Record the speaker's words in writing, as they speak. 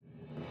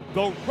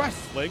The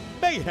Wrestling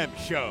Mayhem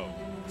Show.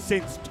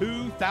 Since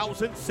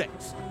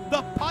 2006,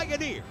 the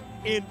pioneer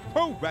in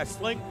pro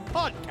wrestling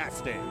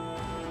podcasting.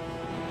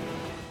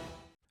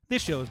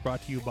 This show is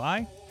brought to you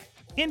by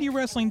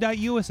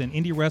IndieWrestling.us and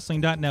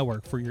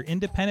IndieWrestling.network for your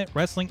independent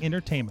wrestling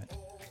entertainment.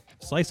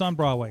 Slice on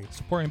Broadway,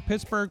 supporting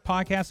Pittsburgh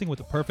podcasting with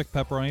the perfect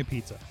pepperoni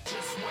pizza.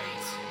 Just wait,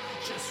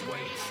 just wait,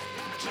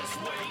 just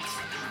wait,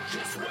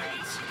 just wait,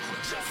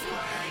 just wait.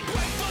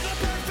 Wait for the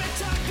perfect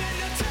time, then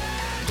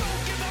attack.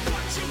 Don't give up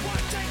what you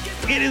want, take it.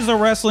 It is the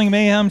Wrestling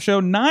Mayhem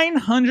Show,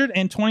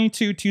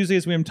 922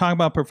 Tuesdays. We've been talking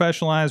about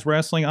professionalized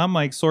wrestling. I'm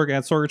Mike Sorg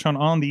at Sorgatron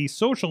on the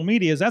social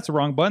medias. That's the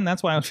wrong button.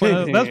 That's why I was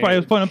putting,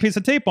 a piece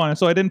of tape on it,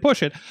 so I didn't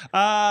push it.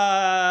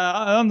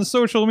 On the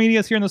social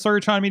medias here in the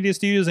Sorgatron Media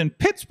Studios in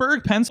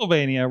Pittsburgh,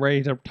 Pennsylvania,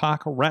 ready to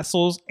talk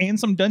wrestles and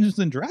some Dungeons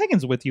and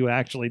Dragons with you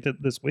actually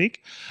this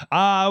week.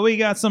 We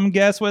got some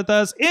guests with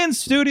us in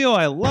studio.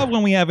 I love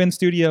when we have in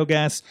studio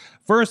guests.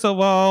 First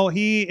of all,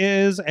 he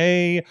is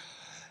a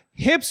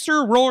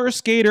hipster roller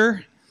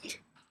skater.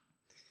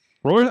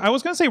 I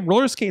was going to say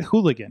roller skate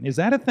hooligan. Is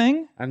that a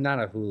thing? I'm not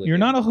a hooligan. You're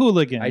not a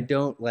hooligan. I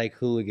don't like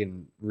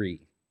hooliganry.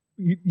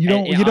 You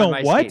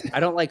don't what? Skate. I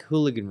don't like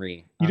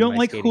hooliganry. You don't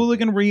like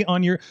hooliganry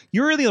on your.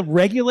 You're the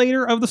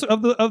regulator of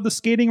the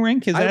skating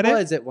rink. Is that it? I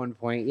was at one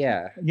point.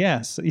 Yeah.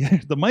 Yes.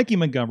 The Mikey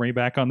Montgomery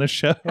back on the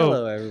show.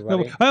 Hello,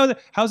 everybody.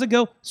 How's it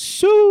go?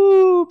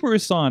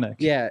 Supersonic.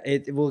 Yeah.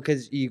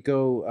 Because you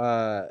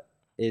go.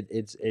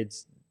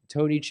 It's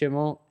Tony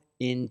Chimmel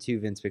into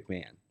Vince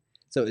McMahon,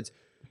 so it's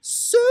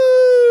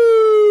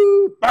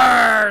Supersonic.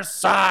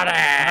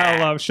 I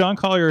love Sean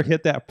Collier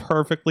hit that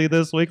perfectly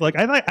this week. Like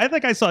I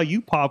think I saw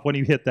you pop when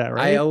you hit that,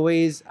 right? I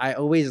always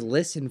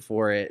listen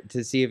for it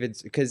to see if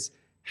it's, because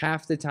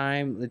half the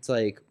time it's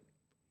like,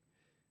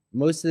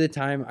 most of the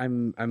time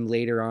I'm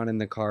later on in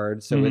the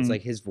card, so it's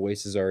like his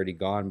voice is already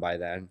gone by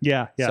then.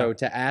 Yeah. So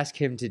to ask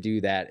him to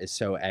do that is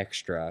so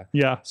extra.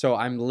 Yeah. So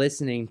I'm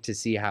listening to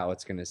see how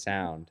it's going to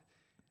sound.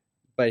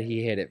 But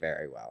he hit it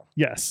very well.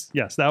 Yes,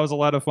 that was a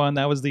lot of fun.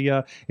 That was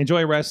the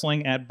Enjoy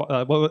Wrestling at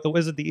what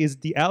was it?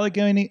 The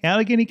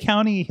Allegheny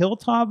County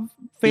Hilltop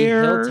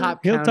Fair?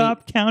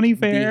 Hilltop County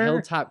Fair. The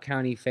Hilltop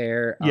County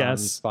Fair.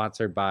 Yes,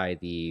 sponsored by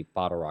the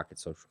Bottle Rocket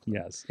Social Club.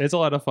 Yes, it's a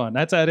lot of fun.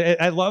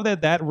 I love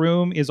that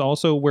room is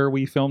also where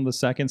we filmed the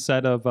second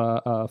set of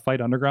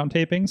Fight Underground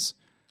tapings.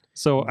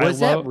 So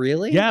that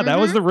really? Yeah, that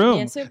was the room.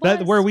 Yes, it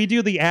was. Where we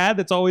do the ad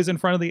that's always in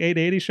front of the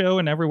 880 show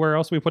and everywhere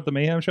else we put the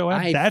Mayhem Show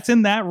ad. That's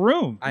in that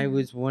room. I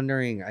was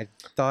wondering. I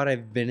thought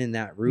I've been in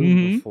that room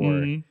before.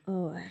 Mm-hmm.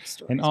 Oh, I have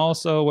stories. And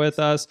also with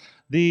us,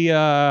 we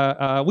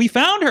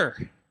found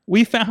her.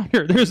 We found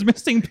her. There's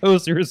missing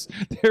posters.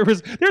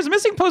 There's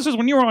missing posters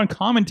when you were on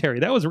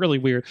commentary. That was really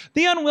weird.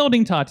 The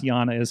Unwilting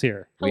Tatiana is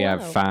here. We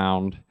have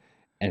found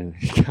and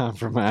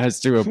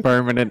compromised to a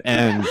permanent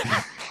end.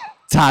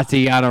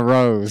 Tatiana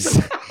Rose.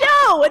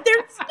 No,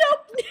 there's no.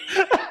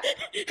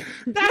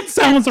 That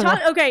sounds wrong.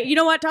 Okay, you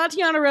know what?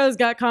 Tatiana Rose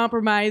got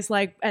compromised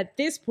like at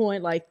this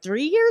point, like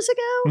 3 years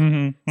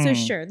ago. So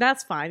sure,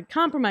 that's fine.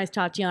 Compromised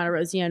Tatiana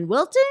Rose. The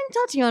Unwilting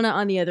Tatiana,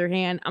 on the other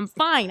hand, I'm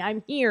fine.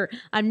 I'm here.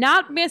 I'm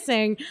not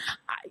missing.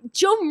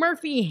 Joe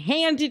Murphy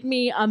handed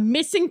me a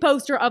missing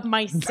poster of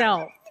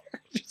myself.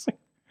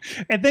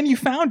 And then you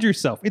found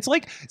yourself. It's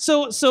like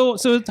so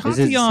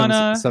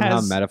Tatiana Is it somehow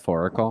has,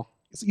 metaphorical?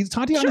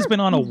 Tatiana's been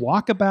on a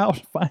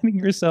walkabout, finding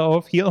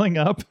herself, healing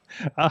up.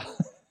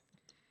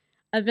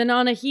 I've been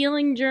on a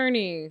healing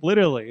journey.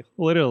 Literally,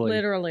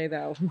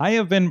 though. I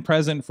have been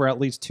present for at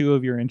least 2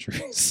 of your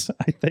injuries,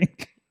 I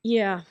think.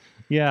 Yeah.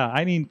 Yeah,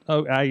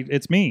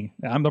 it's me.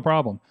 I'm the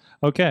problem.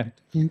 Okay.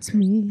 It's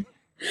me.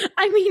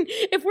 I mean,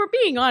 if we're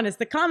being honest,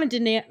 the common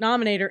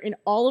denominator in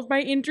all of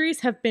my injuries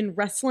have been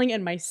wrestling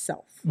and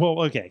myself.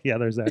 Well, okay. Yeah,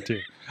 there's that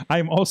too.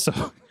 I'm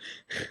also...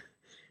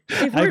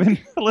 I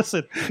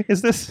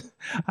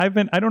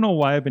don't know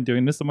why I've been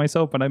doing this to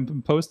myself, but I've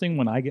been posting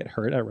when I get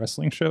hurt at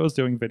wrestling shows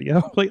doing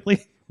video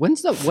lately.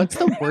 What's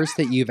the worst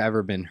that you've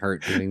ever been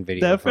hurt doing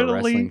video for a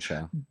wrestling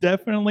show?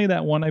 Definitely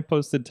that one I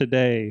posted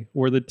today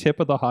where the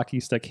tip of the hockey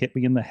stick hit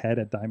me in the head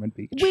at Diamond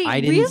Beach. Wait,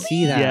 I didn't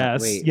see that.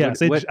 Yes, Wait,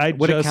 yes.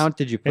 What account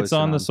did you post It's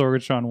on the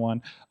Sorgatron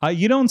one.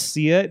 You don't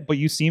see it, but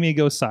you see me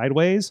go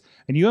sideways,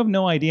 and you have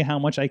no idea how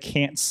much I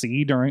can't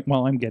see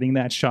while I'm getting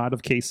that shot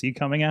of KC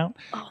coming out.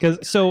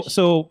 Because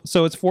so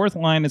it's fourth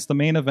line. It's the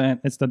main event.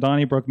 It's the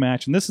Donnybrook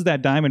match, and this is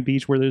that Diamond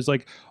Beach where there's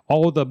like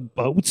all the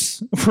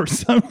boats for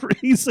some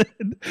reason.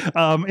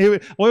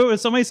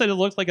 Somebody said it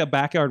looked like a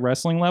backyard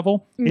wrestling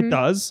level. It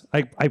does.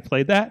 I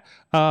played that.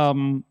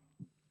 And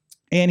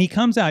he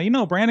comes out.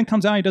 Brandon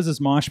comes out. He does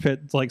his mosh pit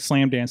like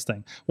slam dance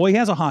thing. Well, he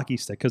has a hockey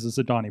stick because it's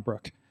a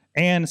Donnybrook,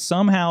 and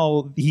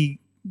somehow the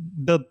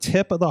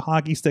tip of the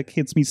hockey stick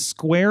hits me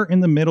square in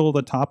the middle of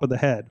the top of the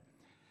head.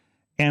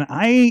 And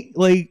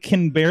I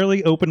can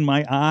barely open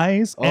my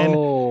eyes.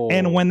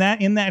 And when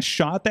in that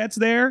shot that's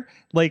there,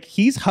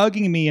 he's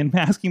hugging me and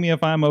asking me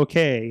if I'm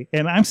okay.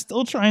 And I'm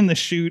still trying to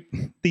shoot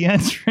the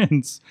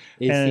entrance.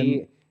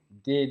 Did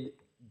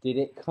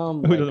it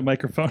come to the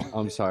microphone?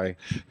 I'm sorry.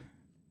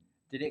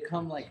 Did it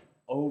come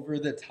over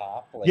the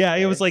top. Like Yeah,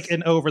 it was this. like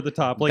an over the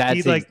top. Like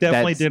he That's like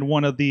definitely that's- did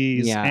one of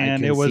these, Yeah, and I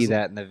can it was see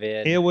that in the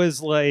vid. it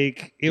was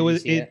like Did you it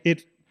was see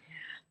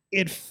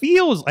it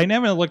feels. I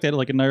never looked at it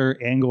like another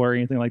angle or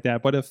anything like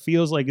that, but it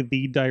feels like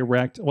the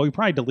direct. Well, we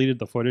probably deleted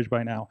the footage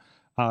by now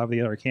of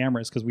the other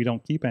cameras because we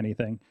don't keep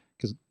anything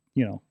because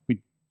we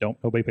don't.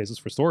 Nobody pays us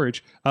for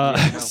storage.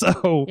 Yeah, no.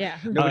 So Yeah.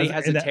 Nobody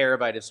has a and that-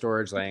 terabyte of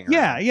storage laying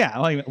around. yeah.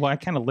 Like, well, I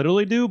kind of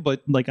literally do,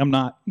 but like I'm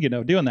not, doing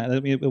that. I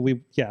mean, it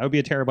would be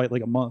a terabyte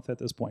like a month at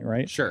this point,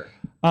 right? Sure.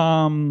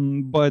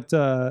 But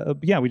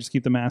yeah, we just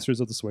keep the masters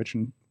of the Switch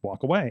and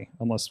walk away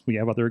unless we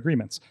have other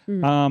agreements.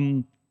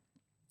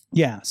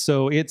 Yeah,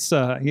 so it's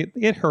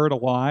it hurt a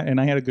lot, and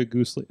I had a good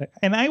goose leg,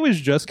 and I was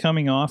just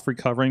coming off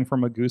recovering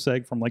from a goose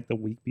egg from like the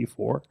week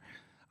before.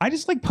 I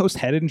just like post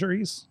head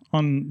injuries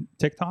on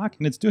TikTok,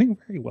 and it's doing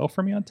very well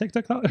for me on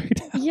TikTok right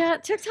now. Yeah,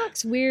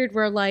 TikTok's weird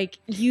where like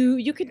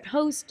you can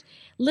post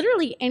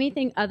literally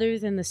anything other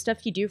than the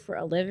stuff you do for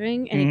a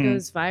living and it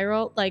goes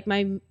viral. Like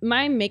my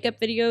makeup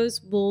videos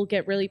will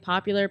get really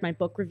popular, my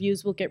book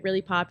reviews will get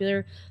really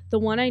popular. The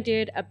one I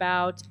did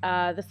about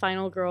the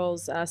Final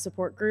Girls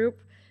support group,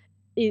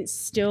 it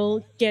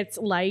still gets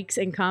likes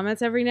and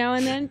comments every now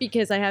and then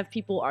because I have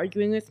people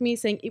arguing with me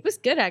saying it was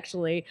good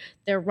actually.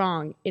 They're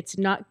wrong. It's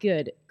not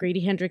good. Grady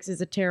Hendrix is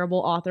a terrible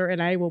author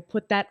and I will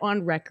put that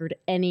on record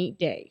any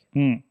day.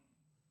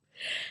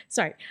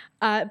 Sorry.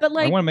 But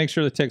like I want to make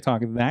sure to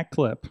TikTok that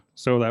clip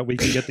so that we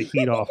can get the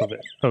heat off of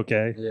it.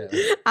 Okay. Yeah.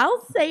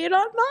 I'll say it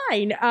on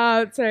mine.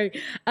 Sorry.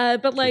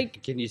 But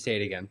like Can you say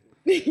it again?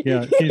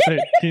 Yeah. Can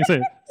you say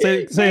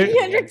Grady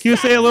Hendrix can you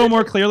say it a little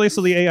more clearly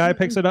so the AI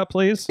picks it up,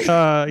 please?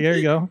 There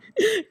you go.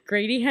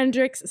 Grady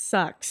Hendrix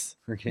sucks.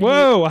 Okay.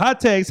 Whoa, hot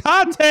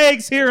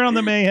takes here on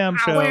the Mayhem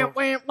Show.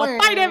 I'll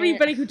fight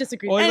everybody who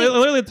disagrees. Well, Anyway.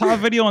 literally, the top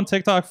video on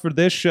TikTok for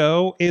this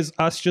show is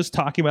us just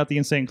talking about the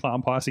Insane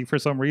Clown Posse for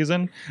some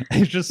reason.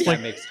 It's just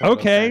like, makes total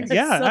okay, sense.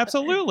 yeah, So-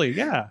 absolutely,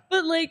 yeah.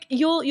 But like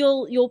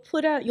you'll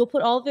put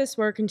all this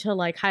work into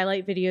like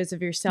highlight videos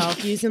of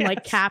yourself using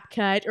like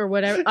CapCut or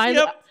whatever.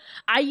 Yep.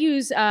 I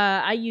use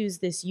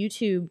this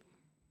YouTube.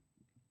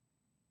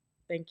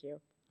 Thank you.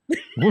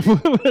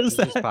 What is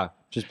that?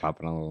 Just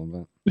popping a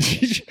little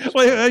bit.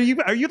 Wait,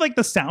 are you like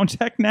the sound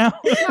tech now?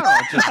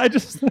 I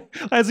just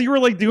as you were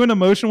like doing a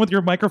motion with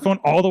your microphone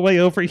all the way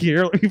over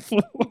here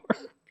before.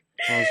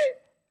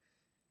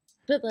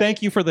 But, like,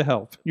 Thank you for the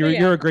help. yeah.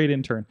 You're a great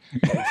intern.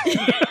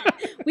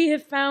 we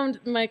have found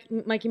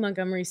Mikey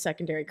Montgomery's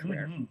secondary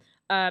career.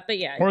 But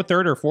yeah, Or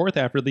third or fourth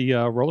after the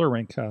roller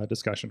rink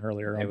discussion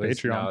earlier on It was,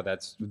 Patreon. no,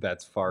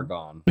 that's far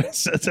gone.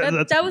 That's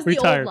that was the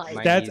old retired. life.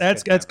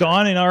 That's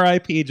gone in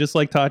RIP, just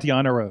like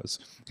Tatiana Rose.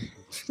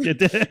 It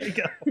did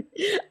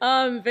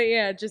go. but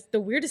yeah, just the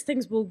weirdest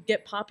things will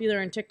get popular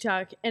on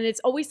TikTok, and it's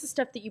always the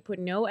stuff that you put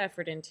no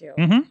effort into.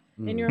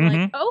 And you're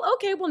like, oh,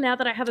 okay, well, now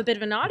that I have a bit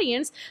of an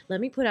audience, let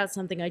me put out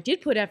something I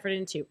did put effort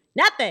into.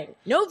 Nothing.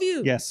 No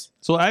views. Yes.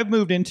 So I've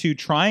moved into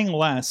trying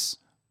less,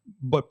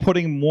 but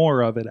putting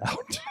more of it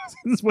out.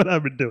 This is what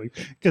I've been doing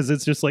because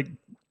it's just like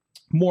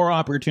more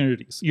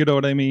opportunities. You know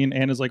what I mean?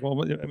 And it's like, well,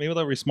 maybe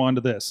they'll respond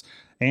to this.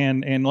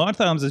 And a lot of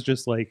times it's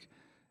just like,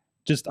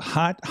 just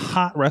hot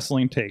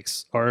wrestling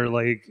takes are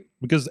like,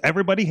 because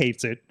everybody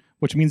hates it,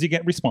 which means you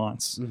get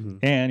response.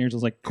 And you're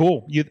just like,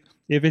 cool.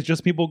 If it's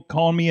just people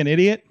calling me an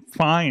idiot,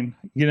 fine.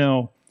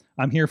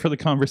 I'm here for the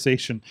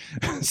conversation.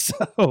 So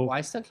Well, I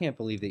still can't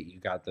believe that you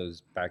got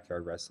those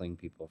backyard wrestling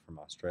people from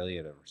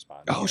Australia to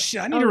respond. to oh you.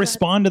 shit, I need to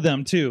respond to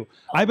them too.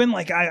 I've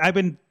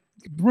been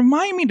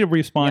remind me to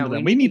respond Yeah, to we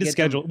them. We need need to to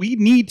get them- schedule. We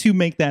need to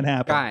make that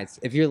happen. Guys,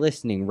 if you're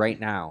listening right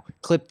now,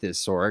 clip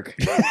this, Sorg.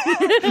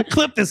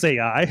 Clip this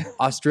AI.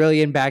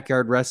 Australian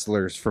backyard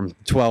wrestlers from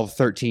 12,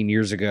 13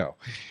 years ago.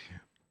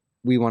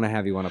 We want to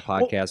have you on a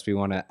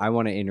podcast. I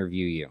want to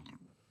interview you.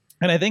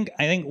 And I think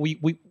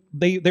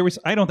there was.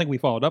 I don't think we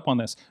followed up on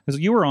this because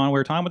you were on. We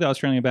were talking about the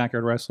Australian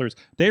backyard wrestlers.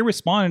 They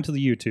responded to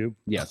the YouTube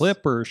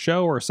clip or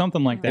show or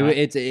something like that.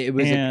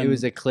 It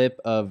was a clip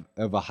of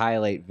a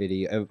highlight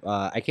video.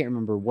 I can't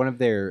remember one of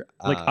their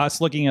like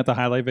us looking at the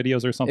highlight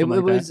videos or something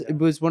that. It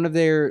was one of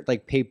their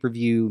like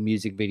pay-per-view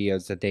music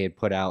videos that they had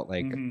put out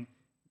like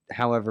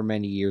however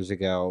many years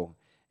ago,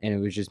 and it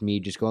was just me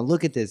just going,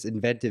 look at this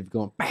inventive,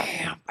 going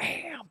bam,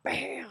 bam,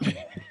 bam.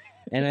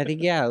 And I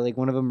think like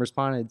one of them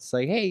responded, it's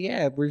like, hey,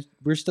 yeah,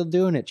 we're still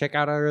doing it. Check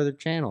out our other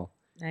channel.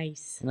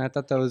 Nice. And I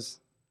thought that was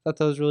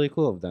really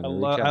cool of them.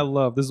 I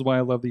love. This is why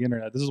I love the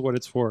internet. This is what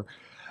it's for.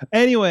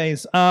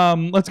 Anyways,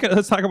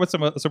 let's talk about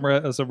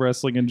some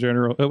wrestling in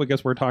general. I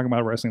guess we're talking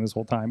about wrestling this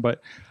whole time,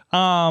 but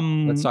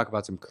let's talk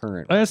about some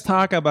current. Let's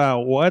talk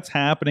about what's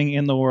happening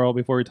in the world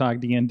before we talk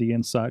D&D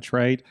and such,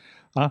 right?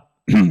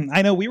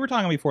 I know we were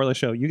talking before the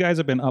show. You guys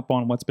have been up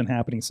on what's been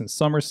happening since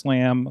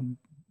SummerSlam,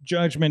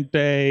 Judgment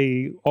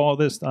Day, all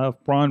this stuff,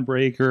 Braun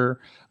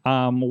Breaker.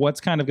 What's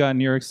kind of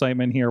gotten your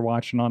excitement here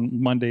watching on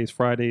Mondays,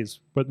 Fridays,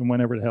 but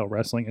whenever the hell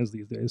wrestling is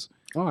these days?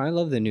 Oh, I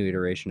love the new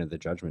iteration of the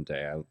Judgment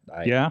Day.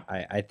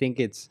 I think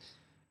it's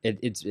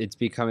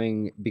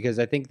becoming, because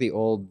I think the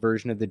old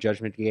version of the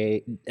Judgment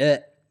Day,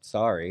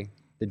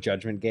 The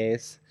Judgment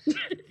Gaze.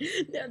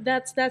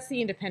 That's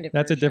the independent.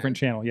 That's a version. different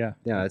channel. Yeah.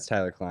 No, that's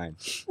Tyler Klein.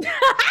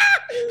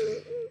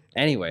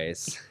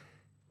 Anyways.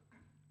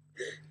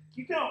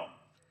 Keep going.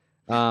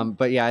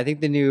 But yeah, I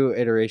think the new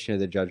iteration of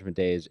the Judgment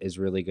Day is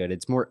really good.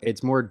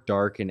 It's more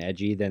dark and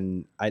edgy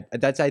than I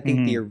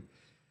think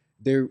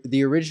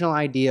the original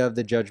idea of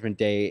the Judgment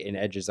Day in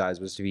Edge's eyes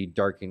was to be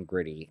dark and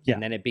gritty, Yeah.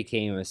 and then it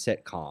became a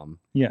sitcom.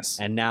 Yes.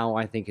 And now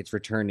I think it's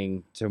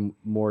returning to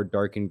more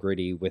dark and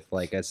gritty with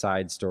like a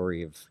side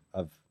story of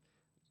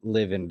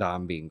Liv and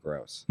Dom being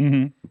gross,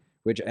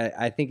 which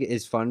I think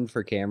is fun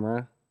for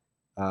camera,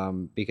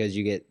 because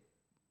you get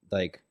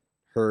like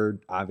her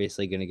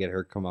obviously going to get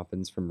her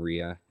comeuppance from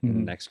Rhea in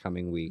the next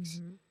coming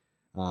weeks.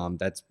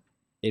 That's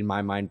in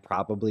my mind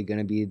probably going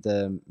to be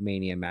the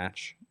Mania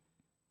match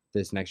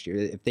this next year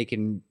if they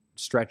can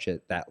stretch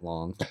it that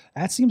long.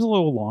 That seems a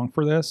little long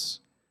for this.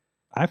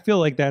 I feel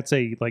like that's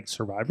a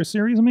Survivor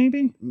Series,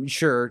 maybe.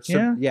 Sure.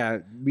 Yeah.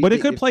 But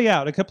it could play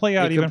out. It could play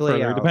out even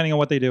further, out. depending on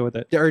what they do with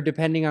it. Or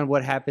depending on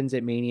what happens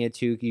at Mania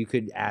 2, you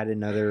could add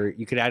another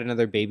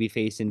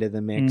babyface into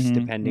the mix,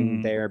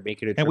 depending there,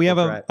 make it a triple And we have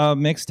threat. a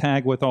mixed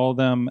tag with all of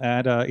them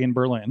at in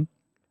Berlin.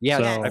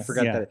 Yes, So, I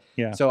forgot yeah, that.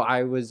 yeah. So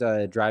I was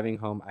driving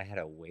home. I had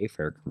a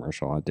Wayfair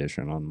commercial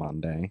audition on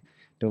Monday.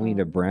 Don't mean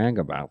to brag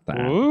about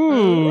that.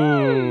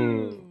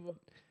 Ooh.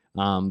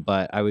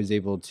 But I was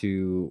able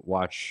to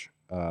watch.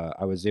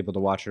 I was able to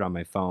watch it on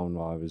my phone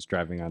while I was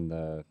driving on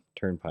the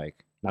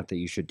turnpike. Not that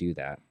you should do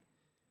that,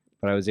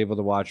 but I was able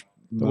to watch.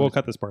 We'll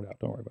cut this part out.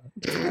 Don't worry about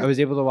it. I was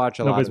able to watch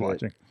a Nobody's lot of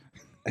watching.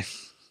 it.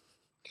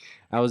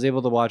 I was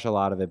able to watch a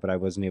lot of it, but I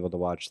wasn't able to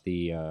watch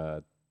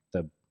the.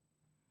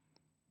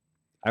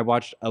 I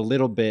watched a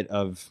little bit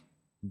of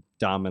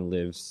Dom and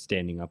Liv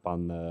standing up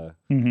on the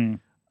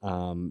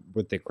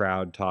with the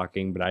crowd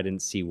talking, but I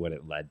didn't see what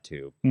it led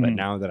to. But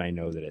now that I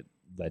know that it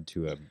led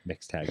to a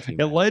mixed tag team,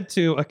 It led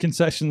to a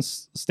concession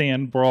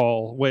stand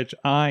brawl, which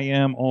I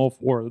am all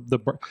for.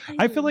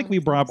 I feel like we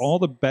brought all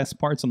the best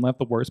parts and left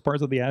the worst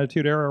parts of the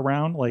Attitude Era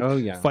around, like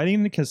fighting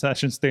in the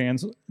concession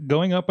stands,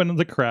 going up into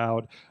the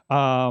crowd,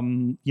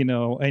 and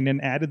then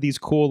added these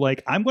cool,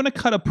 like, I'm going to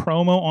cut a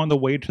promo on the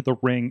way to the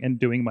ring and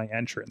doing my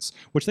entrance,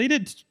 which they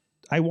did.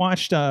 I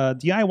watched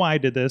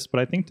DIY did this, but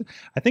I think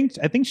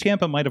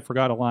Ciampa might have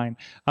forgot a line,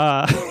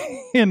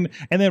 and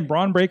then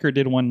Braun Breaker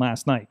did one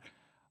last night.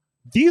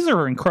 These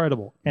are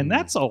incredible, and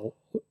that's a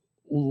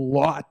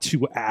lot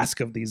to ask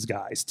of these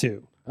guys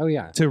too. Oh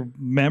yeah, to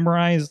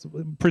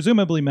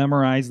presumably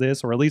memorize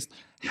this, or at least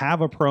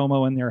have a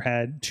promo in their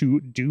head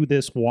to do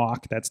this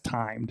walk that's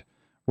timed,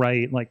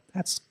 right? Like,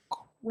 that's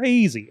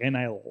crazy, and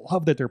I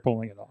love that they're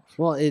pulling it off.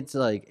 Well,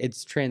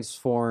 it's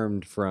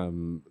transformed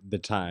from the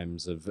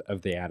times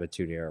of the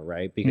Attitude Era,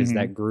 right? Because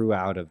that grew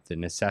out of the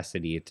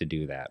necessity to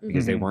do that,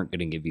 because they weren't going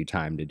to give you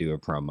time to do a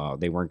promo.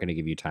 They weren't going to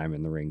give you time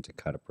in the ring to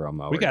cut a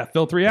promo. We got to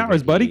fill 3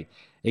 hours, buddy.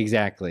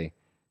 Exactly.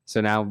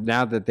 So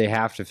now that they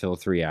have to fill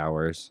 3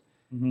 hours,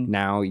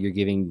 now you're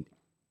giving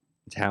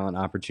talent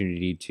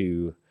opportunity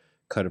to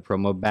cut a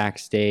promo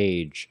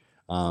backstage,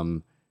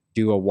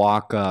 do a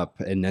walk up,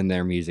 and then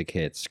their music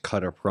hits,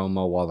 cut a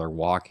promo while they're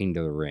walking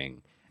to the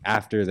ring.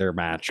 After their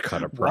match,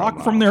 cut a promo.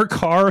 Walk from their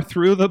car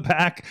through the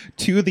back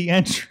to the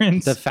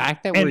entrance. The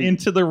fact that and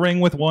into the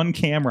ring with one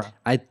camera.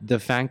 The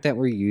fact that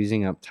we're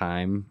using up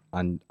time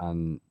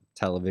on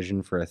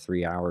television for a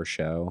 3-hour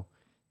show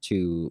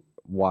to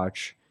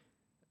watch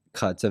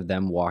cuts of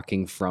them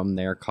walking from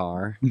their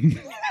car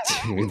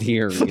to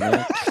the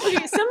arena.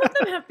 Okay, some of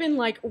them have been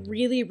like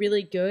really,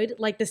 really good.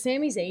 Like the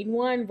Sami Zayn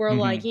one, where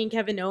like he and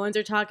Kevin Owens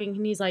are talking,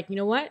 and he's like, you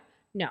know what?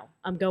 No,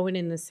 I'm going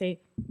in the same.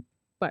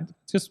 But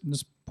just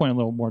point a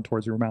little more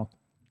towards your mouth.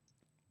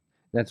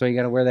 That's why you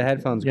got to wear the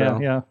headphones,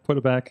 girl. Yeah. Put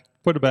it back.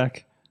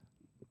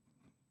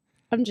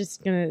 I'm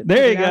just gonna.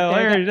 There you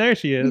go. There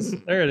she is.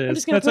 There it is. I'm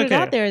just gonna put it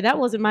out there. That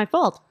wasn't my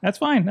fault. That's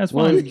fine.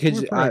 Well,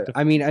 because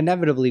I mean,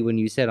 inevitably, when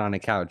you sit on a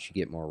couch, you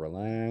get more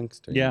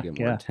relaxed, or you get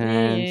more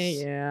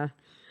tense. Yeah.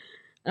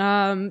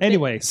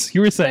 Anyways, you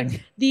were saying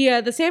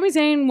the Sami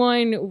Zayn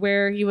one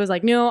where he was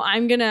like, "No,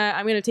 I'm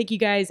gonna take you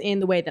guys in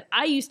the way that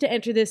I used to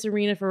enter this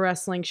arena for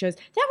wrestling shows."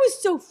 That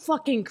was so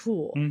fucking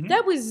cool.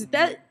 That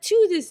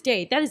to this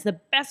day, that is the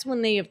best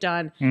one they have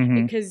done,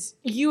 because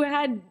you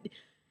had,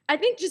 I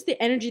think, just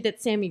the energy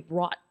that Sammy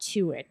brought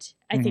to it,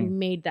 I think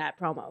made that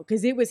promo,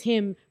 because it was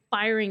him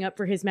firing up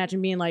for his match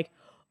and being like,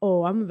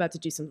 "Oh, I'm about to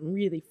do something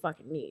really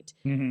fucking neat."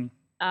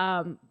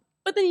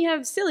 But then you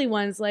have silly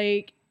ones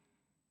like,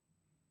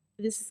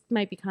 this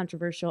might be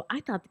controversial, I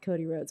thought the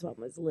Cody Rhodes one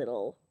was a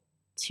little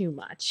too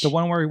much. The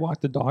one where he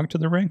walked the dog to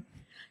the ring?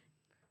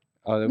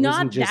 Oh, it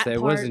wasn't just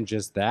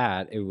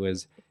that. It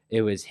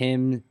was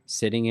him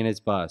sitting in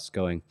his bus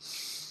going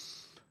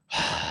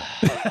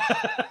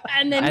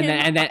and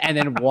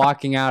then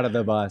walking out of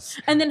the bus.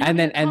 And then the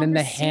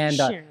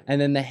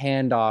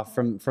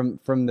handoff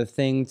from the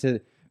thing to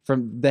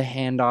from the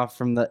handoff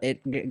from the and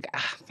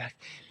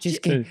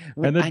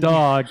the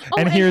dog.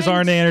 And here's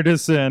Arn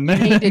Anderson. You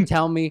need to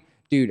tell me,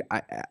 dude,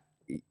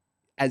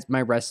 as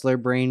my wrestler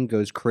brain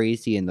goes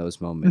crazy in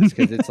those moments,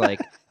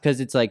 because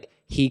it's like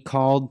he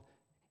called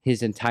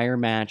his entire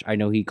match. I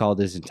know he called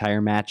his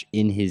entire match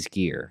in his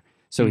gear.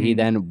 So he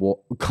then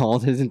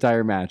called his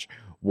entire match,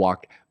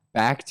 walked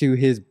back to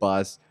his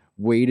bus,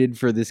 waited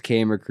for this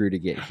camera crew to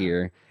get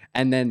here,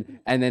 and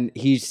then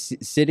he's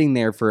sitting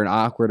there for an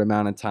awkward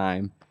amount of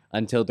time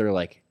until they're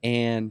like,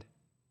 and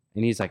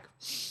he's like,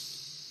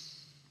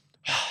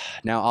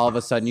 now all of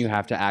a sudden you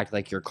have to act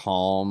like you're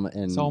calm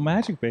and It's all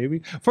magic,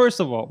 baby. First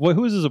of all,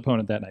 who was his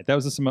opponent that night? That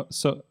was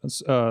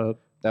that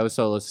was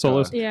Solo.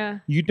 Solo. Yeah.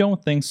 You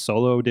don't think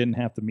Solo didn't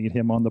have to meet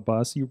him on the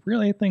bus? You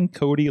really think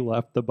Cody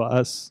left the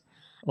bus?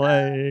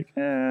 Like,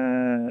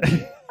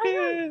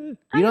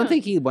 You don't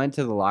think he went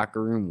to the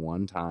locker room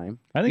one time?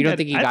 I think you don't that,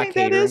 think he I got think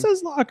catering? that is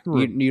his locker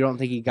room. You don't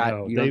think he got?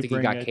 No, you don't they think he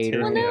bring got it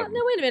catering? Well, to-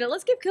 no, wait a minute.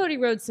 Let's give Cody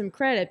Rhodes some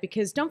credit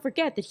because don't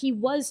forget that he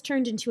was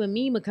turned into a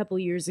meme a couple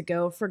years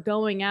ago for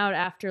going out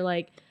after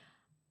like,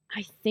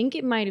 I think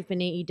it might have been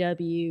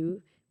AEW,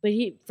 but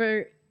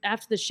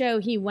after the show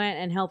he went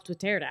and helped with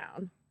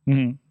Teardown.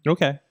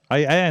 Okay, I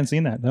hadn't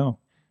seen that. No.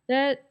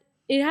 That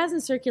it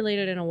hasn't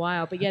circulated in a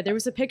while, but yeah, there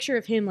was a picture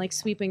of him like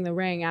sweeping the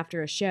ring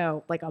after a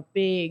show, like a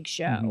big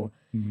show.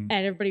 Mhm. And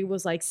everybody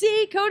was like,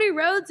 see, Cody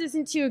Rhodes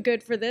isn't too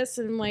good for this.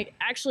 And I'm like,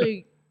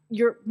 actually,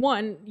 your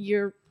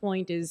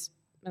point is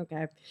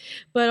okay.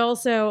 But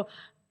also,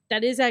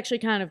 that is actually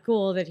kind of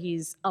cool that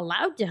he's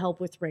allowed to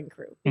help with ring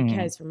crew.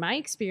 Because from my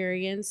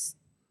experience,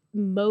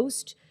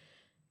 most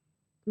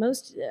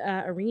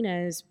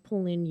arenas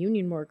pull in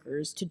union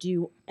workers to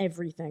do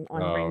everything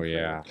on ring crew.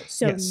 yeah.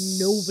 So Yes.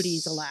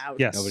 nobody's allowed.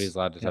 Yes. Nobody's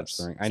allowed to touch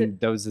the ring. So- And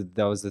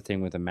that was the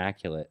thing with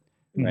Immaculate,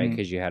 right? Mhm.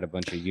 Because you had a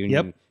bunch of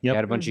union, Yep. you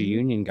had a bunch of Mhm.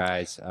 union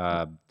guys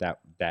that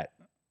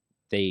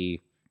they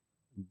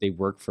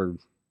work for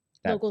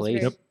that Locals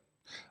place.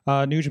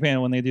 very- New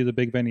Japan, when they do the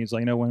big venues,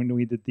 like, I know when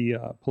we did the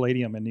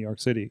Palladium in New York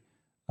City,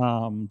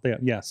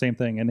 same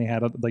thing, and they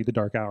had like the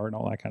dark hour and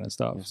all that kind of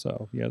stuff. Yeah.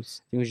 So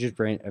yes, I think it was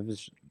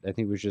just I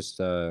think it was just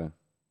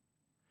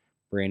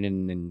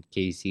Brandon and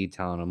Casey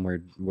telling them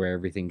where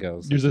everything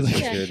goes. You're This just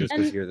goes like- here, this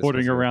and goes here, this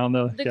ordering goes here. around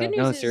the. The yeah. good news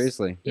No, is,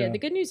 seriously. Yeah, Yeah. the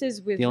good news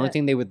is with The only that-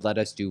 thing they would let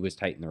us do was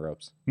tighten the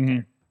ropes.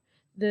 Mhm.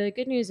 The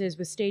good news is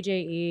with Stage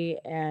AE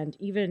and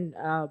even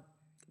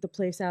the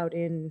place out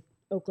in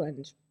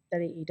Oakland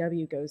that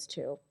AEW goes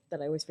to,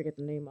 that I always forget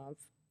the name of.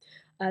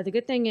 The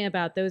good thing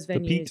about those The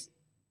Pete.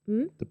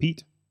 venues, The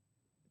Pete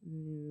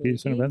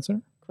Peterson maybe? Event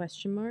Center.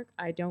 Question mark?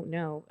 I don't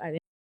know.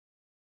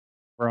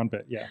 We're on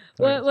Pitt. Yeah.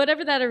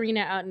 Whatever that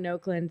arena out in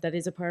Oakland that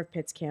is a part of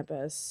Pitt's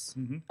campus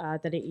Mhm.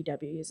 that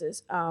AEW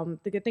uses.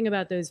 The good thing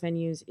about those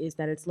venues is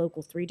that it's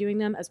Local 3 doing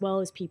them as well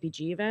as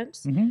PPG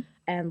events. Mhm.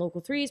 And Local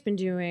 3 has been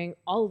doing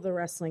all of the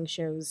wrestling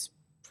shows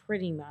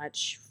pretty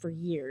much for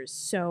years.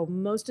 So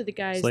most of the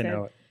guys So they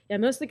know it.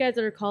 most of the guys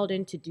that are called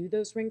in to do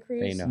those ring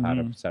crews, They know how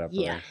to Mhm. set up the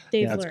yeah, ring.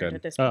 they've That's learned good.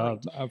 at this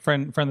point. A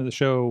friend of the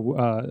show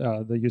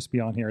that used to be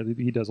on here.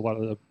 He does a lot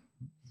of the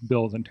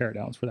builds and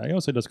teardowns for that. He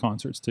also does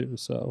concerts too.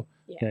 So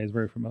Yeah. he's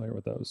very familiar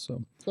with those.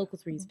 So Local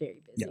 3 is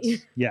very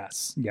busy.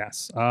 yes.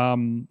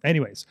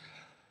 Anyways,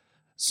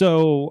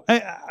 so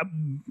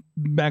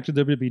back to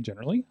WWE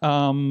generally.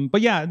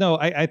 But yeah, no,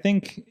 I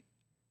think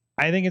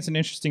it's an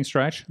interesting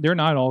stretch. They're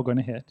not all going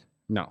to hit.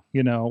 No.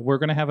 You know, we're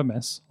going to have a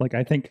miss. Like,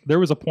 I think there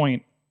was a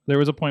point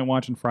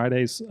watching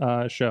Friday's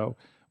show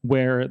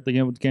where the,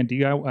 again,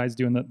 DIY's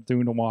doing the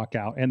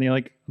walkout, and they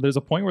like, there's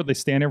a point where they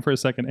stand there for a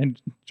second,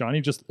 and Johnny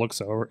just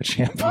looks over at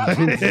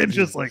Ciampa and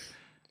just like,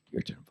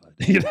 your turn,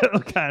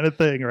 bud, kind of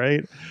thing,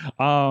 right?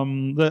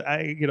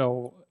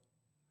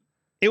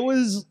 It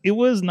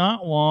was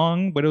not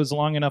long, but it was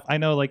long enough. I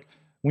know, like,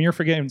 when you're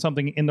forgetting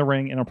something in the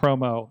ring in a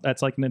promo,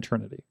 that's like an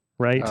eternity,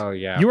 right? Oh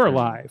yeah. You are for-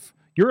 live.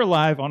 You're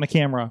alive on a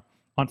camera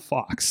on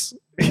Fox.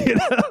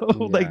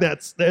 Like Yeah.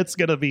 that's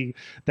gonna be,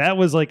 that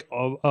was like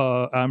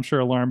I'm sure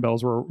alarm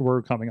bells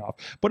were coming off.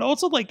 But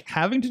also, like,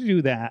 having to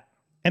do that,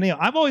 and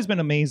I've always been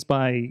amazed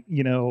by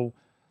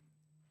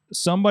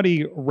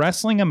somebody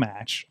wrestling a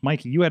match.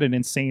 Mikey, you had an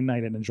insane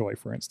night in Enjoy,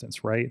 for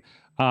instance, right?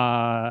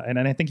 And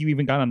then I think you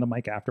even got on the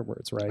mic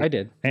afterwards, right? I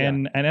did.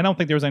 And I don't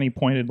think there was any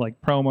pointed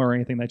like promo or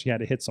anything that you had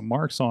to hit some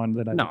marks on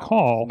that I No,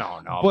 recall.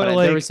 No. But, But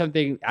like, there was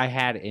something I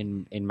had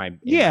in my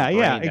Yeah, brain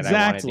yeah, that I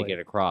exactly. wanted to get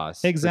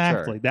across. for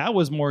Exactly. sure. That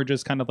was more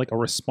just kind of like a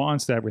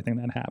response to everything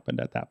that happened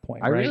at that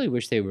point. I right? really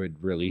wish they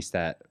would release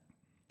that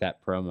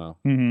promo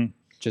Mm-hmm.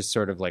 just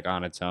sort of like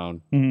on its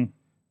own. Mm-hmm.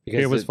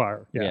 Because It was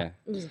fire. Yeah.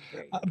 It was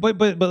great.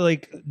 But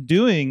like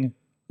doing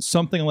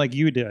something like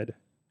you did,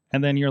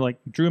 and then you're like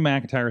Drew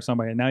McIntyre or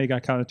somebody, and now you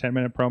got kind of a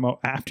 10-minute promo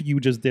after you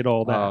just did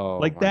all that. Oh,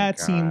 like my that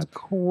God. seems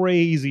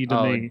crazy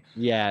to me.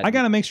 Yeah. I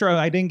got to make sure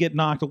I didn't get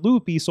knocked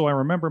loopy, so I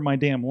remember my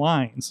damn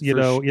lines. You For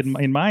know, sh-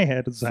 in my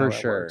head, is how for it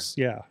sure. works.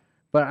 Yeah.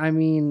 But I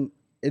mean,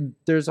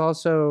 there's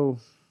also,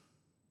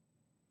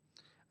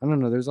 I don't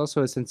know, there's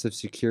also a sense of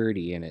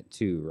security in it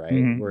too, right?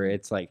 Mhm. Where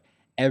it's like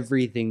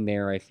everything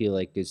there, I feel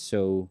like, is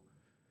so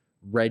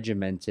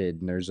regimented,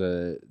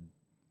 and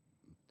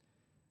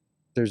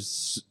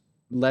there's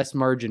less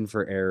margin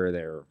for error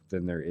there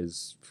than there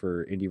is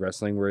for indie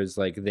wrestling, whereas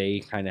like they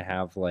kind of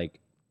have like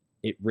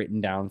it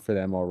written down for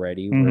them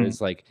already. Mhm.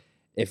 Whereas like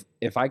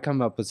if I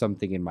come up with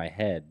something in my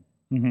head,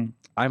 Mm-hmm.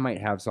 I might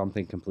have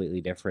something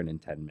completely different in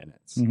 10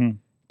 minutes Mm-hmm.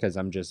 because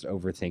I'm just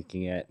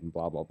overthinking it and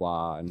blah blah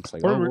blah. And it's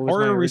like, Or, oh, what was or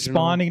my original?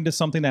 responding to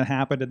something that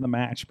happened in the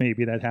match,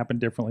 maybe that happened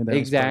differently than it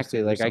was supposed Exactly.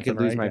 to or Like I could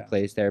something, lose right? my Yeah.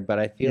 place there, but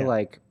I feel Yeah.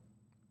 like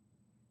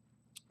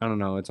I don't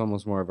know. It's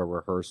almost more of a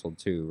rehearsal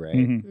too, right?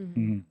 Mhm, Mhm.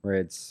 mhm. Where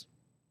it's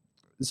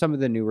some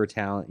of the newer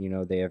talent, you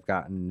know, they have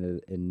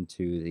gotten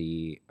into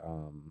the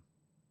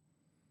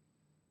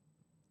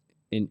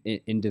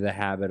into the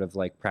habit of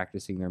like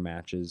practicing their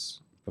matches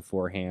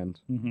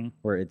beforehand. Mhm.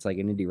 Where it's like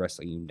in indie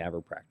wrestling, you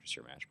never practice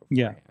your match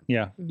Yeah, beforehand.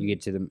 yeah. You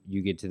get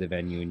to the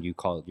venue and you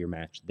call your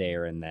match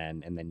there and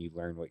then you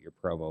learn what your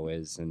promo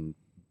is and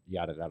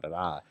yada yada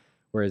yada.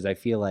 Whereas I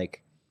feel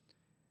like,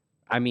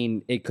 I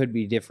mean, it could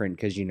be different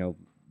because you know,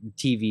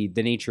 TV.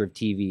 The nature of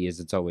TV is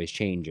it's always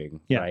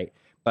changing, Yeah. right?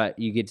 But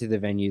you get to the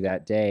venue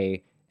that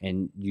day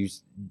and you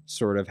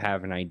sort of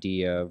have an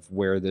idea of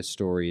where the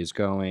story is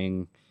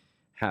going,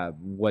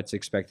 what's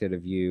expected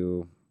of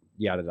you,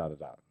 yada yada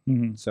yada.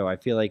 Mhm. So I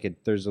feel like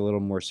there's a little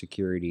more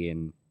security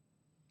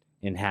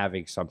in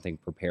having something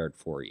prepared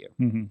for you.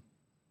 Mhm.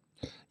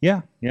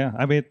 Yeah, yeah.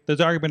 I mean, there's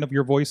argument of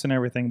your voice and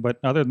everything, but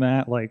other than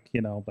that, like,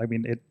 you know, I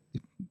mean,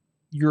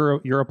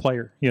 you're a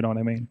player, you know what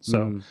I mean? So,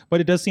 Mm.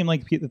 but it does seem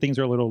like the things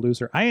are a little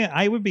looser.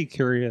 I would be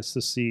curious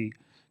to see,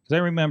 because I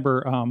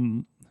remember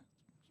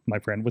my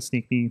friend would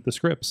sneak me the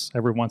scripts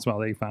every once in a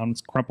while. They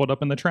found crumpled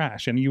up in the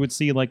trash, and you would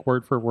see like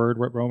word for word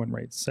what Roman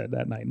Reigns said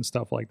that night and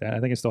stuff like that. I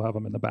think I still have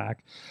them in the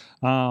back.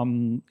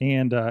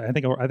 And I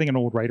think an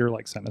old writer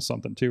like sent us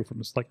something too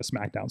from like a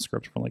SmackDown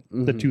script from like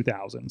the Mhm.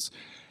 2000s.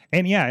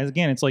 And yeah,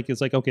 again, it's like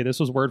okay, this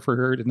was word for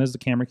word, and this is the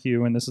camera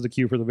cue, and this is the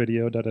cue for the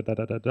video, da da da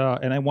da da da.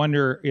 And I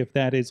wonder if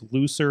that is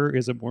looser.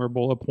 Is it more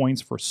bullet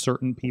points for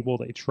certain people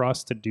they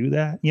trust to do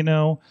that? You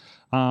know,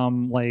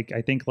 like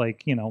I think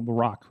like you know, The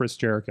Rock, Chris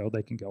Jericho,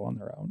 they can go on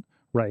their own,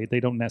 right? They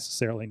don't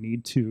necessarily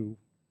need to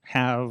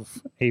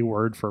have a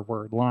word for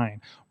word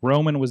line.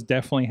 Roman was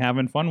definitely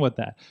having fun with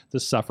that. The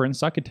Suffer and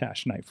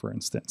Succotash night, for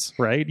instance,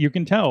 right? You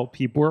can tell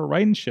people were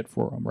writing shit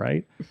for him,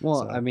 right?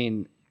 Well, So- I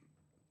mean,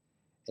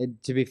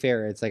 to be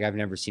fair, it's like I've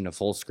never seen a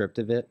full script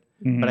of it,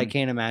 Mhm. but I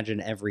can't imagine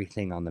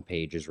everything on the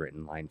page is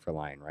written line for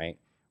line, right?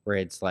 Where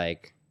it's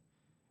like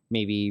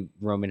maybe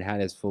Roman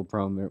had his full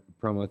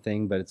promo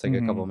thing, but it's like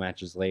Mhm. a couple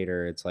matches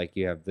later, it's like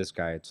you have this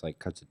guy, it's like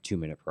cuts a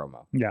 2-minute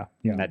promo. Yeah,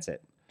 yeah. And that's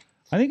it.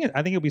 I think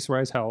it'll be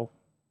surprised how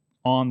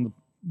on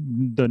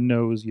the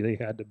nose they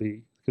had to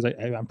be, because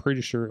I'm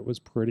pretty sure it was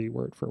pretty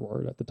word for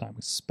word at the time,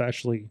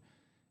 especially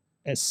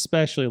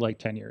like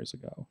 10 years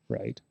ago,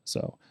 right?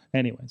 So,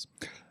 anyways,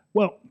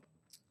 well,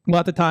 a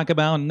lot to talk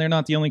about, and they're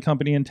not the only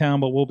company in town,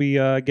 but we'll be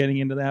getting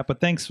into that. But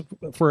thanks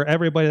for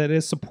everybody that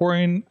is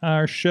supporting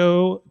our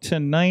show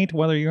tonight,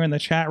 whether you're in the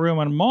chat room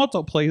on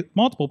multiple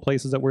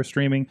places that we're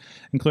streaming,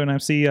 including I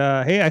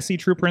see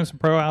True Prince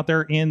Pro out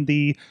there in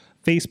the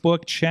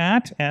Facebook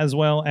chat, as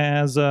well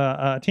as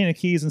Tina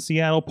Keys in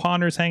Seattle.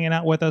 Ponder's hanging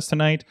out with us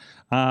tonight.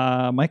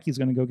 Mikey's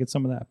going to go get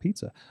some of that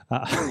pizza.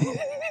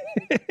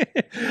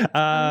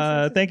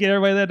 Thank you to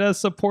everybody that does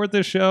support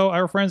the show.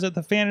 Our friends at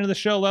the fan of the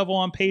show level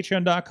on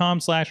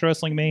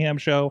patreon.com/Wrestling Mayhem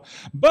Show.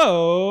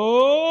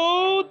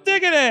 Bo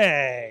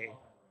Diggity!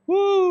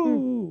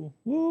 Woo!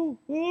 Woo!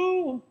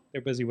 Woo!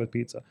 They're busy with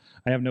pizza.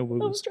 I have no I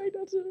was woos. trying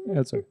not to.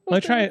 That's right.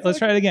 Let's try it. Let's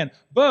try it again.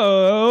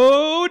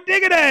 Bo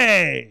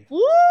Diggity!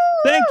 Woo!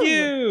 Thank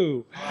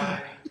you.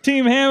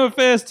 Team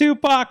Hammerfest,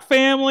 Tupac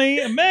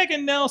family,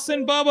 Megan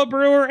Nelson, Bubba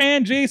Brewer,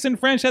 and Jason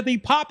French at the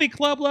Poppy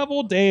Club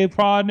level, Dave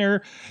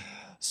Prodner,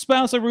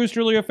 spouse of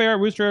Rooster Affair at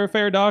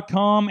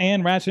roosteraffair.com,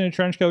 and Ratchet and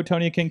Trenchcoat,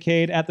 Tony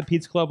Kincaid at the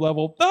Pizza Club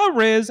level, The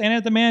Riz, and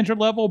at the manager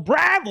level,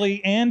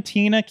 Bradley and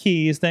Tina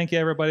Keys. Thank you,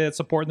 everybody that's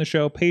supporting the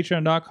show.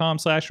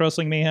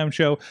 Patreon.com/Wrestling Mayhem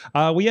Show.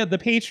 We have the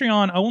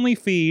Patreon only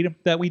feed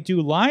that we do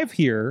live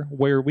here,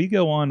 where we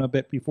go on a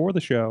bit before the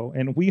show,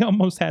 and we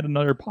almost had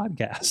another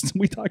podcast.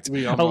 We talked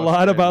We a almost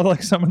lot did. about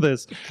like some of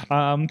this.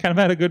 Kind of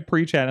had a good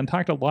pre-chat and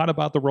talked a lot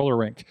about the roller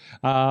rink.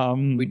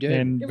 We did.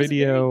 And It was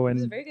video it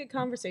was a and very good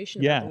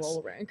conversation Yes. about the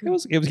roller rink. there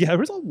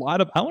was a lot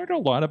of, I learned a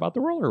lot about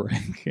the roller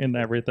rink and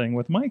everything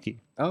with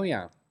Mikey. Oh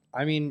yeah.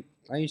 I mean,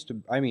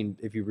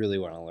 if you really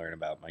want to learn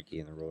about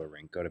Mikey and the roller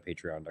rink, go to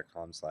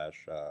patreon.com/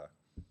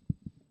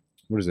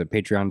 what is it?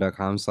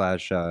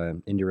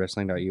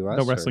 Patreon.com/indiewrestling.us.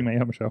 No Wrestling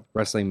Mayhem Show.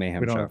 Wrestling Mayhem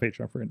We don't Show. have a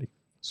Patreon for indie.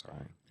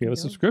 Sorry. We have a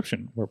No.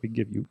 subscription where we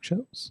give you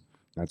shows.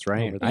 That's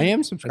right. Over there. I am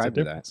There's a subscribed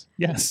to that. difference.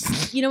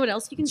 Yes. You know what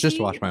else you can It's just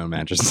see? watch my own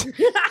matches.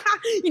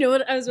 You know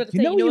what I was about to You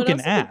say? know you what can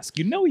else ask.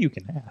 You know you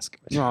can ask.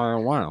 No, I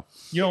don't want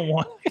You don't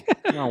want. to.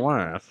 I don't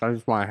want to. I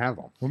just want to have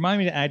them. Remind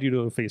me to add you to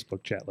a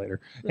Facebook chat later.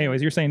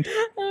 Anyways, you're saying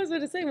I was about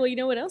to say, well, you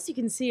know what else you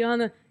can see on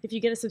the, if you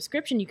get a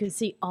subscription, you can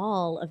see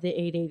all of the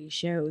 880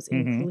 shows,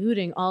 Mhm.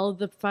 including all of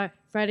the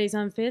Fridays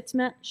on Fits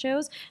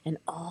shows and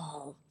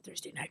all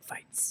Thursday night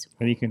fights.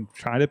 and you can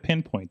try to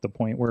pinpoint the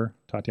point where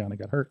Tatiana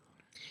got hurt.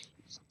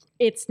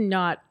 It's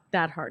not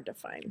that hard to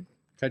find.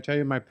 Can I tell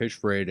you my pitch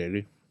for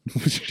 880?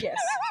 Yes.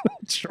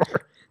 Sure.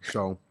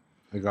 So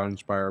I got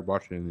inspired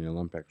watching it in the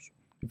Olympics.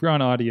 If you're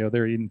on audio,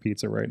 they're eating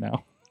pizza right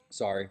now.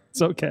 Sorry.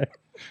 It's okay.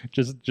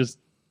 Just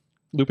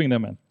looping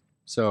them in.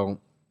 So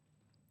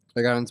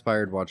I got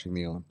inspired watching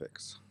the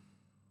Olympics,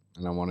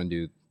 and I want to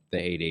do the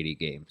 880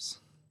 games.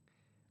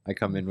 I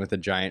come in with a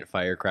giant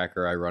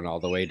firecracker. I run all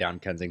the way down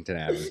Kensington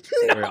Avenue,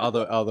 or all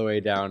the way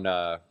down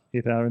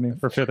 8th Avenue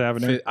or 5th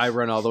Avenue. I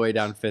run all the way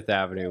down 5th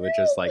Avenue, which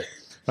is like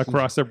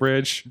Across the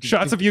bridge.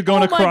 Shots of you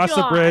going Oh my across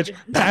the God. bridge,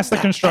 past the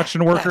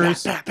construction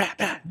workers.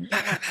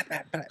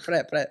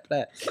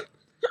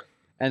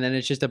 and then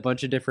it's just a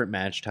bunch of different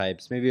match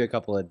types, maybe a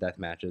couple of death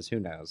matches. Who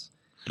knows?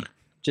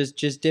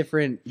 Just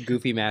different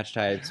goofy match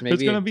types. There's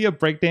Maybe going to be a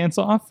breakdance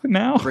off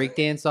now.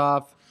 breakdance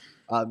off.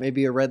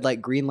 Maybe a red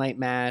light, green light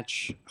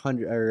match.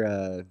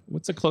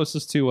 What's the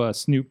closest to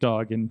Snoop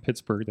Dogg in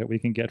Pittsburgh that we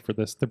can get for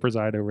this to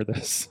preside over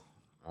this?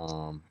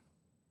 Cliff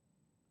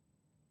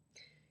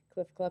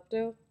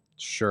Klepto.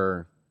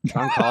 Sure.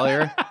 Sean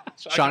Collier.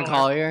 Sean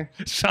Collier.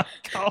 Sean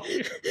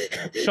Collier.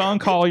 Sean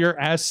Collier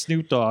as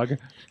Snoop Dogg.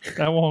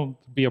 That won't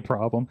be a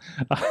problem.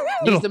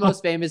 He's the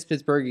most famous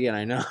Pittsburghian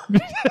I know.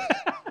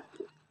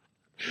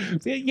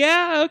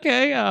 Yeah,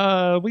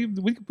 okay.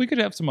 We could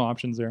have some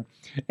options there.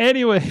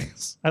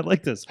 Anyways, I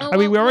like this. Oh, I mean,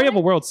 we well, already have a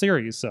what? World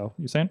Series, so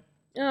you saying?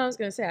 No, I was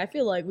gonna say I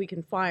feel like we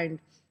can find.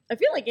 I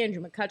feel like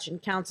Andrew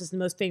McCutcheon counts as the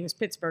most famous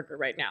Pittsburgher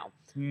right now,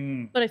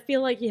 but I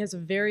feel like he has a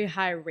very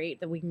high rate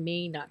that we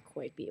may not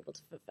quite be able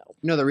to fulfill.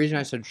 No, the reason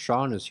I said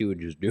Sean is he would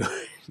just do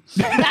it.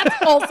 That's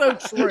also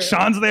true.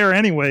 Sean's there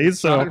anyways,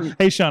 so Sean-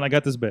 hey, Sean, I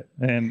got this bit,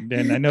 and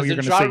I know you're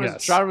going to say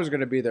yes. Sean was going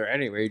to be there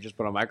anyway. He just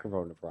put a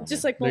microphone in front of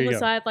Just him. like pull There you him go.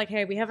 aside, like,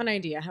 hey, we have an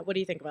idea. What do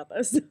you think about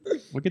this?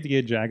 We'll get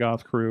the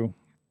Jagoff crew.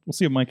 We'll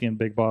see if Mikey and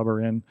Big Bob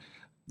are in.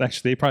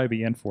 Actually, they'd probably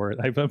be in for it.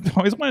 I've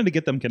always wanted to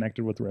get them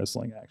connected with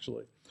wrestling,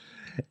 actually.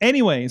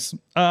 Anyways,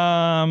 so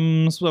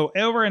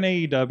over in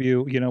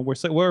AEW, you know, we're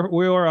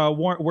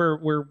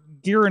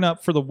gearing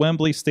up for the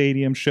Wembley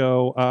Stadium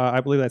show.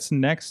 I believe that's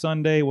next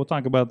Sunday. We'll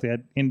talk about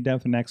that in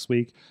depth next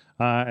week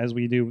as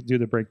we do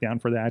the breakdown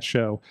for that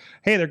show.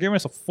 Hey, they're giving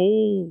us a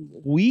full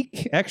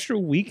extra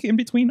week in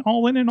between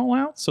All In and All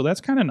Out, so that's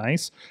kind of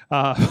nice.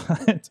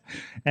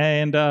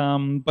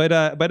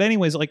 But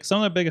anyways, like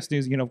some of the biggest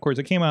news, you know, of course,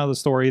 it came out of the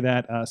story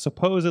that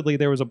supposedly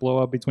there was a blow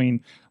up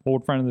between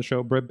old friend of the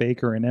show Britt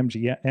Baker and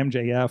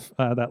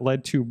MJF that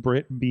led to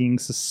Britt being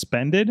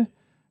suspended.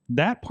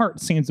 That part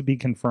seems to be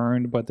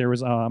confirmed, but there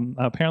was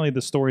apparently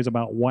the stories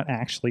about what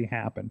actually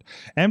happened.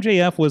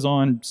 MJF was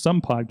on some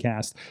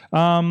podcast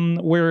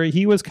where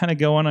he was kind of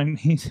going on.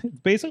 He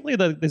basically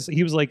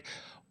he was like,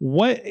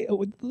 "What?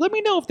 Let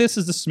me know if this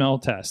is the smell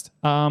test."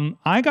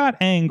 I got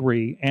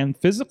angry and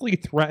physically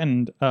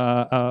threatened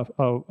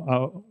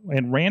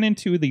and ran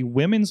into the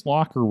women's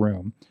locker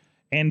room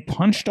and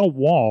punched a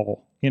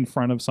wall in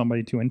front of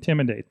somebody to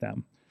intimidate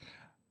them.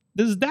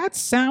 Does that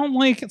sound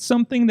like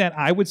something that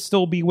I would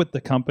still be with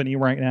the company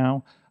right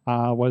now?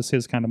 Was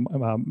his kind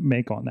of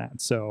make on that.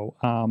 So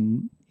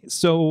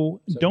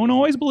don't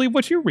always believe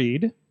what you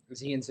read. Is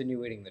he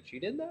insinuating that she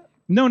did that?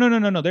 No.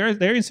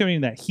 They're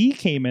insinuating that he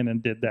came in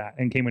and did that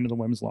and came into the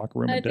women's locker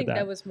room I and did think that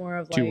that was more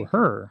of to like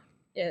her.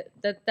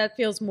 that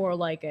feels more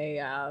like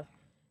a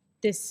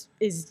this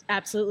is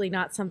absolutely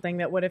not something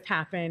that would have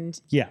happened,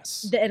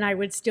 Yes. and I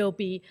would still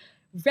be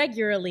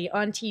regularly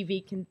on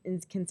TV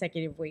in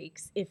consecutive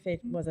weeks if it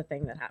was a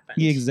thing that happened.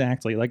 Yeah,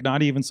 exactly. Like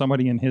not even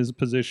somebody in his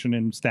position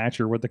and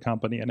stature with the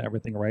company and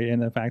everything, right?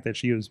 And the fact that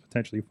she was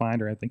potentially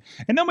fined or anything.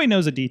 And nobody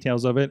knows the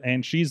details of it.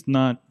 And she's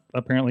not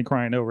apparently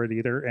crying over it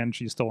either. And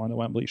she's still on the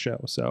Wembley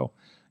show. So,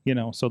 you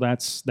know, so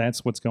that's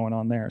what's going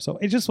on there. So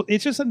it's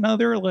just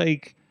another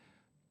like,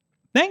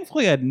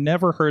 thankfully I'd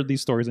never heard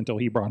these stories until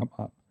he brought them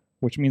up,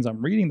 which means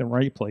I'm reading the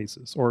right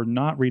places or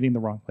not reading the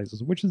wrong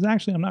places, which is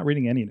actually, I'm not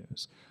reading any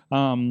news.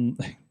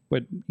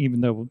 But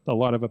even though a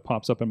lot of it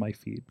pops up in my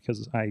feed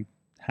because I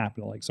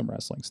happen to like some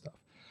wrestling stuff.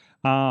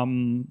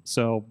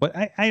 But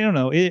I don't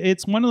know.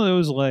 It's one of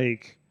those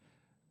like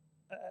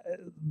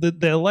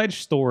the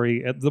alleged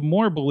story, the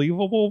more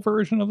believable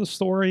version of the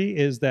story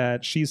is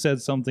that she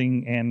said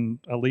something and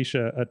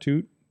Alicia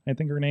Atut, I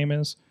think her name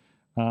is.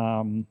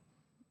 I'm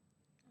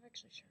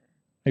actually sure.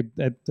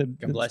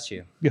 God bless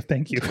you. Yeah,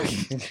 thank you.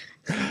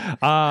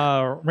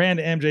 Ran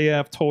to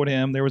MJF, told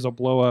him there was a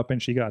blow up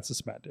and she got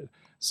suspended.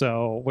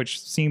 So,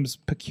 which seems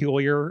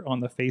peculiar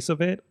on the face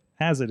of it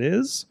as it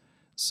is.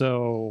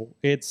 So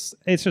it's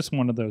just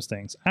one of those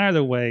things.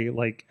 Either way,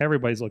 like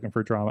everybody's looking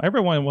for drama.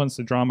 Everyone wants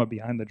the drama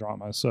behind the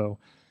drama. So,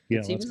 you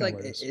know, It seems that's like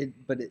kinda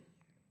what it is.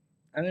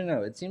 I don't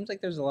know. It seems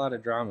like there's a lot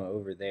of drama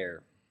over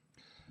there.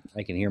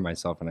 I can hear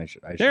myself, and I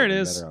should There it be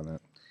is. better on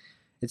that.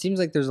 It seems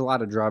like there's a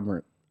lot of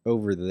drama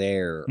over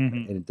there,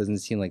 Mhm. and it doesn't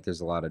seem like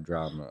there's a lot of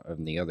drama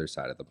on the other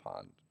side of the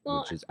pond.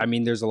 Well, Which is, I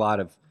mean, there's a lot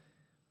of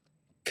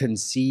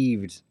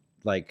conceived,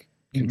 like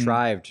Mhm.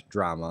 contrived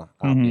drama,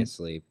 Mhm.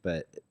 obviously,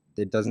 but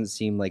it doesn't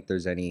seem like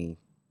there's any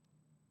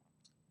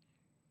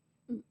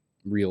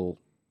real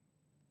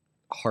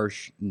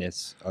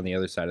harshness on the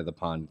other side of the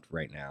pond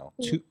right now.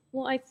 To-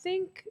 Well, I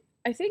think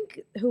I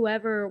think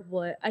whoever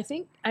would, I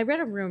think I read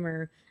a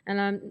rumor,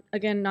 and I'm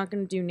again not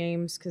going to do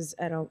names because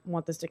I don't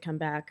want this to come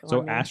back. So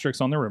on me.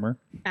 asterisks on the rumor.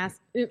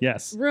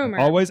 Yes. Rumor.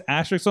 Always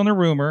asterisks on the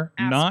rumor,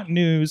 not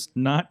news,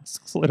 not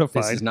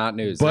solidified. This is not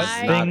news. But This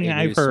is not thing a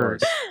I've news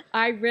heard. source.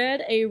 I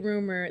read a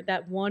rumor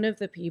that one of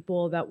the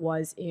people that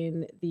was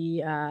in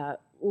the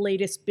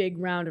latest big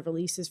round of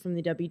releases from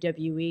the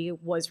WWE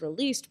was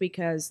released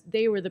because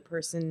they were the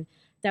person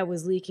that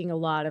was leaking a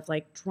lot of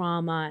like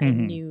drama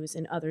and news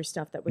and other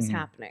stuff that was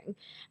happening.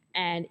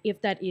 And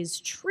if that is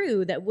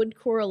true, that would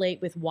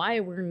correlate with why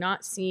we're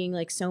not seeing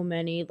like so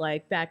many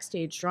like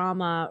backstage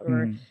drama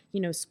or,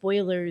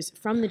 spoilers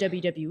from the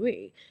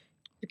WWE.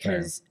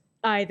 Because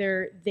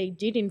either they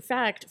did in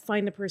fact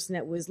find the person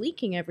that was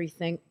leaking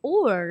everything,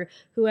 or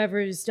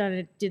whoever's done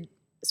it did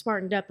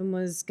smartened up and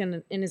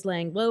is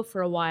laying low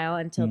for a while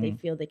until they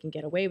feel they can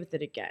get away with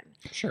it again.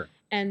 Sure.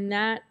 And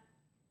that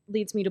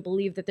leads me to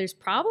believe that there's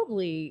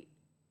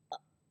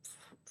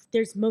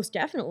most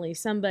definitely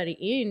somebody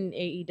in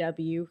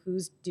AEW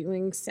who's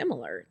doing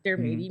similar. There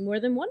may be more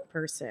than one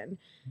person.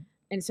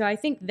 And so I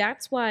think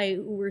that's why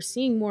we're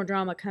seeing more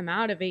drama come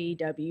out of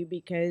AEW,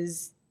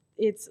 because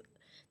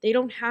they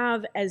don't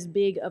have as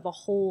big of a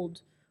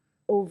hold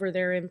over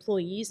their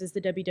employees as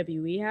the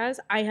WWE has.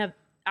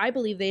 I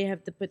believe they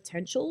have the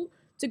potential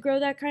to grow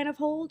that kind of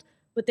hold,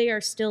 but they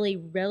are still a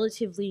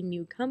relatively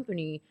new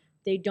company.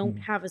 They don't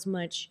have as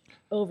much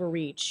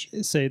overreach.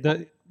 Say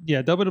that,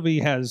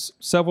 WWE has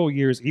several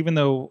years, even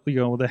though,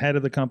 the head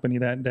of the company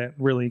that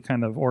really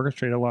kind of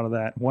orchestrated a lot of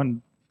that.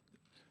 One,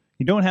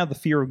 you don't have the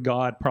fear of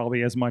God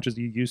probably as much as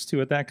you used to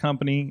at that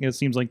company. It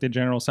seems like the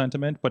general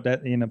sentiment, but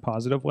that in a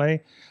positive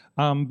way.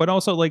 But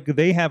also, like,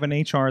 they have an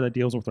HR that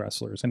deals with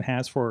wrestlers and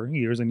has for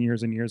years and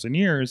years and years and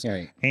years.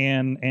 Right.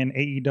 And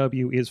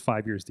AEW is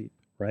 5 years deep,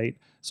 right?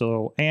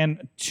 So,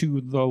 and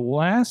to the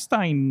last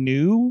I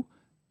knew,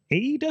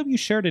 AEW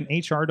shared an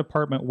HR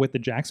department with the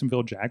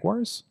Jacksonville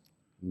Jaguars.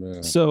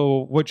 Yeah.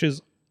 So, which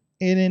is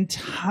an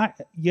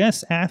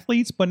yes,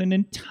 athletes, but an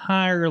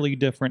entirely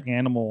different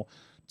animal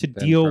to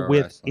Than deal pro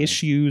with wrestling.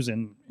 issues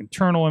and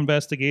internal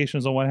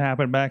investigations on what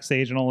happened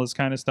backstage and all this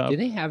kind of stuff. Do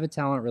they have a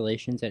talent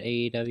relations at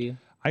AEW?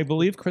 I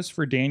believe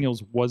Christopher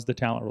Daniels was the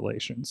talent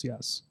relations.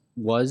 Yes.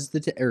 Was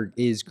or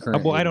is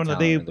currently? Well, I don't know.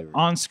 They the talent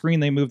on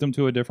screen they moved him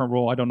to a different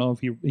role. I don't know if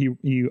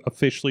he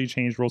officially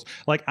changed roles.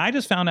 Like, I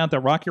just found out that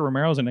Rocky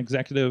Romero is an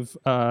executive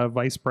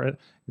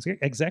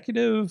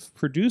executive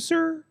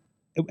producer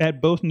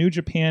at both New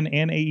Japan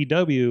and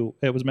AEW.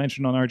 It was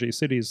mentioned on RJ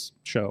City's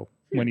show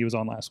when he was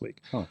on last week.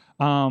 Huh.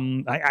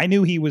 I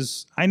knew he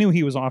was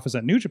office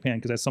at New Japan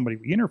because that's somebody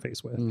we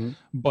interface with,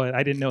 but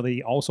I didn't know that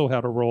he also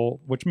had a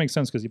role, which makes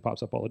sense because he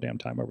pops up all the damn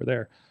time over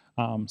there.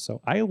 So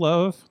I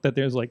love that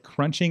there's like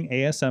crunching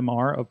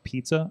ASMR of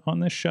pizza on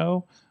this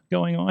show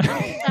going on.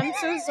 I'm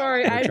so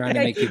sorry. They're trying to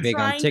make you big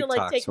on trying to like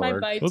TikTok, take my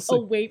Sorg. bites Let's see.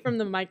 away from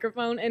the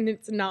microphone, and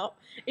it's not.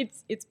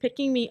 It's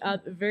picking me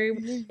up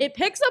very. It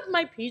picks up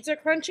my pizza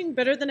crunching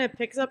better than it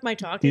picks up my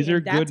talking. These are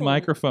and that's good a-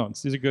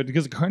 microphones. These are good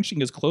because the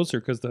crunching is closer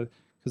because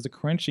the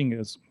crunching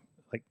is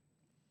like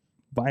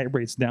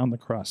vibrates down the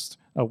crust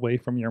away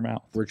from your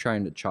mouth. We're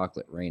trying to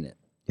chocolate rain it.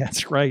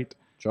 That's right.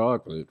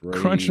 Chocolate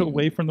rain. Crunch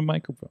away from the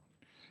microphone.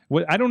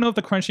 I don't know if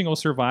the crunching will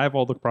survive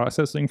all the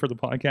processing for the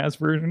podcast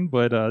version,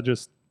 but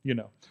just. Just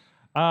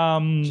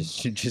I'm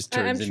turns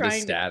into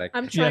trying. static.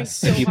 I'm trying Yes.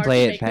 so If you hard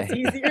play to it make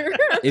this back- easier.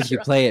 If you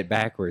play it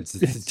backwards,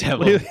 it's the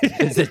devil.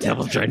 It's the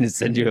devil trying to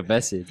send you a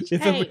message.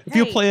 If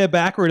you play it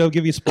backward, it'll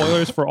give you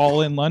spoilers for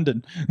All in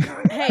London.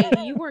 Hey,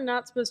 you were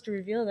not supposed to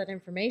reveal that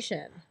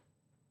information.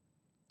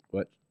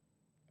 What?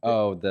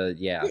 Oh,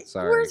 You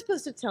sorry. weren't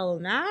supposed to tell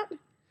him that.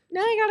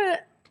 Now I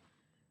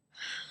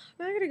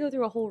gotta go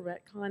through a whole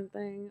retcon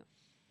thing.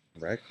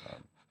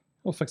 Retcon.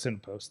 We'll fix it in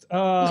post.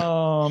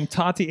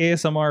 Tati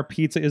ASMR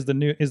pizza is the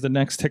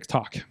next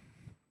TikTok.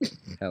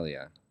 Hell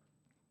yeah.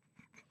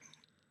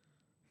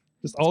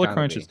 Just all the gotta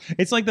crunches.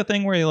 It's like the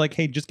thing where you're like,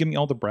 hey, just give me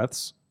all the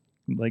breaths.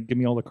 Like, give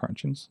me all the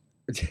crunchings.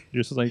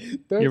 Just like, you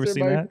ever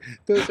seen that?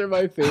 Those are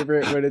my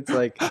favorite when it's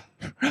like,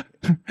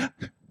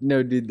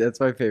 no, dude, that's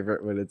my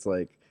favorite when it's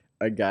like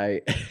a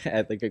guy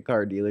at like a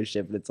car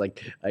dealership and it's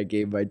like, I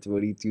gave my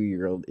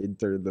 22-year-old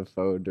intern the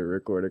phone to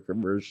record a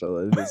commercial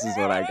and this is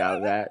what I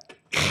got back.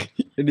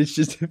 And it's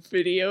just a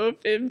video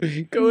of him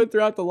going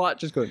throughout the lot,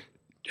 just going.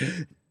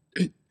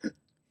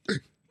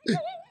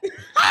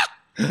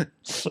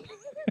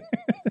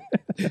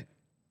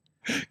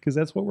 Because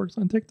that's what works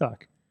on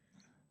TikTok.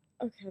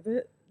 Okay,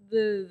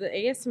 the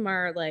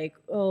ASMR like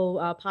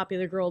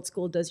popular girl at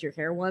school does your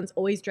hair ones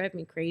always drive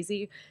me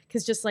crazy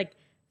because just like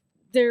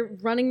they're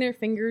running their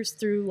fingers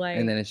through like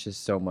And then it's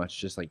just so much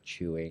just like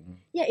chewing.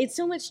 yeah, it's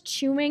so much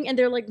chewing and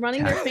they're like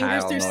running their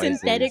fingers Tactile through noises.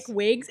 synthetic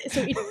wigs,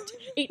 so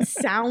it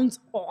sounds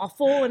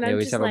awful. And They I'm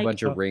always just have like, a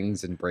bunch of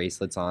rings and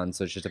bracelets on,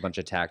 so it's just a bunch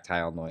of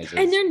tactile noises.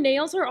 and their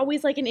nails are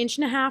always like an inch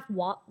and a half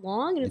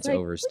long, and it's like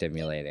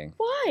overstimulating.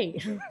 why?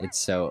 It's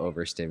so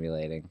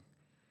overstimulating.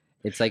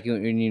 It's like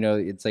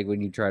it's like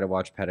when you try to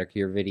watch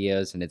pedicure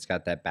videos and it's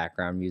got that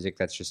background music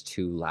that's just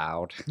too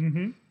loud.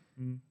 Mm-hmm.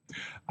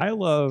 I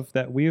love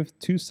that we have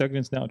 2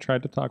 segments now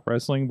tried to talk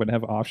wrestling but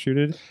have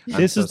offshooted. I'm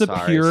This so is the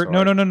sorry, pure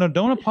Sorg. no,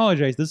 don't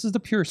apologize. This is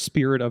the pure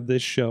spirit of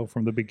this show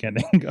from the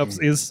beginning.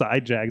 Is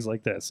side jags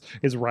like this,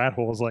 is rat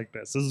holes like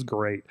this. This is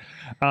great.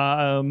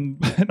 And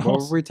What were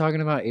also, we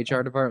talking about?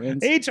 HR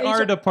departments?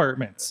 HR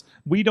departments.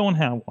 We don't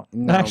have one.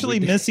 No, Actually,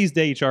 we- Missy's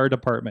the HR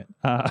department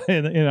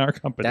in our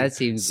company. That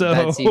seems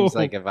So-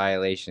 like a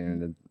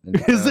violation. In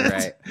its Is own it?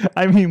 right.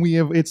 I mean, we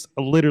have. It's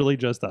literally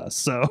just us.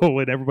 So,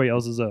 and everybody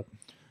else is a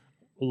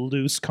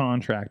loose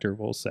contractor,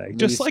 we'll say,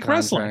 just Loose like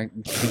wrestling.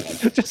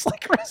 contract. Just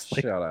like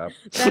wrestling. Shut up.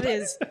 That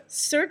is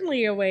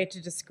certainly a way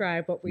to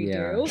describe what we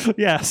Yeah. do.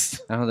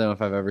 Yes. I don't know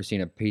if I've ever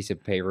seen a piece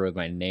of paper with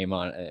my name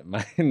on it,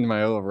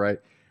 my old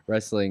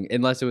wrestling,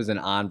 unless it was an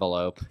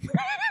envelope.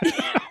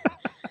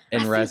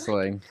 In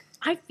wrestling,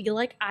 I feel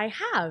like I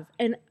have,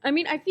 and I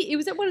mean, I feel it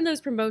was at one of those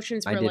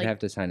promotions I where did like, have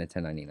to sign a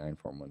 1099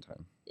 form one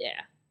time. yeah,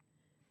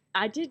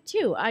 I did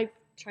too. I'm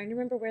trying to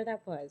remember where that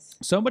was.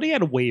 Somebody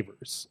had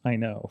waivers. I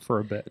know for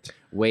a bit.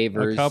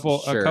 Waivers, A couple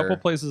sure.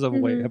 places have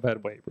Mhm. have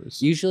had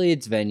waivers. Usually,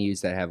 it's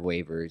venues that have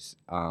waivers.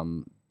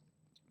 One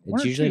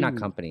It's or usually not two.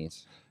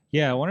 companies.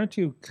 Yeah, 1 or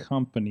 2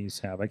 companies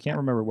have. I can't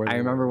remember where. I they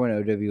remember were. when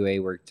OWA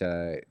worked,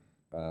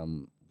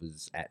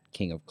 was at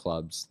King of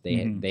Clubs.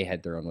 Mhm. They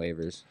had their own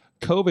waivers.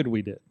 COVID.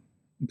 We did.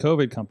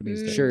 COVID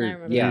companies did. Sure, I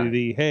remember yeah. that.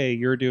 The hey,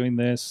 you're doing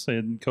this,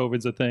 and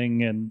COVID's a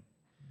thing, and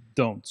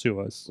don't sue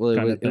us. Well,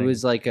 kinda it thing.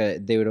 was like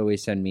they would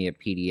always send me a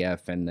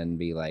PDF and then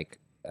be like,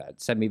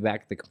 send me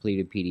back the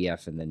completed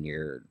PDF and then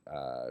your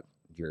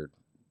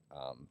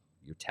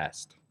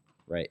test,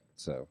 right?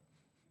 So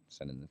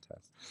send in the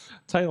test.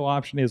 Title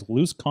option is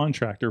loose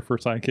contractor for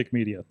Sidekick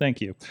Media. Thank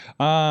you.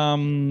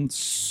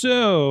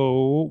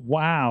 So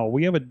wow,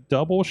 we have a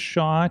double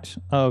shot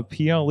of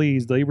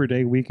PLE's Labor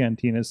Day weekend.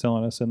 Tina's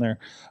telling us in there.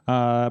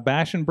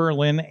 Bash in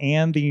Berlin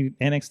and the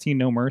NXT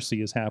No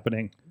Mercy is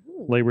happening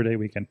Labor Day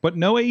weekend, but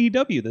no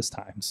AEW this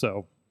time.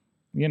 So,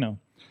 you know.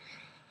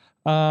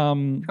 How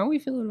are we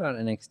feeling about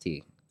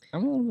NXT?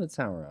 I'm a little bit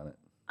sour on it.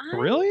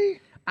 Really?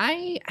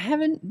 I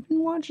haven't been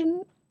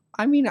watching.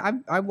 I mean,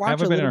 I watch I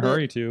haven't a been in little a bit.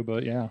 hurry to,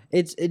 but yeah.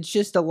 It's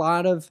just a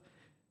lot of.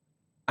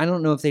 I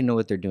don't know if they know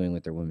what they're doing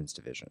with their women's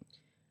division.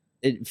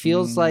 It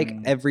feels like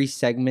every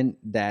segment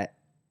that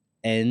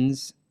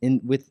ends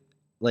with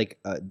like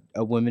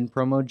a women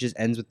promo just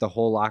ends with the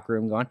whole locker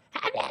room going,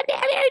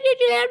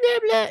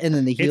 and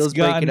then the heels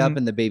break it up gotten-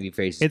 and the baby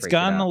faces. It's break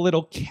gotten it a up.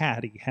 little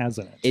catty,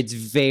 hasn't it? It's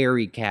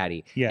very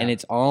catty, Yeah. and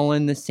it's all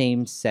in the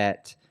same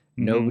set.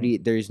 Mhm. Nobody,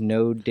 there's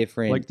no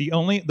different. Like the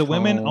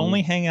women tone.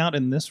 only hang out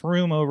in this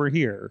room over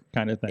here,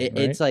 kind of thing. right?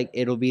 It's like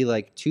it'll be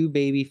like 2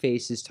 baby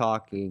faces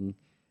talking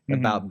Mhm.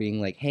 about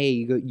being like, "Hey,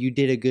 you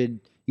did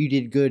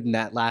good in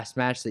that last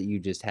match that you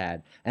just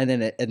had," and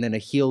then a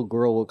heel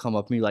girl will come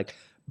up and be like,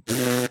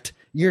 "Pfft,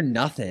 "You're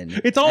nothing."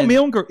 It's all And-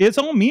 mean girl. It's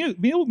all mean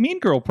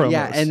girl promos.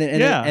 Yeah, and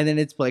then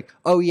it's like,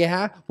 "Oh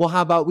yeah, well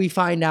how about we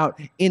find out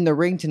in the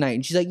ring tonight?"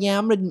 And she's like, "Yeah,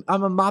 I'm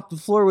gonna mop the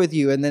floor with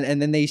you." And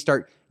then they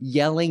start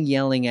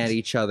yelling at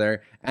each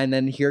other, and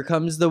then here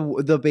comes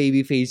the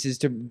baby faces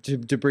to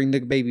bring the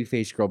baby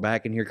face girl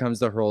back, and here comes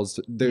the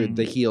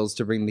heels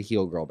to bring the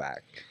heel girl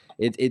back.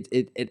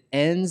 It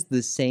ends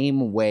the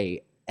same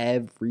way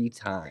every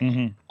time.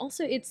 Mhm.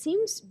 Also, it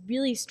seems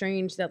really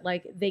strange that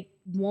like they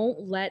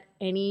won't let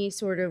any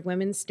sort of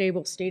women's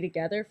stable stay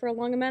together for a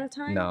long amount of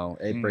time. No,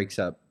 it Mm. breaks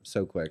up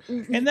so quick.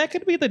 And that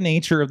could be the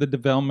nature of the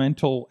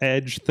developmental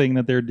edge thing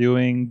that they're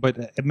doing.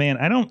 But man,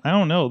 I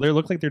don't know. They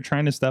look like they're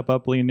trying to step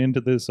up, lean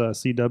into this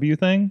CW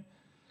thing.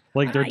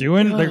 Like they're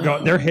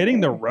they're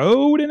hitting the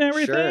road and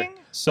everything.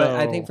 So But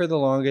I think for the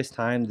longest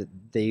time that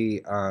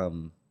they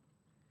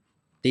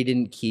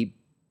didn't keep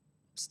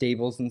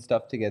stables and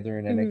stuff together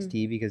in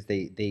NXT because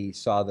they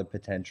saw the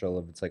potential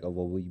of it's like, oh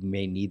well, we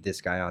may need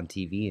this guy on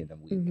TV in a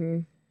week.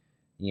 Mhm.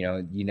 You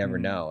know, you never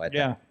know. At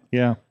that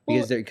yeah.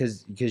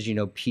 because you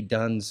know Pete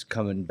Dunne's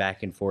coming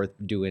back and forth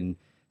doing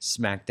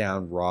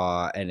SmackDown,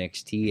 Raw,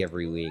 NXT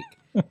every week,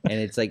 and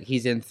it's like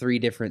he's in 3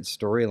 different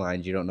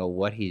storylines. You don't know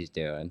what he's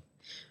doing.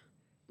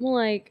 Well,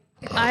 like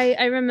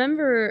I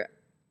remember,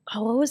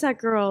 what was that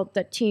girl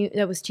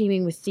that was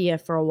teaming with Thea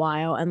for a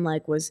while and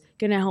like was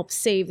gonna help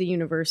save the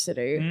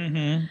university?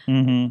 Mm-hmm.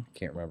 Mm-hmm.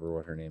 Can't remember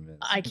what her name is.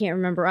 I can't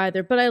remember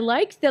either, but I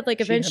liked that. Like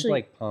She eventually, had,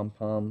 like pom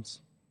poms.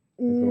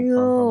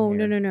 little pom-pom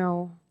hair.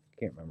 no.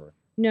 Can't remember.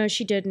 No,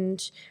 she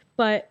didn't.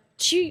 But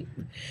she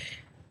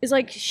is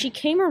like she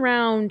came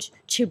around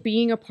to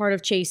being a part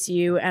of Chase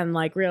U and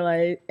like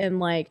realize and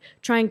like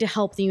trying to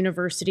help the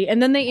university.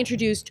 And then they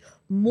introduced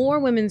more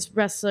women's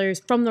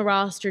wrestlers from the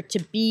roster to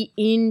be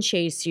in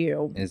Chase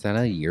U. Is that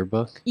a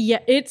yearbook? Yeah,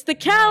 it's the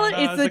calendar.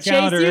 No, it's the Chase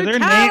calendar. U Are there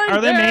calendar.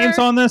 are there names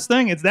on this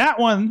thing? It's that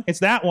one. It's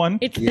that one.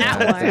 It's Yeah,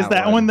 that it's one. Is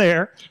that one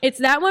there? It's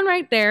that one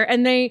right there.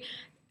 And they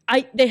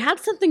had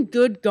something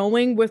good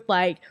going with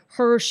like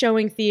her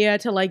showing Thea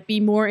to like be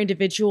more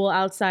individual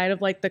outside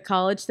of like the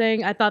college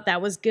thing. I thought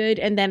that was good.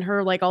 And then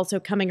her like also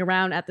coming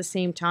around at the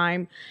same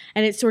time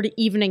and it's sort of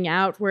evening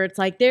out where it's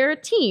like they're a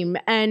team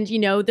and you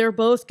know, they're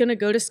both going to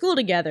go to school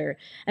together.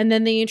 And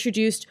then they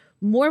introduced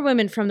more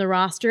women from the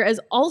roster as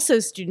also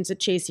students at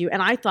Chase U.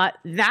 And I thought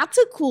that's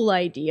a cool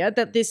idea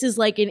that this is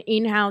like an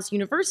in-house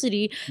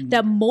university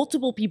that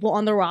multiple people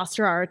on the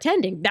roster are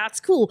attending. That's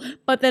cool.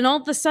 But then all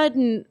of a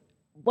sudden,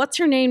 what's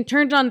her name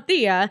turned on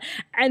Thea,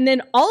 and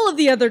then all of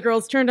the other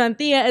girls turned on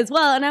Thea as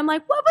well. And I'm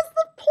like, what was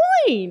the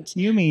point?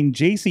 You mean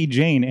JC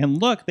Jane?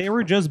 And look, they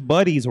were just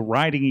buddies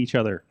riding each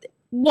other.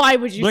 Why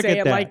would you Look say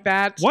at it like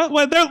that?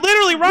 What? They're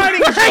literally riding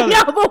each I other.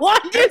 know, but why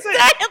did you say it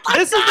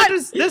like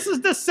that? This is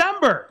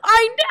December.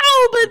 I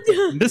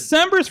know, but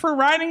December's for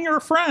riding your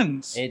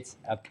friends. It's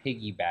a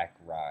piggyback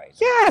ride.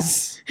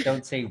 Yes.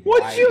 Don't say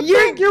What ride. you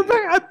think?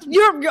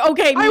 You're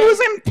okay. I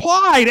was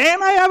implied,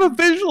 and I have a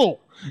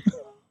visual.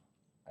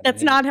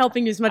 That's not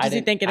helping you as much as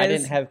you think it is. I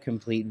didn't have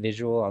complete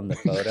visual on the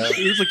photo.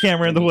 There's a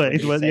camera in the way,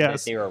 You but said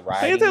yes. that they were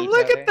Hey, riding each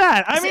look other. at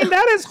that. I mean,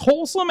 that is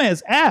wholesome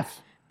as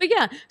F. But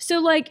yeah, so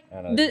like I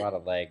don't know, there's a lot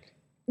of leg.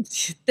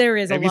 there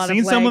is Have a you lot seen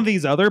of some leg. of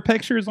these other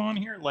pictures on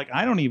here? Like,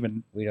 I don't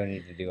even. We don't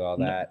need to do all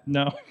that.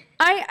 No.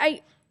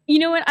 I you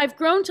know what? I've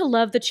grown to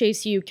love the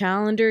Chase U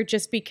calendar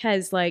just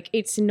because like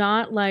it's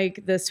not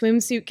like the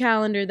swimsuit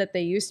calendar that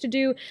they used to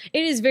do.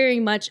 It is very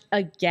much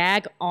a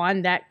gag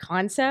on that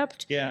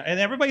concept. Yeah, and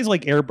everybody's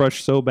like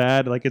airbrushed so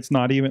bad, like it's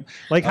not even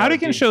like how Oh, they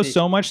can dude, show see-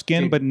 so much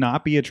skin dude. but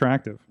not be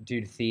attractive.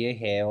 Dude, Thea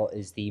Hale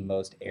is the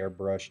most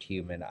airbrushed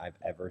human I've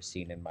ever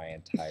seen in my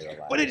entire life.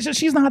 But it's just,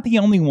 she's not the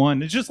only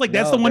one. It's just like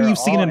that's No, the one they're you've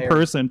seen all in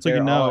person, so you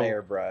they're all know.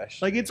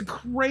 airbrushed. Like it's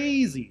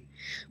crazy.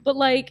 But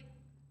like,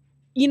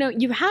 you know,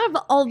 you have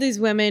all these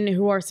women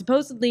who are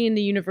supposedly in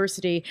the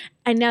university,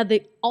 and now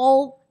they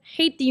all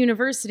hate the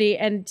university,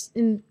 and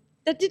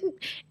that didn't.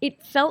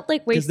 It felt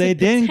like Because wasted they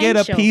didn't get a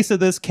potential. piece of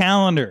this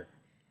calendar.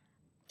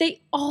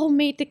 They all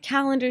made the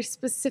calendar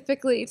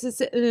specifically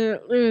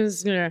to.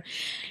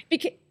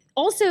 Because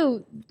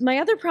also, my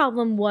other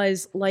problem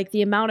was like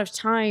the amount of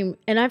time,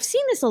 and I've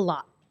seen this a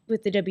lot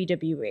with the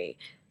WWE.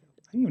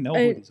 I don't even know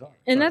who these are.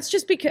 And Sorry. that's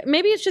just because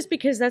maybe it's just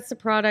because that's the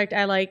product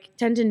I like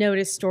tend to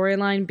notice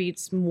storyline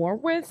beats more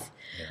with.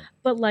 Yeah.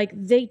 But like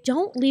they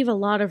don't leave a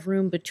lot of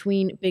room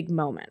between big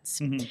moments.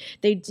 Mhm.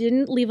 They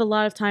didn't leave a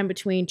lot of time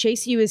between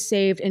Chase U is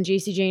saved and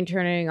JC Jane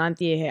turning on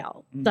Thea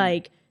Hale. Mhm.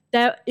 Like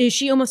that is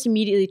she almost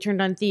immediately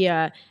turned on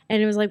Thea,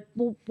 and it was like,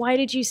 well, why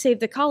did you save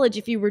the college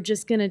if you were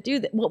just gonna do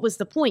that? What was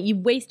the point? You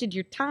wasted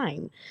your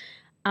time.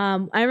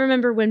 I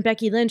remember when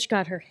Becky Lynch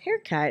got her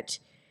haircut.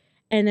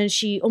 And then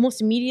she almost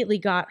immediately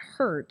got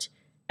hurt.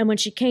 And when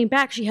she came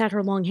back, she had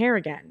her long hair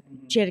again.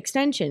 She had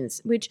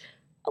extensions, which,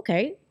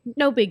 okay,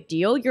 no big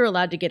deal. You're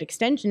allowed to get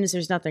extensions.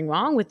 There's nothing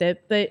wrong with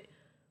it. But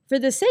for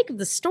the sake of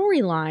the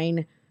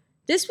storyline,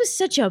 this was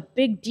such a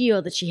big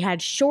deal that she had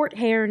short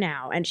hair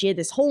now. And she had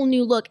this whole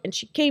new look. And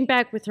she came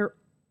back with her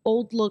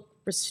old look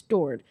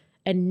restored.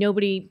 And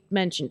nobody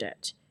mentioned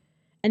it.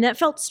 And that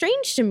felt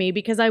strange to me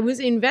because I was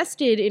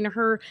invested in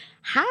her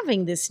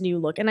having this new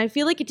look. And I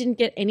feel like it didn't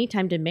get any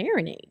time to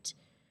marinate.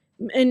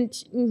 And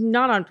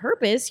not on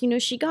purpose, you know,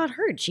 she got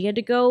hurt. She had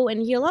to go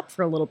and heal up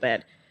for a little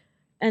bit.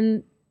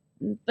 And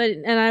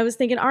I was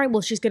thinking, all right,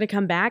 well, she's going to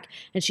come back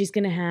and she's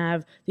going to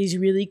have these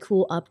really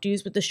cool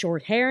updos with the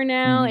short hair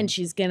now. And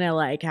she's going to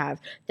like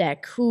have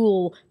that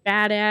cool,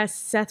 badass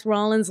Seth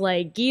Rollins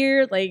like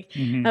gear. Like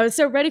Mhm. I was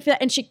so ready for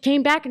that. And she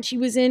came back and she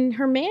was in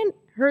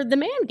the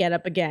man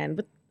getup again.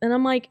 And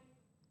I'm like,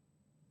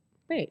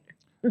 wait.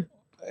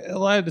 A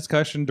lot of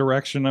discussion,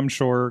 direction, I'm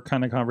sure,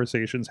 kind of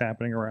conversations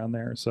happening around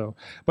there. So,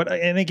 but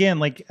and again,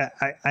 like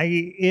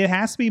it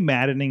has to be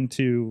maddening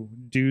to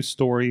do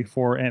story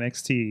for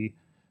NXT.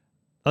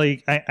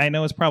 Like I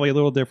know it's probably a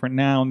little different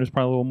now, and there's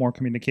probably a little more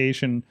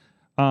communication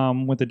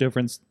with the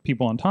different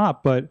people on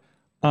top. But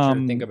Sure,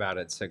 think about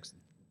it.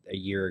 A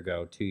year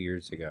ago, 2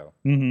 years ago,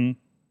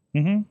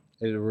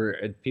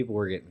 people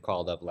were getting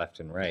called up left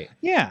and right.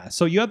 Yeah,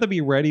 so you have to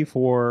be ready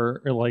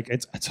for like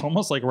it's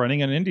almost like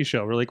running an indie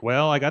show. We're like,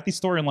 well, I got these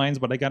storylines,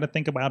 but I got to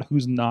think about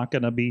who's not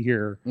going to be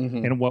here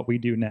and what we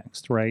do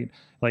next, right?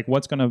 Like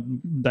what's going to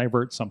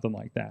divert something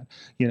like that.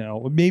 You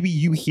know, maybe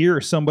you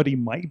hear somebody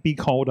might be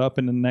called up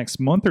in the next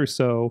month or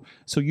so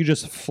you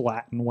just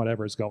flatten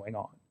whatever's going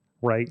on,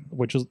 right?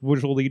 Which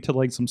will lead to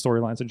like some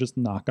storylines that are just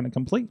not going to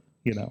complete.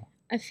 You know,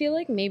 I feel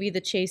like maybe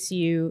the Chase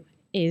U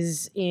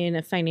is in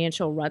a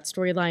financial rut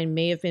storyline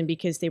may have been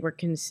because they were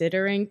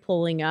considering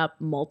pulling up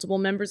multiple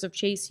members of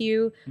Chase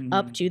U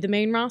up to the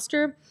main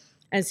roster.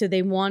 And so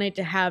they wanted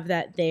to have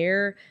that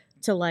there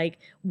to like,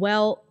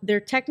 well, they're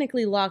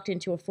technically locked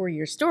into a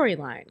 4-year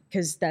storyline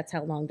because that's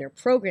how long their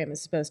program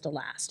is supposed to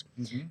last.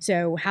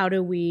 So how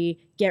do we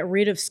get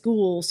rid of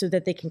school so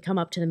that they can come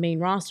up to the main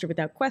roster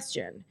without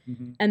question?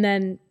 And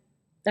then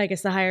I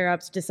guess the higher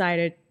ups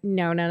decided,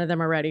 no, none of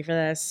them are ready for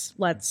this.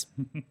 Let's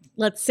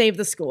save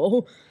the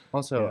school.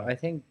 Also, Yeah. I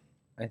think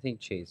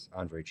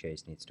Andre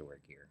Chase needs to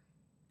work here.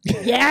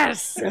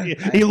 Yes.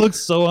 he looks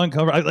so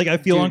uncomfortable. Like I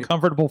feel Dude,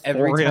 uncomfortable for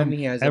Every time him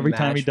he has every a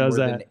time he match does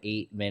more that. than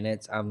 8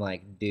 minutes, I'm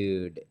like,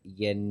 dude,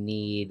 you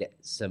need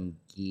some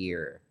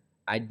gear.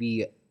 I'd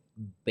be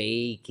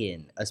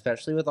baking,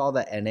 especially with all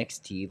the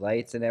NXT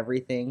lights and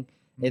everything.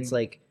 It's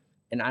like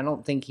And I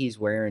don't think he's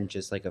wearing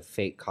just like a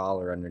fake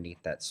collar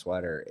underneath that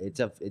sweater. It's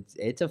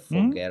a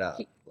full get up.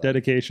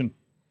 Dedication.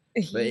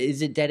 But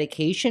is it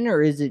dedication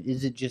or is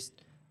it just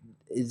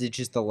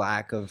the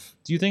lack of?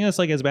 Do you think that's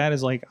like as bad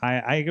as like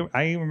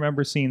I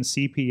remember seeing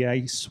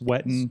CPA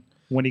sweating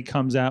when he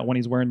comes out when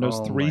he's wearing those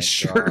Oh 3 my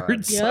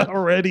shirts God. Yep.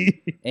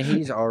 already. And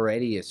he's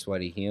already a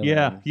sweaty human.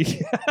 Yeah.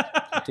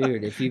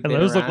 Dude. If you've And been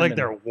those look around like him-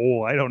 they're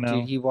wool. I don't know.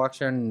 Dude, he walks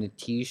around in a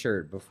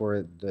t-shirt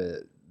before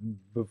the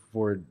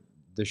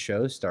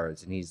show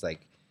starts, and he's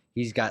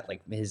got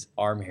like his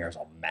arm hairs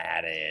all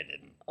matted,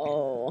 and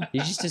Oh.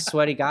 he's just a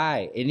sweaty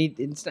guy. And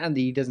it's not that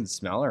he doesn't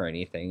smell or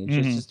anything.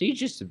 It's just he's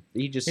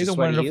He's a sweaty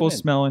wonderful human.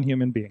 smelling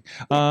human being.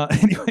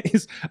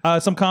 Anyways,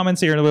 some comments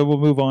here, and we'll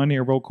move on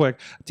here real quick.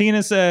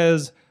 Tina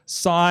says,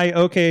 sigh,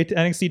 okay,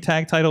 NXT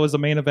tag title is the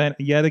main event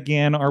yet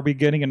again. Are we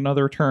getting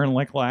another turn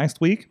like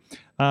last week?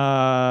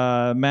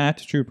 Matt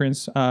True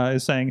Prince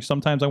is saying,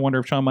 sometimes I wonder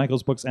if Shawn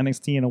Michaels books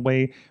NXT in a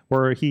way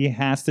where he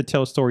has to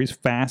tell stories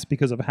fast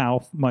because of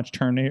how much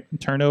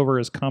turnover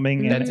is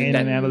coming in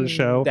and out of the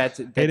show. That's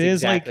It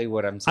is exactly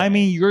what I'm saying. I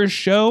mean, your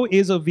show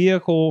is a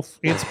vehicle.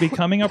 It's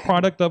becoming a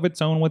product of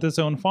its own with its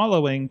own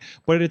following,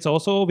 but it's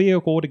also a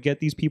vehicle to get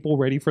these people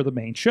ready for the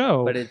main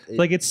show. But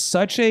it's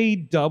such a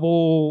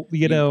double,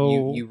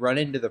 you run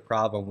into the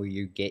problem where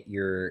you get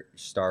your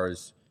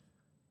stars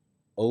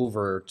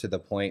over to the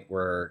point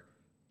where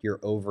your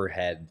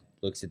overhead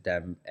looks at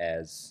them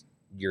as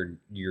your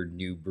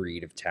new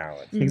breed of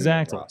talent. for the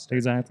Exactly. roster.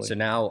 Exactly. So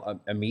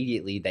now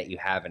immediately that you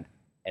have an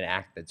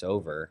act that's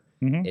over,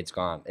 Mhm. it's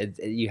gone.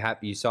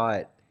 You saw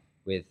it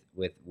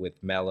with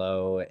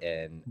Mello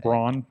and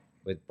Braun.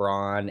 with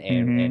Braun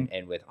Mhm.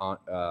 and with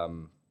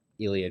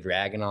Ilya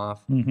Dragunov,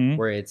 Mhm.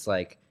 where it's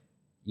like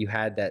you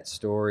had that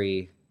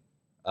story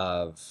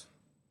of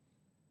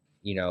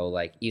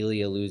like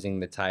Ilya losing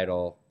the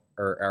title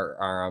or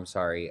I'm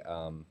sorry,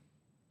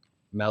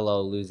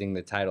 Mello losing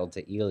the title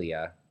to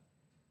Ilya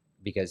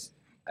because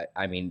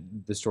I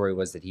mean the story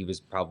was that he was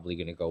probably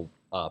going to go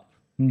up,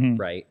 Mhm.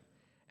 right?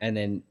 And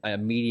then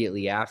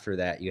immediately after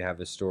that you have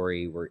a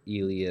story where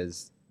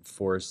Ilya's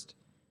forced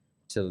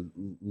to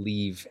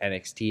leave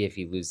NXT if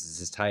he loses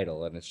his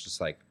title, and it's just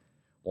like,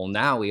 well,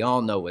 now we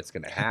all know what's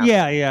going to happen.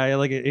 Yeah,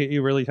 like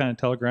it really kind of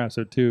telegraphs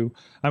it too.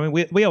 I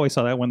mean, we always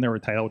saw that when there were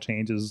title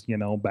changes,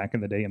 back in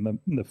the day in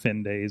the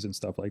Finn days and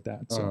stuff like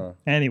that. So,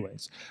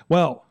 anyways,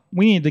 well,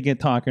 we need to get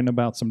talking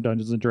about some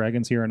Dungeons and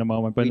Dragons here in a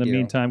moment. But in the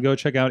meantime, go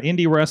check out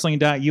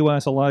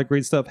indiewrestling.us. A lot of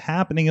great stuff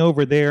happening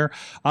over there.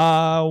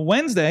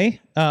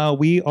 Wednesday,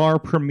 we are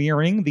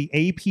premiering the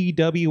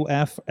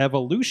APWF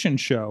Evolution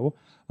show.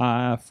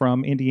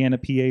 From Indiana,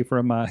 PA,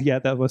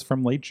 that was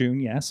from late June,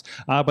 yes.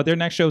 But their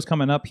next show is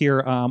coming up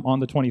here on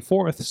the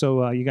 24th,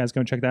 so you guys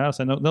go check that out.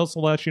 So they'll also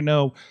let you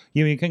know,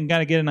 you can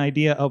kind of get an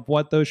idea of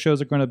what those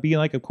shows are going to be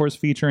like, of course,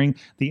 featuring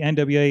the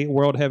NWA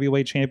World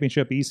Heavyweight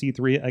Championship,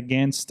 EC3,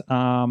 against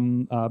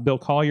Bill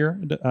Collier,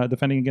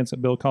 defending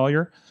against Bill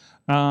Collier.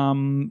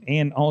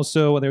 And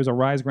also there's a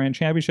Rise Grand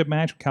Championship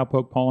match with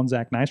Cowpoke Paul and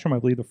Zach Nystrom. I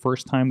believe the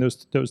first time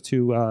those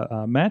two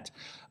met.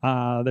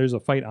 There's a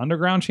Fight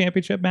Underground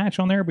Championship match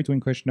on there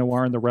between Christian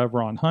Noir and the Rev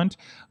Ron Hunt.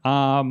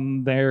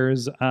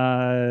 There's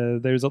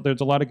a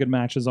lot of good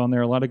matches on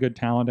there, a lot of good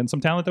talent, and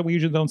some talent that we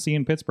usually don't see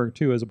in Pittsburgh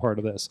too as a part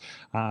of this.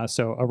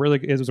 So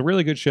it was a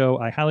really good show.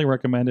 I highly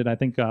recommend it. I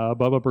think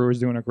Bubba Brewer is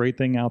doing a great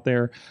thing out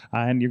there,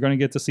 and you're going to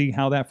get to see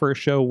how that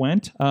first show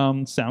went.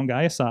 Sound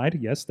guy aside,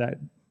 yes, that.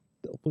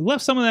 We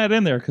left some of that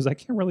in there because I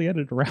can't really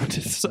edit around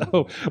it.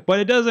 So,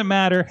 but it doesn't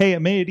matter. Hey, it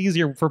made it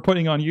easier for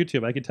putting on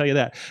YouTube. I can tell you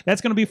that.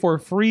 That's going to be for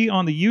free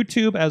on the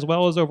YouTube as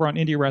well as over on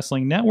Indie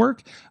Wrestling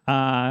Network.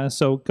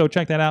 So go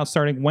check that out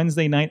starting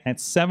Wednesday night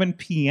at 7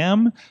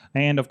 p.m.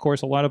 And of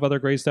course, a lot of other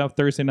great stuff.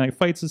 Thursday Night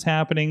Fights is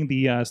happening.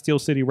 The Steel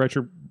City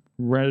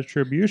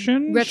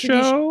Retribution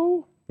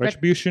show.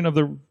 Retribution of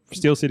the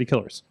Steel City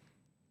Killers.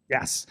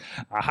 Yes.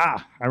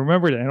 Aha. I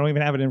remembered it. I don't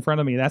even have it in front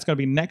of me. That's going to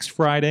be next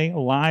Friday,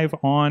 live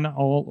on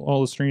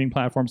all the streaming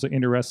platforms at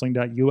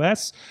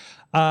indiewrestling.us.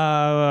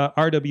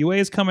 RWA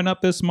is coming up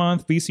this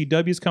month.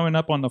 VCW is coming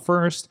up on the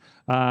 1st.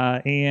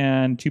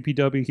 And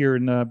 2PW here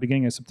in the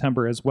beginning of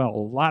September as well. A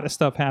lot of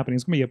stuff happening.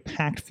 It's going to be a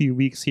packed few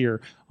weeks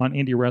here on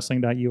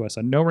indiewrestling.us.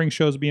 A No Ring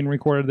show is being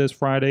recorded this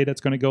Friday.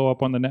 That's going to go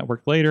up on the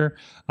network later.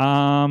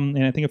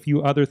 And I think a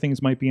few other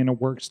things might be in the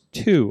works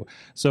too.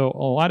 So a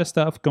lot of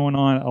stuff going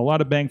on. A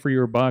lot of bang for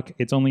your buck.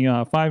 It's only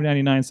a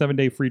 $5.99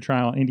 7-day free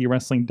trial on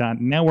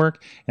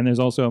indiewrestling.network. And there's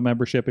also a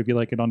membership if you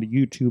like it on the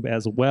YouTube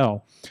as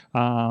well.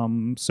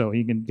 So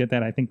you can get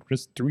that, I think,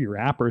 just through your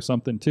app or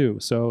something too.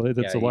 So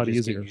it's a lot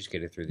easier. You just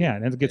get it through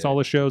And it gets all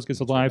the shows, gets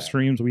the live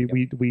streams. We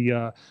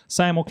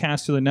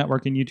simulcast to the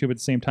network and YouTube at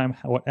the same time,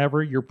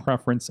 whatever your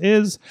preference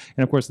is.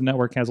 And of course, the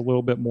network has a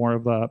little bit more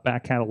of the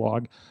back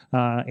catalog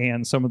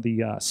and some of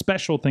the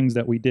special things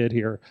that we did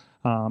here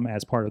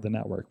as part of the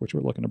network, which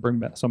we're looking to bring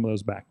back some of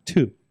those back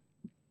too.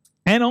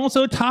 And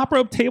also, Top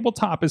Rope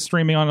Tabletop is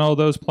streaming on all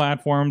those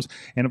platforms.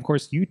 And of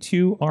course, you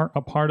two are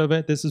a part of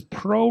it. This is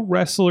pro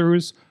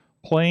wrestlers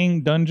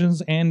playing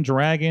Dungeons and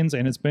Dragons,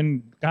 and it's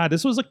been, God,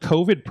 this was a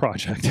COVID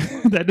project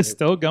that is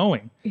still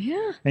going.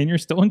 Yeah. And you're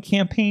still in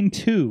campaign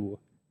 2.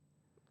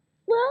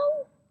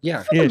 Well,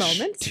 Yeah. for the Ish.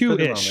 moment. For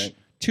the 2-ish. moment.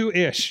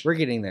 2-ish. We're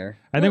getting there.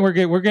 I think we're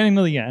getting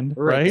to the end,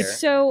 We're right right? there.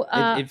 So,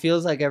 It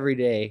feels like every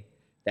day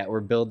that we're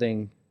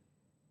building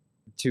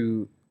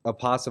to a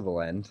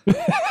possible end.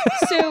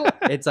 so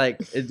It's like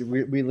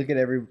we look at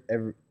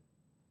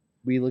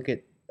we look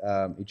at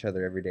each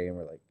other every day and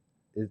we're like,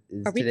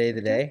 is Are we- today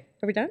the day?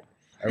 are we done?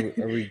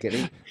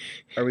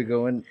 Are we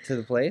going to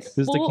the place?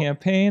 This is the Well-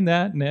 campaign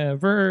that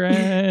never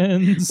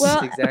ends.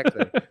 Well,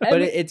 Exactly.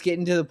 But it's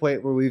getting to the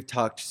point where we've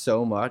talked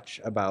so much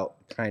about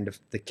kind of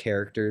the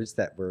characters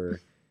that we're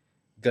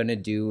gonna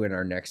do in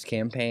our next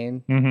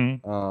campaign. we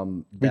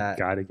That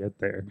gotta get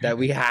there. that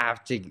we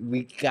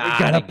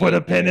Gotta put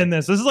a pin in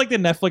this. This is like the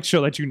Netflix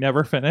show that you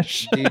never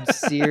finish. Dude,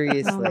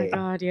 seriously. Oh my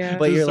god, yeah.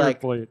 But you're Dessert like,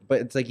 plate.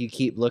 but it's like you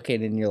keep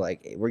looking and you're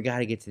like, we got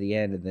to get to the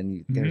end, and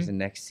then there's the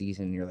next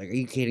season. And you're like, are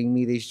you kidding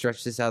me? They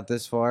stretched this out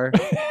this far?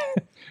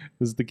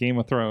 This is the Game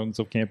of Thrones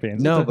of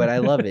campaigns. No, but I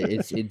love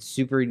it. It's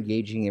super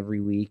engaging every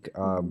week.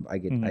 I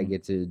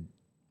get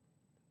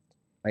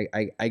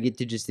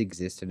to just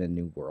exist in a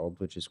new world,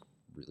 which is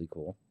really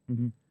cool.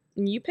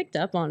 You picked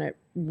up on it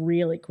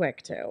really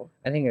quick too.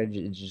 I think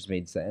it just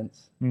made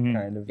sense, Mhm.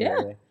 kind of. Yeah.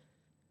 Really. It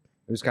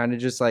was kind of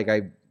just like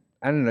I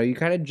don't know. You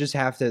kind of just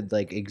have to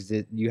like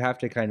exist. You have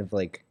to kind of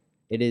like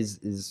it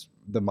is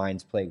the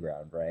mind's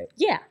playground, right?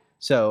 Yeah.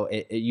 So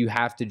you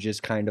have to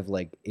just kind of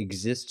like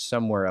exist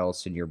somewhere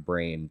else in your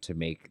brain to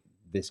make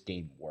this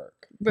game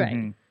work. Right.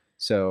 Mhm.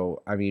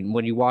 So I mean,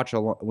 when you watch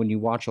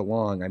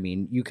along, I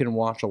mean, you can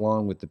watch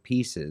along with the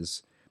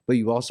pieces, but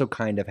you also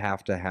kind of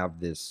have to have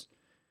this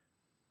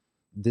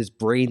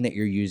brain that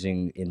you're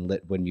using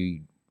when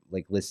you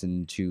like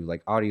listen to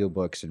like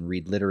audiobooks and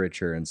read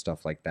literature and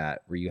stuff like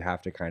that, where you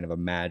have to kind of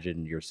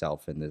imagine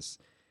yourself in this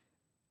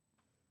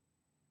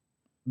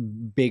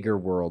bigger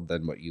world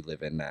than what you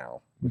live in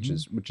now, which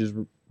is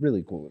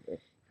really cool with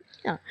it.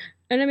 Yeah.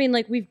 And I mean,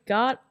 like, we've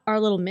got our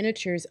little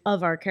miniatures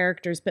of our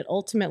characters, but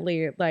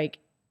ultimately, like,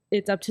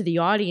 it's up to the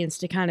audience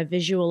to kind of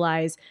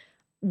visualize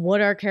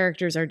what our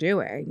characters are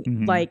doing.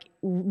 Mhm. Like,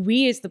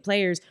 we as the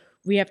players,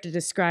 we have to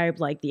describe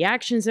like the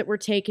actions that we're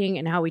taking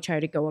and how we try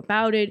to go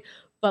about it.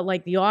 But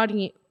like the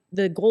audience,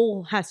 the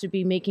goal has to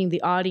be making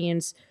the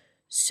audience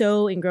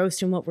so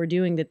engrossed in what we're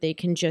doing that they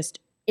can just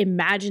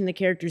imagine the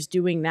characters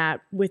doing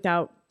that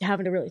without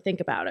having to really think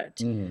about it.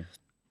 Mhm.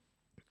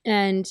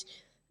 And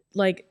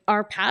like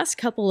our past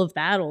couple of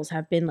battles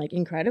have been like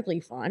incredibly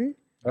fun,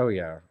 Oh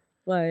yeah,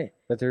 but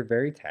but they're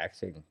very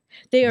taxing.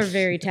 they are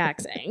very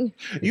taxing.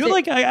 You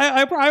like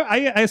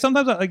I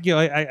sometimes like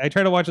I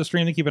try to watch a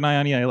stream to keep an eye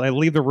on you. I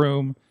leave the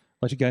room,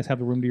 let you guys have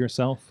the room to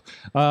yourself.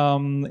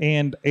 And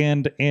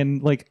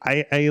like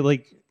I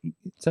like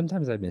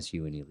Sometimes I miss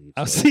you when you leave.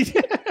 I'll so see.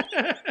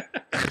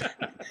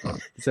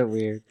 it's so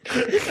weird.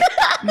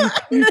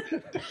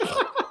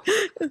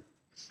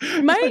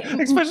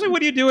 Especially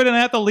when you do it and I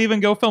have to leave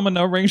and go film a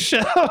no ring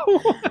show.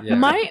 Yeah.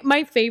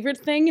 My favorite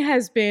thing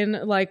has been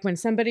like when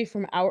somebody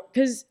from our,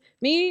 because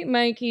me,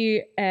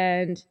 Mikey,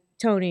 and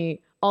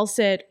Tony all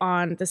sit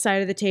on the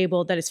side of the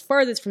table that is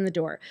farthest from the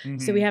door.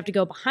 So we have to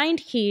go behind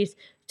Keith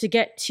to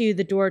get to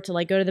the door to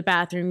like go to the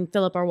bathroom,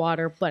 fill up our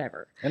water,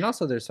 whatever. And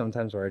also, there's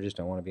sometimes where I just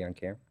don't want to be on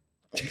camera.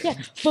 Yeah.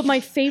 But my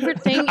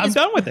favorite thing I'm is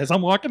done with this.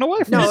 I'm walking away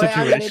from No, the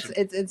I mean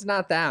situation. it's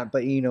not that,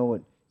 but you know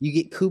what? You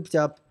get cooped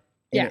up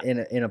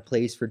in a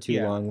place for too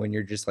Yeah. long when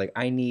you're just like,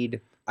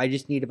 I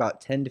just need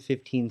about 10 to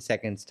 15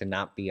 seconds to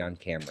not be on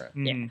camera.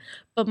 Mhm.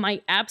 But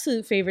my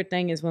absolute favorite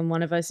thing is when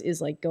one of us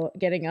is like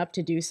getting up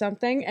to do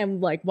something and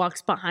like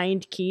walks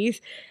behind Keith.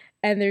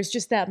 And there's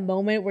just that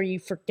moment where you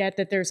forget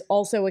that there's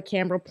also a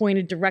camera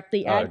pointed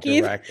directly at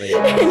Keith. Directly.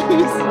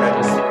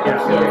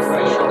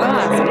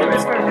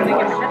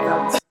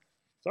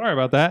 Sorry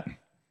about that. The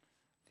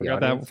Forgot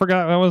that. audience?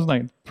 Forgot that was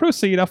night.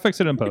 Proceed. I'll fix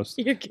it in post.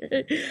 You're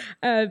good.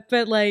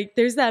 But like,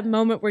 there's that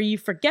moment where you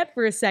forget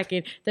for a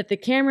second that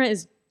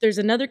there's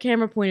another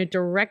camera pointed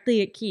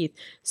directly at Keith.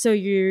 So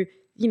you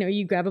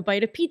grab a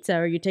bite of pizza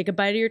or you take a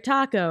bite of your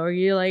taco or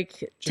you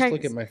like Just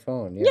look at my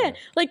phone. yeah,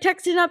 like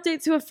text an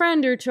update to a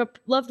friend or to a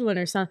loved one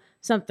or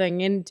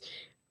something. And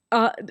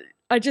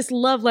I just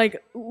love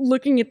like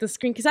looking at the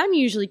screen because I'm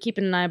usually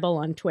keeping an eyeball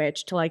on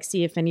Twitch to like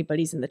see if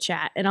anybody's in the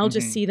chat, and I'll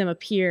just see them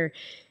appear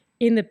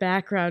in the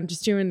background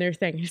just doing their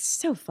thing. It's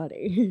so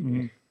funny.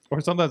 Mhm. Or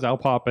sometimes I'll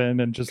pop in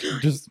and just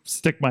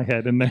stick my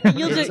head in there.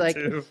 You'll It's just- like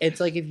it's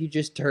like if you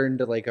just turned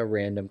to like a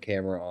random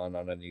camera on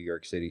a New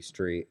York City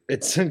street.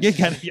 It's You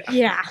kinda- yeah.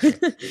 Yeah.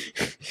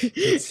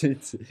 it's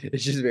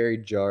just very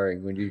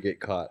jarring when you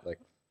get caught. Like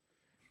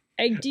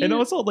I do. And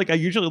also, like, I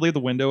usually leave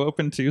the window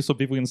open too, so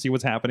people can see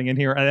what's happening in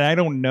here. And I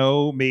don't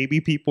know, maybe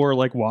people are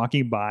like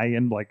walking by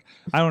and like,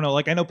 I don't know,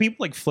 like, I know people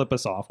like flip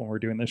us off when we're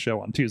doing this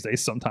show on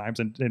Tuesdays sometimes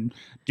and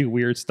do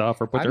weird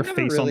stuff or put I've their never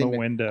face really on the no-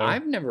 window.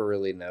 I've never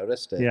really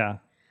noticed it. Yeah.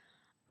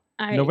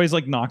 Nobody's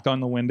like knocked on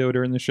the window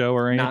during the show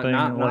or anything.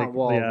 Not like,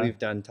 while yeah. we've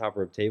done Top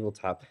Rope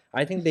Tabletop.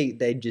 I think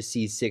they just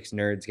see 6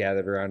 nerds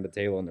gathered around a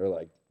table and they're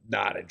like,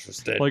 not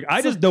interested. Like,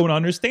 I just don't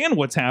understand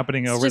what's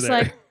happening It's over just there.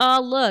 like,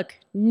 oh, look,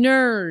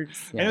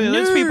 nerds. And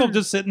there's people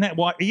just sitting there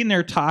eating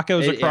their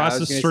tacos Yeah, I across the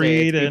was gonna say,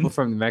 street, it's and people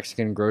from the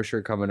Mexican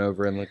grocer coming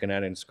over and looking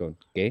at it and just going,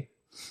 "Gay."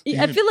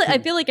 I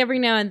feel like every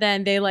now and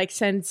then they like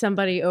send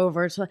somebody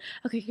over to like,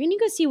 okay, can you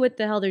go see what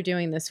the hell they're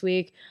doing this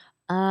week?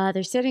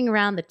 They're sitting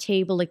around the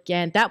table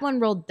again. That one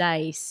rolled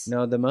dice.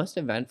 No, the most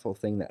eventful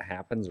thing that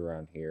happens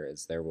around here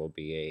is there will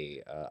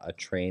be a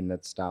train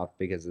that's stopped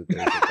because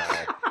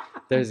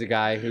there's a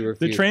guy who the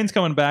refused. train's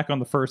coming back on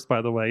the 1st.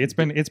 By the way, it's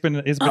been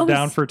Oh,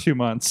 down for 2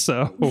 months.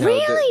 So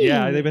Really?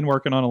 yeah, they've been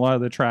working on a lot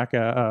of the track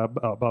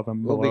above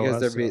and Well, below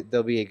because us.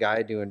 there'll be a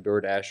guy doing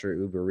DoorDash or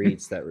Uber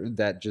Eats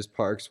that just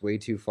parks way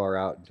too far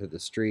out into the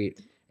street,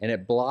 and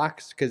it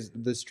blocks because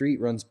the street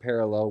runs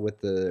parallel with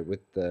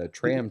the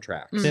tram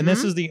tracks. And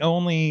this is the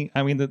only,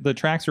 I mean, the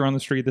tracks are on the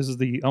street. This is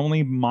the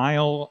only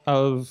mile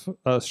of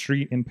a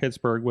street in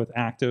Pittsburgh with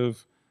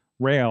active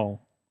rail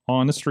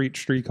on the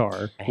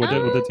streetcar with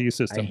the T I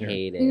system here.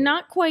 hate it.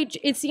 Not quite.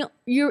 It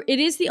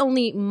is the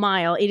only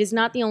mile. It is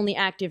not the only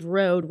active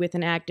road with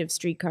an active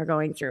streetcar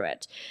going through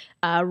it.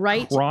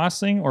 Right?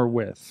 Crossing or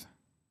width?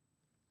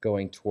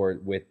 Going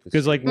toward with the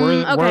Because like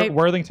okay.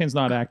 Worthington's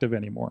not active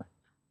anymore.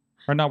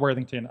 Or not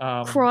Worthington.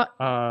 Yeah,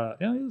 I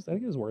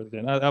think it's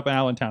Worthington, up in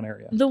Allentown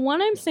area. The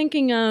one I'm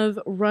thinking of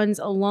runs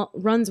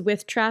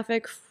with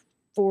traffic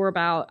for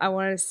about, I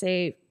want to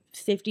say,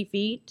 50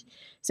 feet.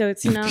 So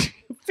it's not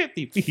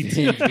 50 feet.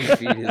 50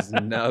 feet is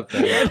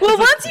nothing. well,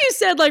 once you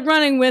said like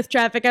running with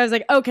traffic, I was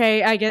like,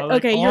 okay, I get. Like,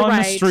 Okay, you're on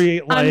right. the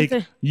street, I'm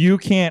like you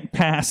can't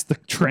pass the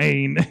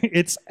train.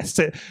 It's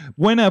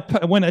when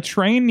a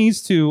train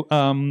needs to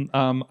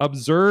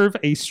observe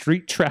a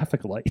street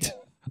traffic light.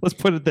 Let's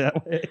put it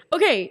that way.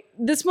 Okay,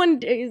 this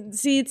one.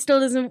 See, it still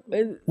doesn't.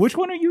 Which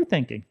one are you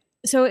thinking?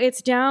 So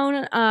it's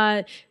down.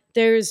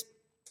 There's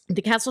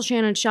the Castle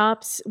Shannon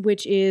Shops,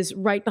 which is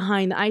right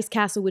behind the Ice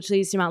Castle, which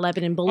leads to Mount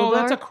Lebanon Boulevard. Oh,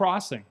 that's a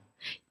crossing.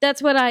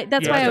 That's why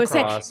I was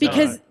saying cross,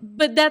 because,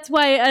 but that's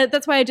why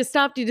I just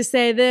stopped you to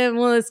say then.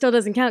 Well, it still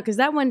doesn't count because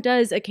that one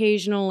does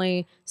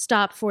occasionally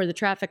stop for the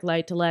traffic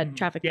light to let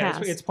traffic Yeah,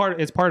 pass. it's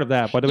part of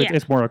that, but Yeah.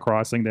 it's more a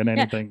crossing than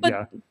anything.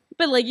 Yeah,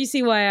 but like you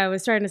see why I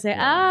was starting to say,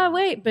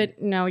 wait,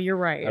 but no, you're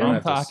right. I don't I'm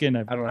have to talking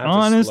I don't have to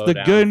honest slow to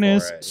down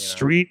goodness for it, you know?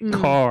 street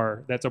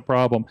car. That's a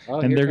problem. Oh,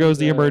 and here there goes comes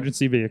the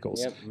emergency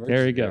vehicles. Yep, there you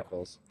emergency go.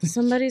 vehicles.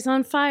 Somebody's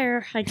on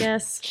fire, I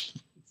guess.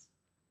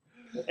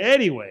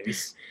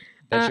 Anyways,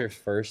 That's your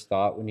first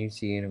thought when you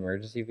see an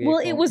emergency vehicle?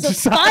 Well, it was a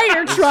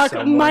fire truck,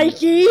 Someone-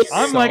 Mikey.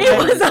 I'm like, it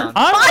was a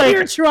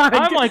fire truck.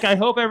 I'm like, I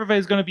hope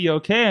everybody's gonna be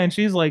okay. And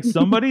she's like,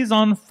 somebody's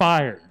on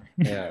fire.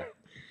 Yeah.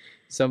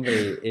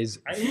 Somebody is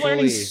I'm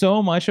learning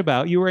so much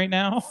about you right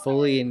now.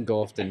 fully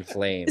engulfed in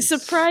flames.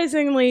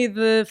 Surprisingly,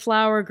 the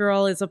flower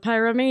girl is a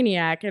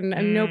pyromaniac, and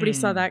nobody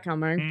saw that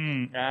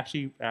coming.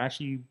 Ashy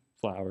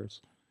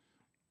flowers.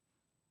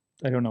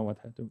 I don't know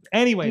what that does.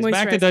 Anyways,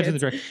 back to Moisturized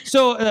Dungeons and kids. Dragons.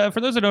 So,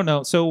 for those that don't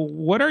know, so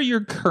what are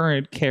your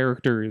current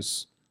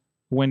characters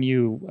when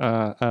you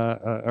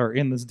are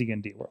in this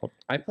D&D world?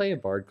 I play a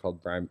bard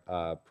called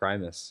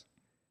Primus.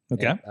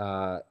 Okay,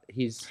 And,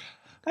 he's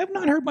I've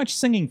not heard much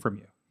singing from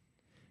you.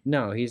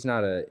 no, he's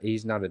not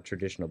a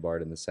traditional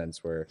bard in the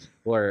sense where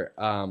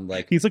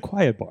like He's a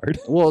quiet bard.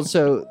 well,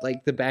 so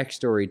like the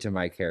backstory to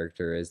my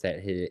character is that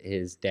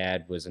his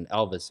dad was an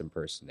Elvis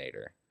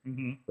impersonator,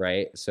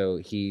 right? So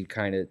he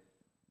kind of,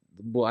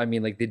 well, I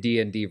mean, like the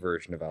D&D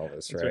version of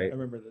Elvis, That's right? I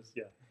remember this.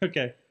 Yeah.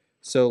 Okay.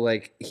 So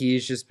like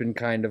he's just been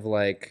kind of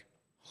like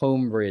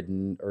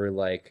home-ridden or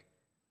like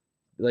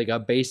a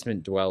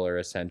basement dweller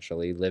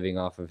essentially, living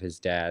off of his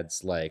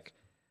dad's like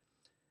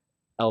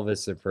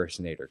Elvis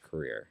impersonator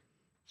career,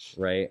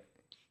 right?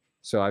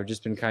 So I've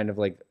just been kind of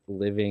like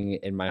living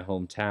in my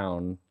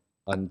hometown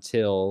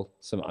until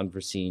some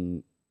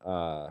unforeseen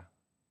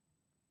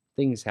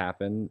things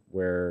happen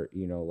where,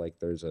 you know, like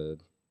there's a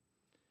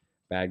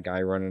bad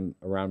guy running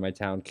around my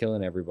town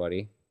killing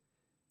everybody.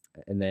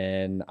 And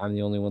then I'm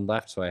the only one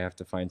left, so I have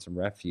to find some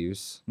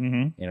refuse.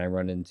 Mm-hmm. And I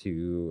run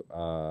into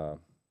how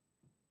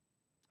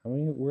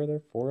many were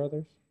there? 4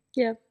 others?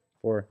 Yeah.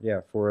 4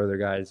 other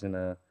guys in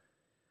a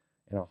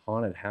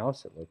haunted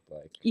house, it looked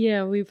like.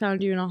 Yeah, we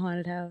found you in a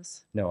haunted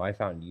house. No, I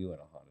found you in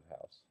a haunted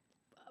house.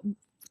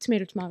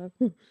 Tomato.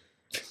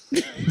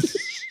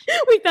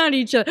 We found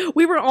each other.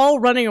 We were all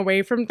running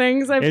away from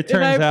things. It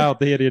turns out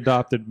they had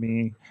adopted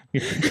me.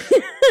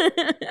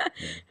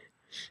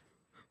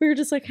 we were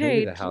just like, hey.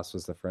 Maybe the house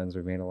was the friends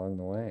we made along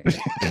the way.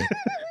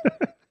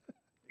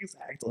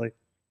 Exactly.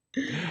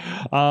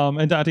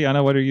 And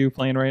Tatiana, what are you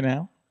playing right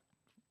now?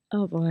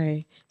 Oh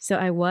boy. So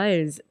I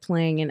was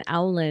playing an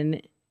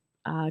Owlin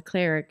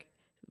cleric.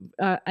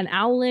 An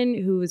Owlin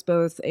who was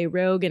both a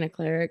rogue and a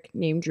cleric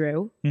named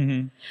Drew.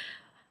 Mm-hmm.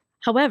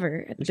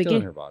 However, at the You're still in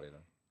beginning, her body,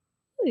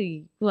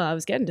 though. well, I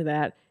was getting to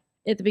that.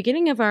 At the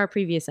beginning of our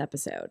previous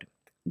episode,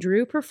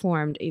 Drew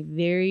performed a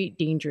very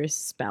dangerous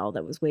spell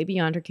that was way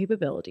beyond her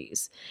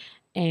capabilities.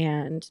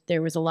 And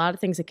there was a lot of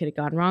things that could have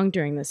gone wrong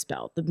during this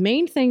spell. The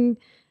main thing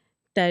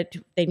that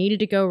they needed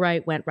to go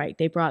right went right.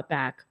 They brought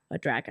back a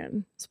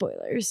dragon.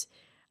 Spoilers.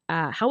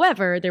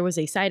 However, there was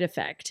a side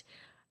effect,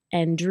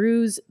 and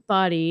Drew's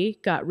body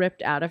got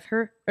ripped out of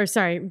her, or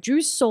sorry,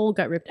 Drew's soul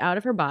got ripped out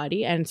of her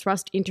body and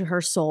thrust into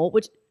her soul,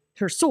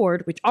 her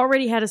sword, which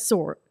already had a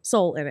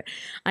soul in it.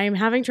 I am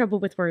having trouble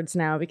with words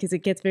now because it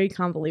gets very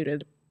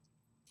convoluted.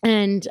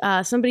 And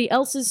somebody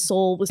else's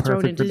soul was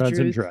thrown Perfect into for Dungeons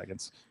and Drew's.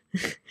 Dragons.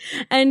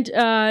 And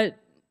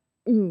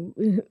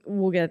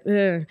we'll get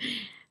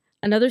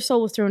another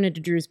soul was thrown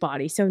into Drew's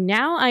body. So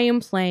now I am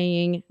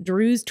playing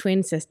Drew's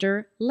twin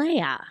sister,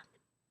 Leia.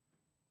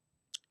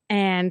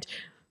 And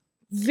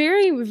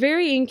very,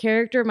 very in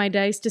character, my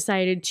dice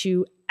decided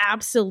to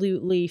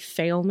absolutely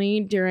fail me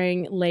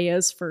during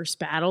Leia's first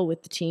battle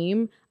with the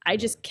team. I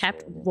just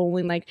kept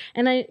rolling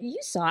you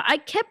saw, I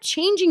kept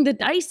changing the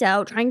dice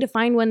out, trying to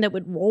find one that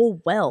would roll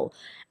well.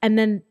 And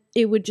then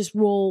it would just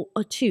roll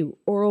a 2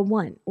 or a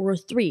 1 or a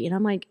 3. And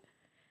I'm like,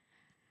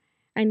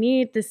 I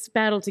need this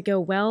battle to go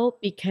well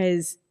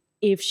because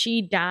if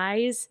she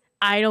dies,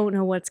 I don't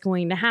know what's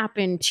going to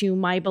happen to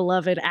my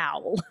beloved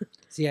owl.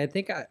 See, I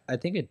think a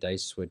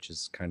dice switch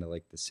is kind of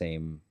like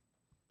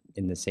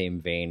in the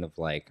same vein of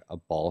like a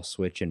ball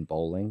switch in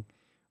bowling,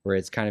 where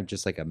it's kind of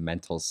just like a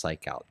mental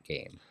psych out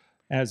game.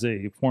 As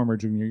a former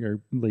junior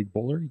league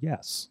bowler,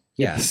 yes.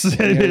 Yes,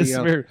 It is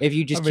very- if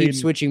you just I mean, keep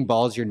switching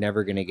balls, you're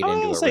never going to get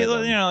into I'll a say,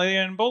 rhythm.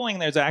 in bowling,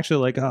 there's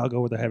actually like, I'll go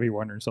with a heavy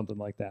one or something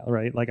like that,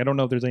 right? Like, I don't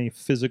know if there's any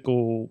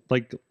physical,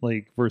 like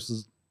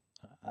versus.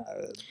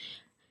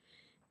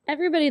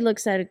 Everybody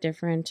looks at it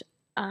different.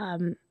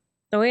 The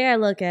way I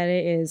look at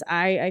it is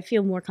I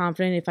feel more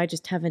confident if I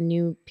just have a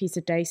new piece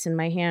of dice in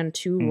my hand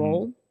to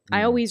roll.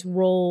 I always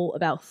roll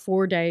about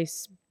 4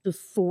 dice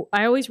before.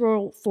 I always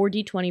roll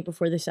 4d20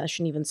 before the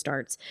session even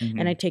starts.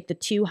 And I take the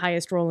 2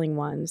 highest rolling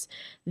ones.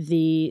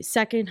 The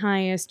second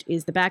highest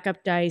is the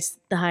backup dice.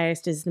 The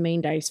highest is the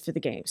main dice for the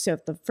game. So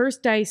if the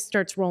first dice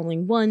starts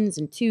rolling 1s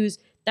and 2s,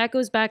 that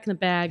goes back in the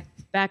bag.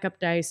 Backup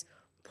dice,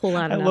 pull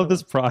out I another love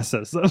this one.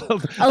 process.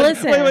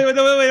 listen.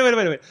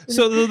 Wait.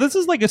 So this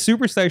is like a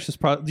superstitious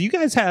process. Do you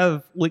guys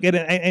have like? And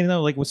I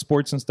know like with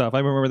sports and stuff. I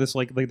remember this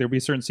like there'd be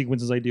certain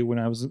sequences I do when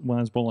I was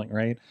bowling,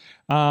 right?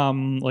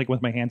 Like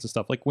with my hands and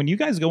stuff. Like when you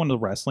guys go into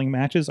wrestling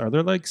matches, are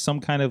there like some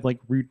kind of like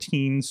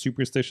routine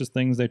superstitious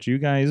things that you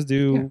guys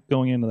do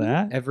going into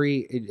that?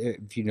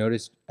 If you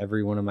notice,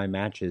 every one of my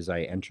matches,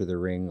 I enter the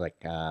ring like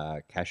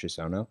Cassius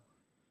Ohno.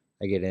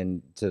 I get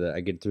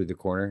through the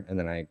corner and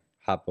then I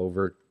hop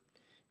over,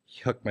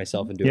 hook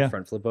myself and do a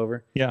front flip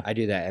over. Yeah. I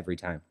do that every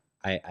time.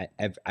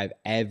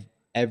 I've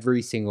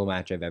every single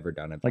match I've ever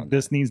done. I've Like done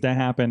this needs to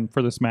happen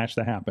for this match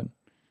to happen,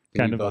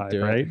 kind We of both vibe,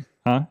 do it.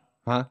 right?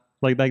 Huh?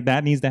 Like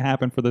that needs to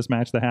happen for this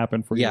match to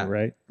happen for you,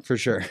 right? For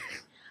sure.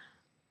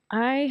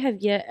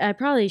 I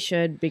probably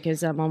should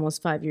because I'm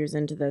almost 5 years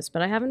into this,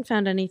 but I haven't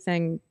found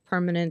anything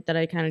permanent that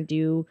I kind of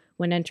do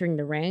when entering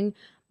the ring.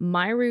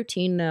 My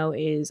routine though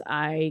is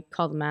I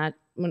call the match.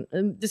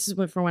 This is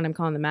for when I'm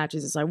calling the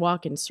matches. Is I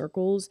walk in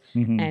circles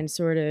and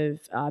sort of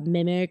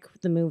mimic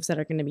the moves that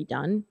are going to be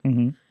done.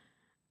 And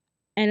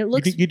it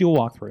looks You do a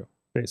walkthrough,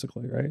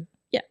 basically, right?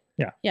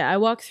 Yeah, I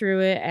walk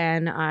through it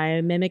and I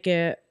mimic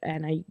it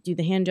and I do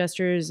the hand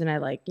gestures and I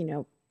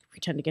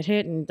pretend to get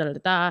hit and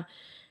da-da-da-da.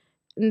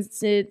 And it's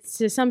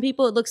to some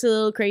people it looks a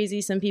little crazy.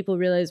 Some people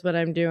realize what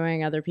I'm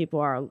doing. Other people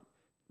are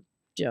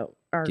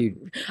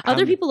Dude,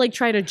 other people like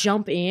try to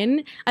jump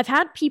in. I've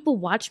had people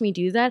watch me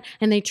do that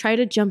and they try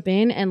to jump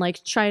in and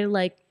like try to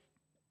like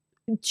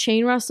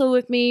chain wrestle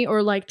with me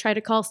or like try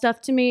to call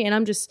stuff to me and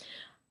I'm just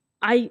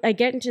I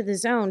get into the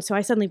zone. So I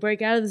suddenly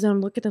break out of the zone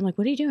and look at them like,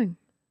 what are you doing?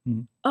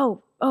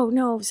 Oh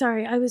no,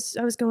 sorry. I was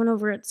going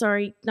over it.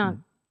 Sorry. No.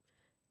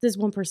 This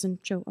one person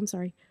show. I'm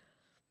sorry.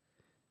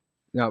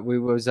 No, I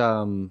was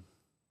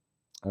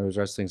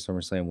wrestling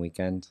SummerSlam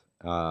weekend,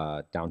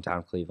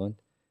 downtown Cleveland.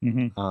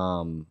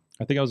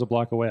 I think I was a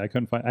block away. I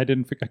couldn't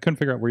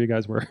figure out where you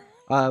guys were.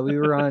 We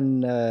were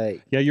on.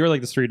 Yeah, you were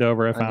like the street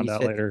over. I on found East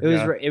out Fifth.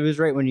 later. It was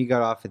right when you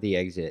got off at the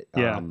exit.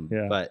 Yeah.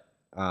 But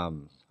I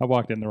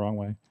walked in the wrong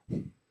way.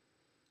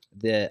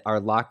 our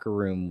locker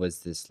room was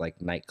this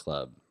like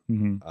nightclub.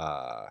 Mm-hmm.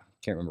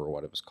 Can't remember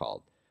what it was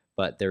called,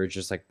 but there was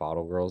just like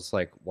bottle girls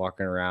like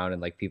walking around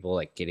and like people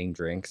like getting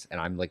drinks, and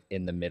I'm like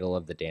in the middle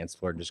of the dance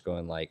floor just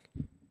going like.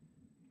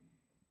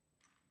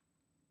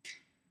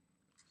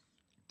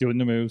 Doing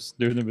the moves.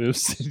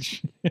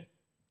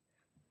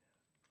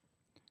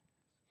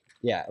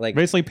 Yeah, like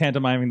basically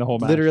pantomiming the whole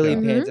match. literally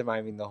yeah.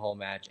 pantomiming the whole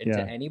match. And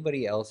Yeah. to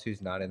anybody else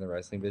who's not in the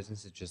wrestling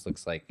business, it just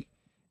looks like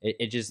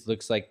it just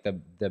looks like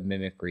the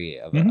mimicry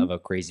of, of a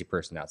crazy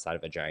person outside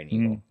of a giant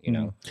eagle, you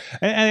know.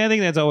 And I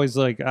think that's always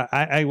like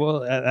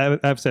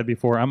I've said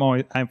before.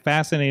 I'm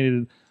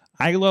fascinated.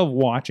 I love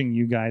watching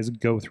you guys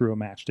go through a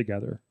match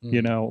together.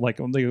 You know, like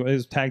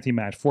it's a tag team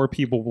match, 4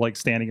 people like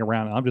standing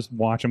around. And I'll just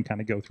watch them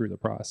kind of go through the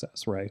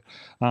process, right?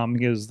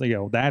 Because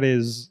that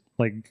is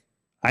like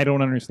I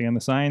don't understand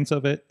the science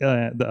of it,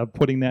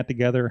 putting that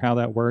together, how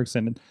that works,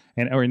 and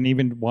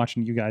even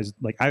watching you guys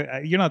like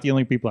you're not the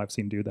only people I've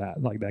seen do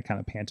that, like that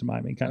kind of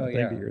pantomiming kind of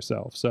thing to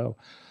yourself. So,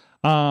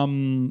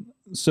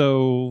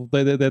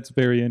 that's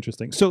very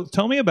interesting. So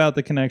tell me about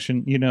the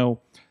connection. You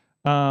know,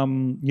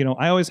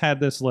 I always had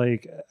this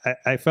like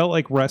I felt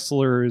like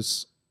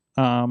wrestlers,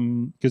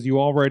 because you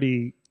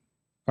already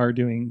are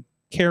doing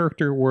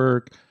character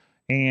work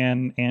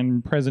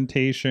and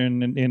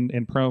presentation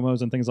and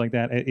promos and things like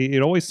that.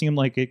 It always seemed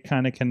like it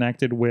kind of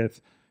connected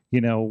with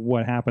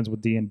what happens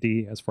with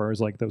D&D as far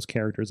as like those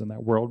characters in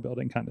that world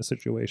building kind of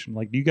situation.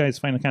 Like, do you guys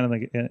find it kind of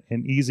like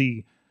an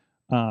easy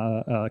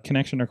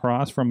connection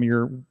across from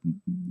your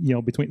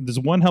between, does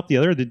one help the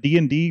other? Did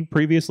D&D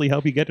previously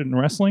help you get in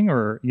wrestling,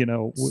 or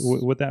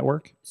would that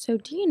work? So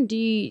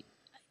D&D,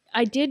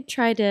 I did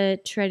try to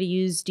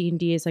use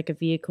D&D as like a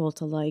vehicle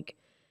to like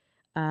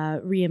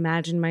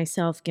reimagine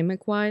myself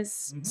gimmick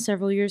wise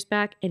several years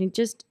back, and it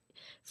just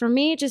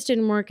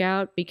didn't work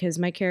out because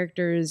my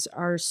characters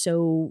are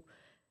so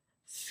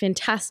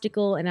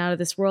fantastical and out of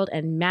this world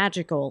and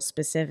magical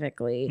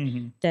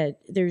specifically that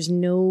there's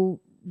no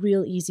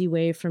real easy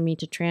way for me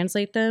to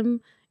translate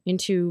them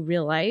into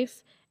real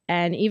life.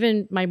 And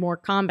even my more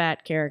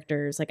combat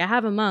characters, like I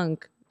have a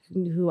monk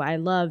who I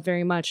love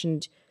very much,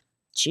 and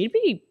she'd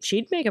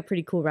make a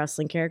pretty cool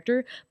wrestling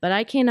character, but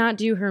I cannot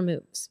do her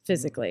moves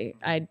physically.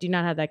 I do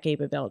not have that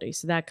capability,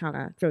 so that kind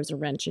of throws a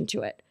wrench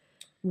into it.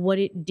 What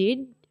it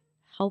did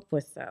help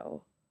with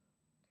though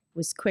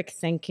was quick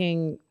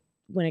thinking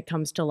when it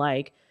comes to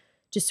like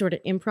just sort of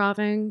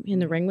improvising in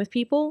the ring with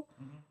people.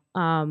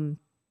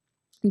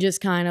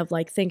 Just kind of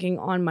like thinking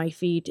on my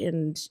feet,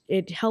 and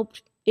it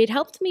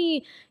helped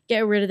me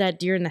get rid of that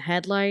deer in the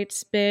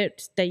headlights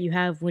bit that you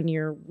have when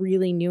you're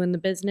really new in the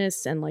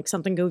business and like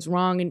something goes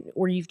wrong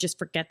or you just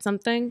forget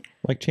something.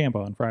 Like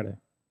Ciampa on Friday.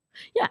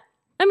 Yeah.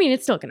 I mean,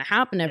 it's still going to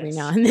happen every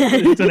now and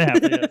then. It's going to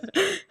happen,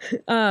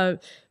 yes.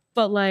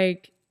 But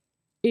like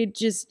it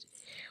just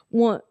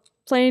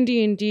playing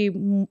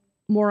D&D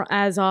more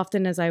as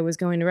often as I was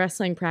going to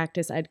wrestling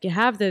practice, I'd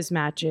have those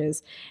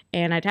matches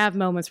and I'd have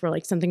moments where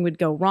like something would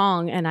go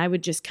wrong and I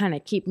would just kind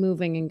of keep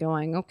moving and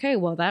going, okay,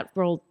 well that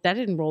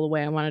didn't roll the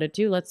way I wanted it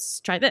to. Let's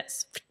try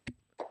this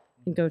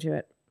and go to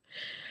it.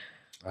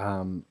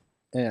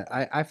 Yeah,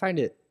 I find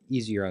it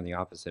easier on the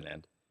opposite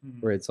end,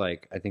 where it's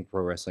like, I think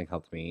pro wrestling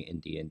helped me in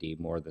D&D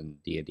more than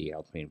D&D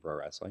helped me in pro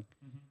wrestling.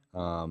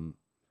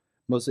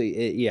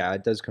 Mostly,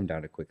 it does come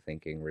down to quick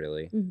thinking,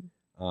 really.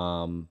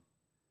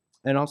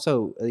 And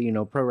also,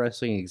 pro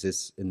wrestling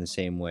exists in the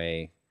same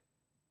way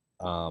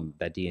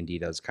that D&D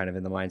does, kind of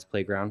in the mind's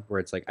playground, where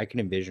it's like I can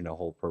envision a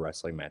whole pro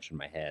wrestling match in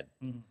my head,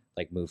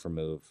 like move for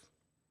move.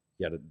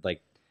 Yeah,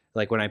 like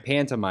when I'm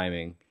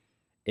pantomiming,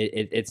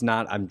 it's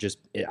not. I'm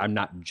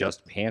not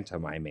just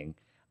pantomiming.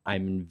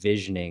 I'm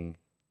envisioning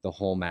the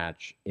whole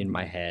match in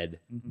my head,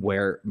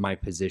 where my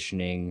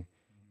positioning,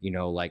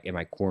 like am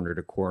I corner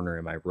to corner,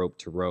 am I rope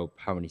to rope,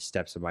 how many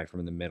steps am I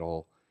from the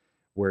middle.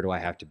 Where do I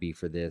have to be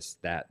for this,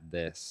 that,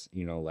 this,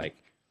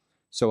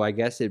 so I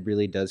guess it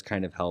really does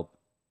kind of help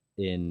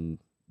in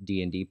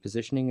D&D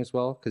positioning as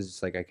well. Cause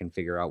it's like, I can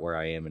figure out where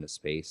I am in a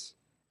space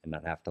and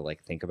not have to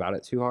like think about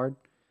it too hard.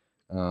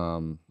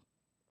 And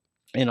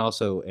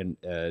also,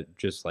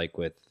 just like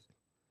with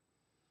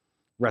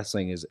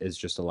wrestling is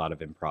just a lot of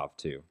improv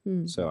too.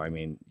 So, I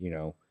mean,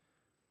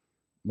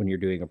 when you're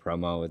doing a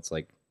promo, it's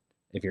like,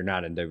 if you're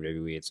not in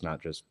WWE, it's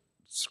not just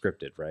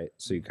scripted, right?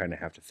 So you kind of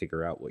have to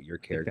figure out what your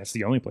character. That's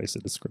the only place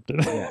it is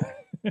scripted.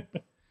 Yeah.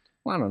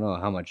 Well, I don't know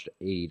how much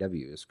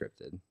AEW is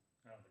scripted.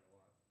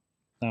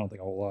 I don't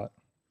think a whole lot.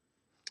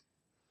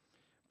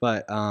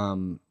 But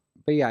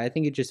yeah, I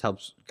think it just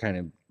helps kind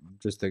of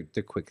just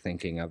the quick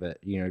thinking of it.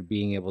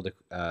 Being able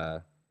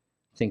to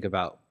think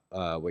about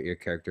what your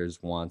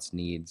character's wants,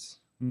 needs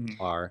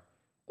are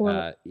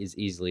is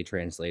easily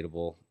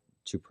translatable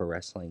to pro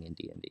wrestling and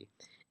D&D.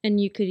 And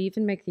you could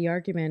even make the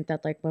argument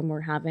that like when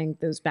we're having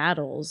those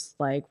battles,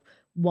 like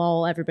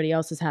while everybody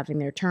else is having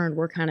their turn,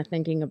 we're kind of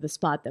thinking of the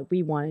spot that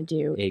we want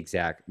to do.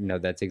 No,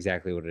 that's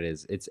exactly what it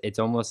is. It's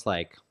almost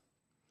like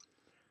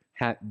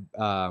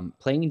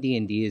playing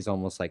D&D is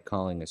almost like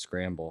calling a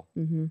scramble.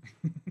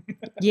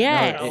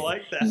 Yeah, I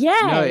like that.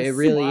 Yes. No, it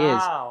really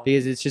Wow. is,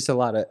 because it's just a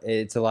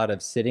lot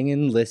of sitting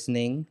and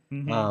listening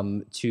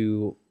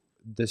to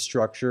the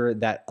structure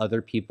that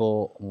other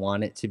people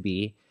want it to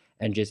be,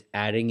 and just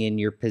adding in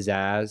your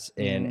pizzazz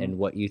and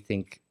what you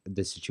think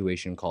the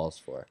situation calls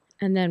for.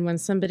 And then when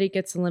somebody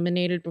gets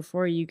eliminated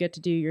before you get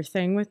to do your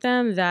thing with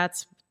them,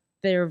 that's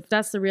the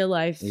real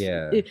life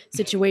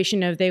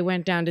situation of they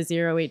went down to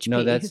 0 HP.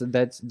 No,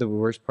 that's the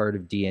worst part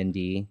of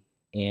D&D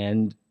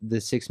and the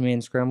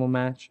 6-man scramble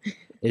match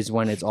is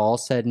when it's all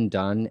said and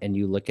done and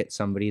you look at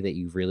somebody that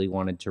you really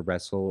wanted to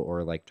wrestle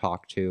or like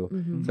talk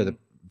to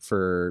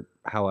for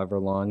however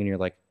long, and you're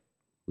like,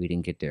 we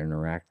didn't get to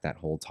interact that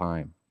whole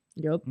time.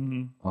 Yep.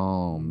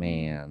 Oh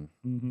man,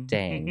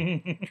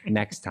 dang!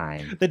 Next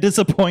time. The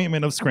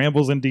disappointment of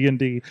scrambles in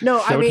D&D. No,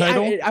 Show I mean,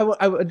 title?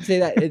 I would say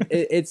that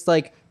it's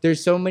like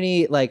there's so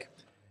many like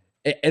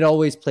it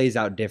always plays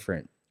out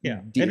different. Yeah,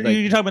 and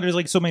you're talking about there's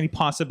like so many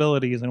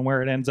possibilities and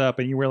where it ends up,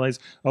 and you realize,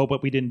 oh,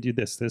 but we didn't do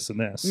this, and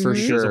this For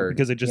sure,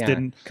 because it just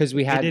didn't. Because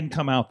it didn't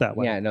come out that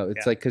way. Yeah, no,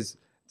 it's like because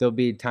there'll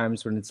be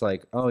times when it's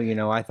like, oh,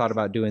 I thought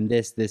about doing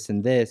this,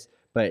 and this,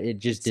 but it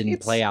just didn't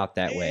play out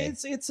that way.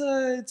 It's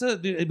a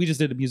we just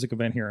did a music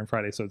event here on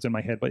Friday, so it's in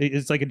my head, but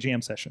it's like a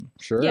jam session.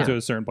 Sure. Yeah. To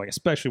a certain point,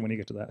 especially when you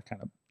get to that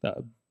kind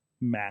of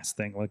mass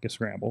thing like a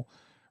scramble,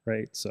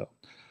 right? So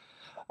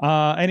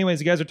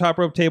anyways, you guys are Top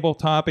Rope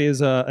Tabletop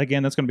is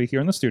again, that's going to be here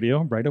in the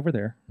studio right over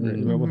there.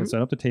 We'll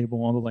set up the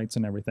table, all the lights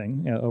and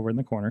everything over in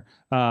the corner.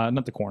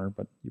 Not the corner,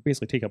 but you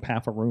basically take up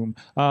half a room.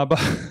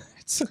 But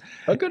it's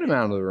A good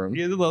amount of the room.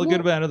 a little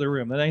good amount of the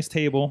room. The nice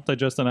table that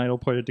Justin Idol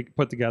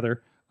put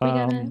together. We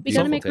gotta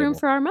beautiful make room table.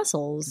 for our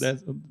muscles.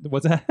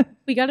 What's that?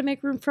 We gotta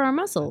make room for our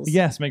muscles.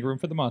 Yes, make room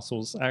for the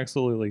muscles.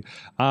 Absolutely.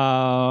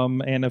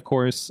 And of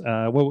course,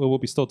 we'll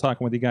be still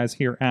talking with you guys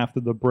here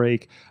after the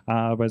break.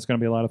 But it's going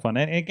to be a lot of fun.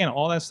 And again,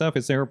 all that stuff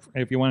is there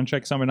if you want to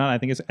check something out. I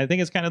think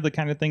it's kind of the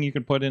kind of thing you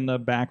can put in the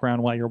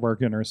background while you're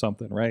working or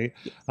something, right?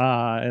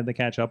 And to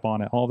catch up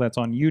on it. All that's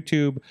on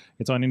YouTube.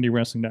 It's on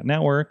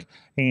IndieWrestling.network,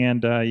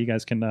 and you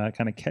guys can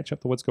kind of catch up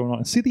to what's going on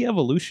and see the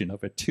evolution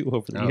of it too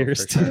over the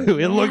years for sure. too.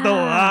 It looked a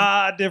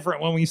lot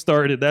different when we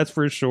started. That's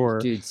for sure.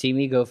 Dude, see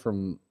me go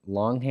from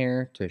long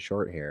hair to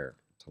short hair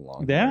to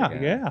long hair. Yeah,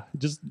 again. yeah.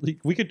 Just like,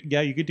 you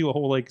could do a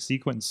whole like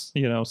sequence,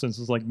 since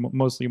it's like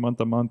mostly month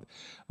to month.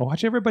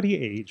 Watch everybody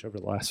age over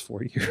the last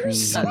 4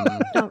 years. No.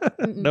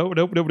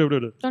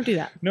 Don't do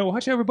that. No,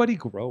 watch everybody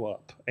grow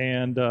up.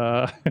 And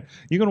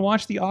you can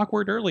watch the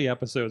awkward early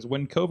episodes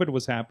when COVID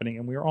was happening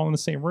and we were all in the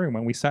same room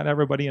and we sat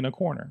everybody in a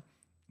corner.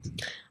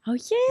 Oh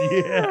yeah.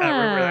 Yeah,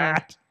 remember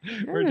that?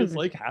 We're just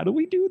like, how do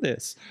we do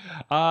this?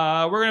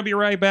 We're going to be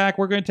right back.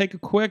 We're going to take a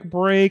quick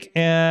break.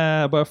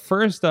 But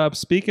first up,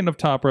 speaking of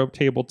Top Rope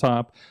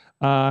Tabletop,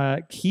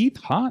 Keith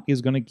Hott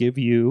is going to give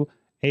you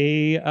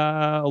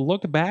a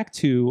look back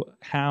to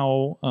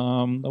how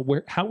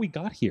we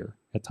got here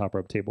at Top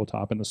Rope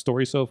Tabletop and the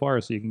story so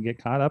far, so you can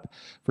get caught up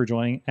for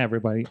joining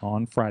everybody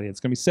on Friday. It's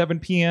going to be 7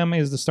 p.m.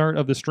 is the start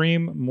of the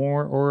stream,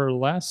 more or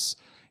less.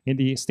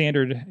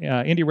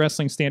 Indie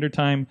Wrestling Standard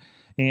Time,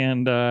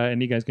 and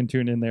you guys can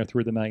tune in there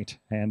through the night,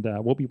 and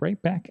we'll be right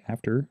back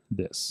after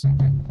this.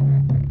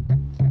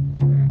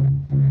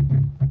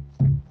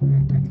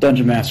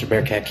 Dungeon Master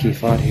Bearcat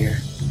Keith Hott here,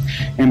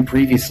 and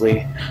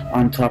previously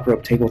on Top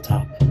Rope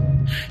Tabletop,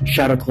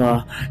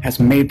 Shadowclaw has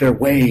made their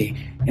way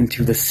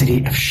into the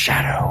City of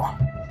Shadow.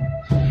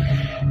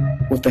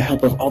 With the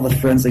help of all the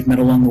friends they've met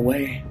along the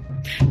way,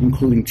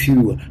 including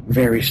 2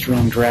 very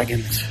strong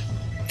dragons,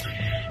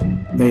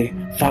 they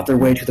fought their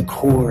way to the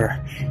core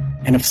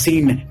and have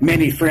seen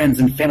many friends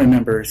and family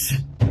members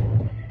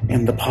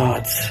in the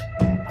pods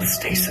of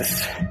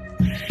stasis,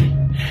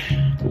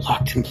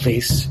 locked in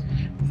place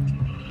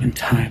in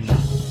time.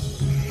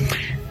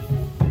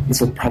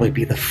 This will probably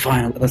be the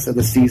final episode of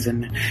the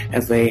season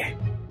as they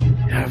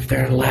have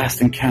their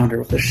last encounter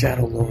with the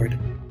Shadow Lord.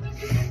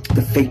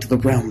 The fate of the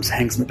realms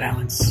hangs in the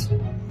balance.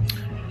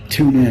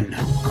 Tune in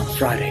on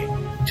Friday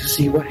to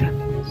see what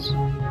happens.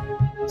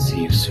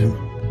 See you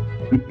soon.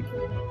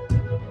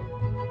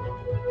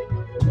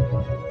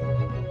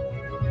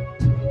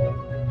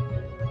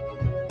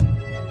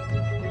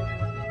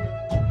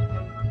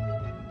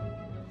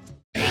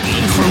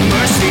 For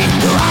mercy,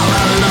 you're all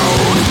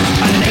alone,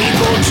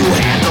 unable to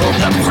handle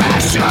the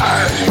pressure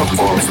of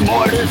forced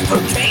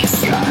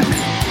mortification.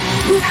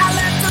 Now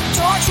let the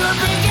torture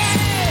begin.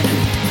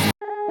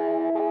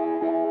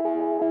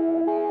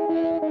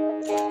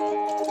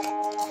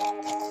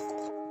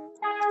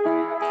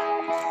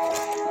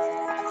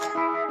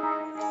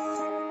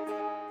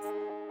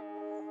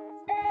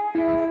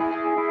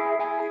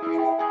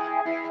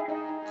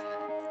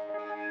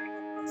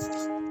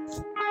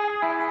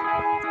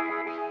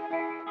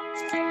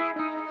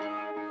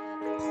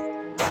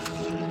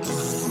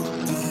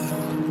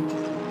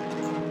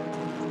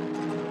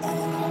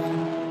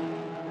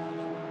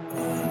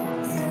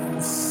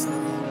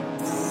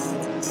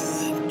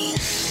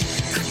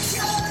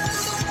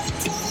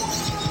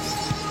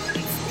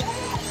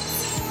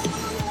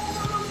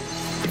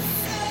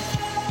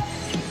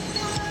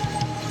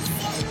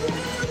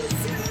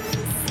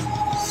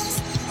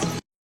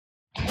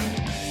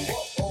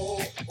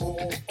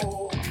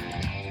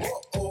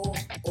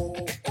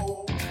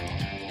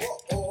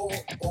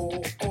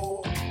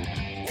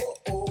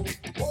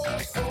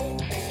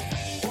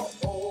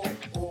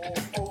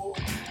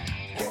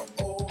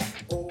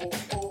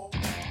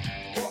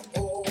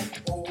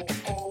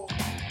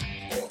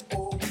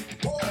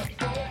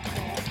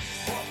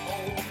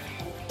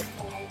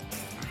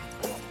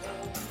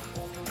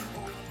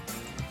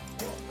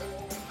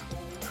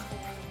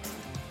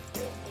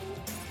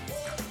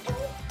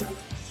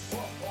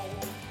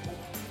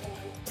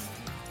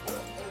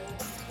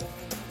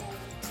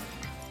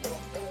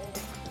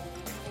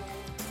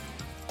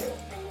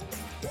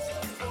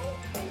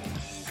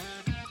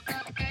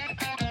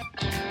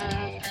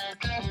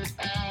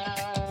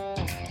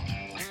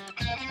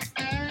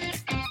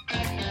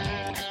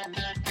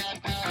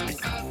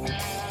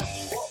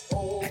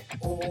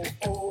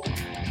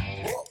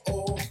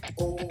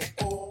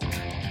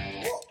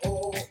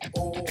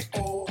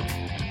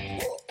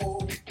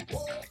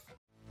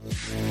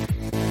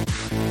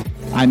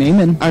 I'm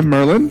Eamon. I'm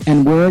Merlin.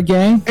 And we're a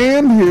gang.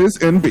 And here's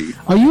NB.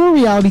 Are you a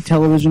reality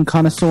television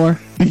connoisseur?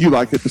 Do you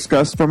like it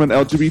discussed from an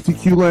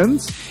LGBTQ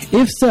lens?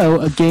 If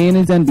so, A Gay and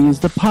His NB is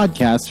the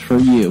podcast for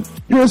you.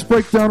 Hear us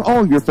break down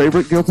all your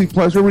favorite guilty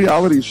pleasure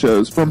reality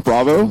shows from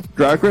Bravo,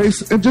 Drag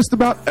Race, and just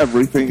about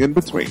everything in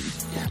between.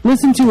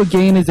 Listen to A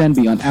Gay and His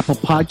NB on Apple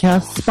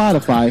Podcasts,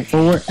 Spotify,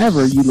 or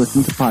wherever you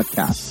listen to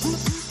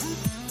podcasts.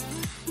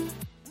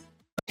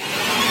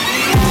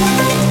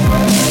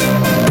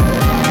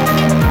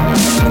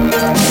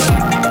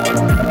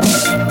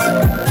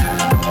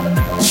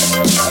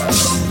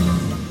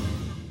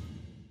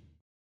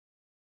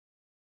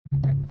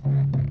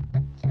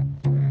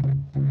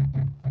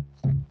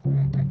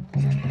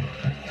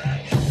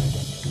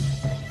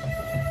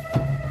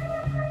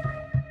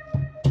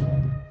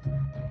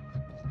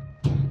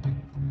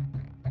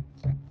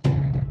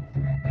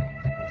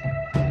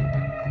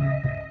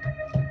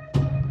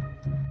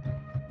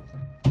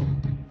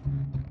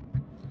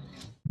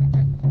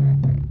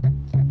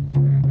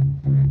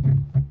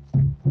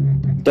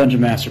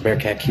 Dungeon Master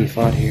Bearcat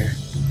Keithfought here,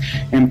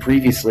 and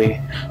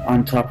previously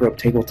on Top Rope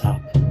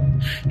Tabletop,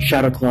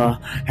 Shadowclaw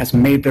has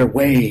made their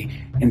way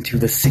into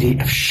the City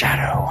of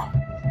Shadow.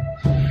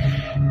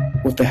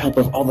 With the help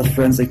of all the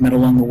friends they've met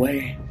along the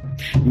way,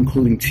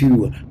 including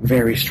 2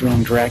 very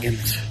strong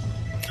dragons,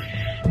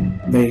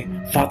 they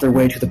fought their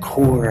way to the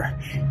core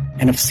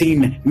and have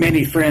seen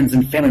many friends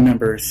and family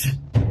members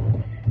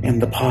in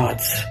the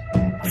pods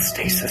of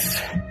stasis,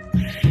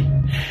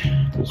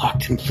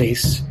 locked in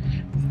place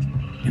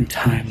in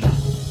time.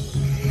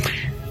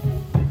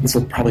 This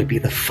will probably be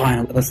the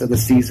final episode of the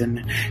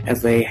season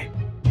as they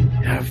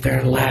have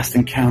their last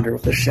encounter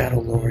with the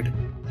Shadow Lord.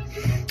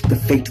 The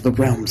fate of the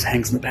realms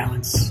hangs in the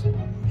balance.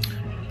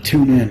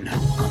 Tune in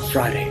on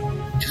Friday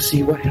to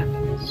see what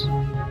happens.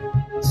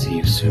 See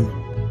you soon.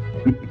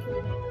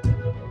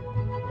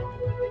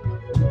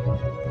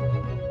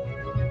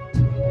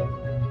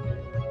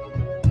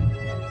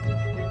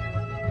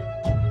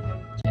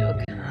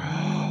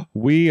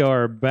 We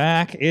are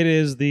back. It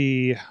is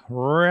the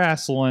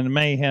Wrestling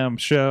Mayhem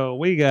Show.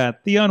 We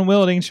got the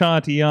Unwilting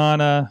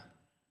Tatiana,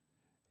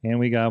 and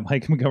we got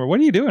Mike Montgomery. What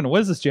are you doing?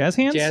 What is this, jazz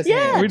hands? Jazz Yeah,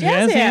 hands. We're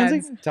jazz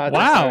hands. Todd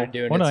Wow. started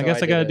doing Hold on, it, I guess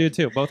so I got to do did it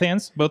too. Both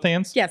hands? Both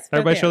hands? Yes, both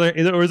Everybody show hands.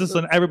 their, or is this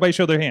an everybody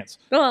show their hands?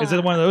 Is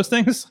it one of those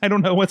things? I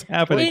don't know what's What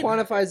happening.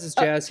 quantifies as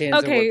jazz hands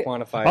okay. and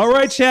what quantifies All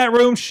right, as... chat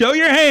room, show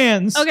your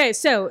hands. Okay,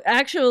 so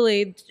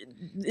actually,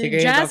 Take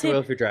your hands off the wheel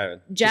if you're driving.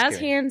 Just jazz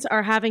kidding. hands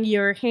are having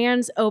your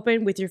hands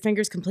open with your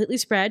fingers completely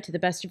spread to the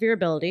best of your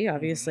ability,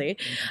 obviously,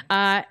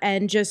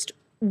 and just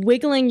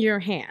wiggling your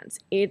hands.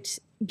 It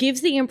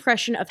gives the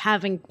impression of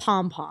having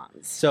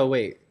pom-poms. So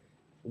wait,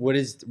 what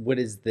is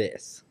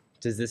this?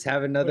 Does this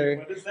have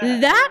another?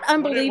 That, I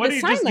believe, What are is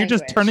you sign just,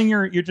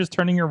 language. you're just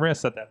turning your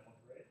wrists at that point.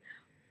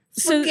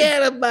 So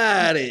Forget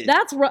about it.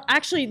 that's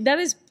actually, that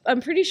is,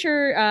 I'm pretty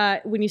sure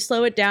when you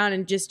slow it down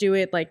and just do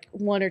it like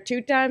 1 or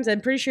 2 times,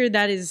 I'm pretty sure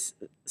that is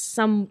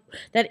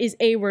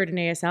a word in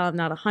ASL. I'm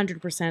not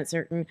 100%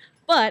 certain.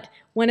 But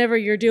whenever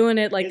you're doing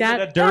it like Is that.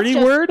 it a dirty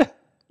that's just- word?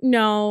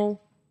 No,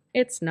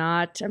 it's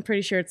not. I'm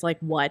pretty sure it's like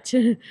what.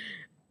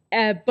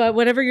 But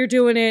whenever you're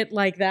doing it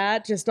like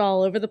that, just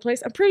all over the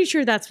place, I'm pretty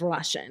sure that's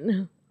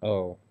Russian.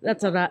 Oh,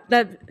 That's a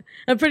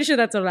I'm pretty sure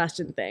that's a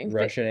Russian thing.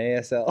 Russian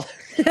ASL.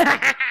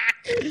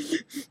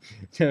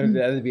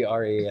 That would be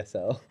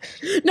RASL.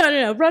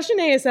 No. Russian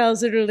ASL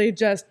is literally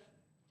just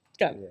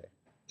go.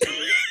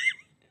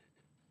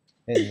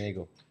 And an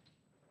eagle.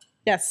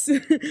 Yes.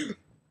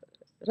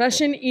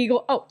 Russian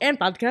eagle. Oh, and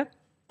vodka.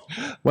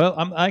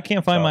 Well, I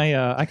can't find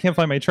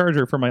my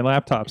charger for my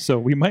laptop, so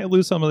we might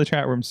lose some of the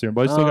chat room soon.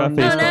 But I still got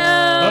no.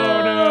 Facebook.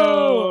 Oh,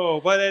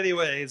 no! But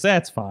anyways,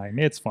 that's fine.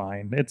 It's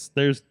fine. It's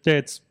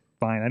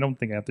fine. I don't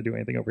think I have to do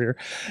anything over here.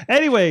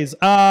 Anyways,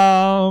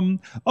 I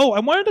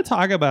wanted to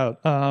talk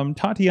about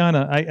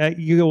Tatiana.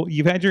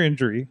 You've had your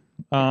injury,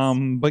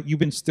 but you've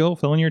been still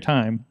filling your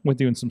time with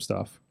doing some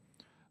stuff.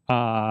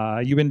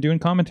 You've been doing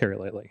commentary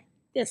lately,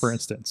 Yes. for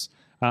instance.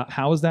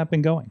 How has that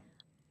been going?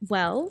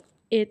 Well,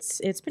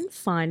 it's been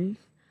fun.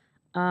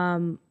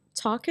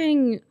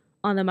 Talking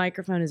on the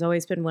microphone has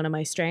always been one of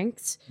my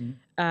strengths.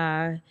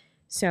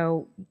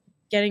 So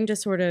getting to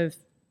sort of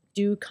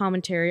do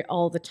commentary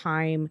all the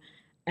time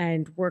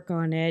and work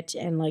on it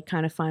and like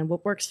kind of find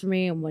what works for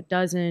me and what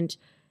doesn't.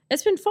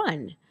 It's been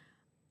fun.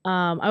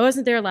 I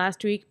wasn't there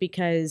last week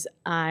because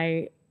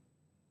I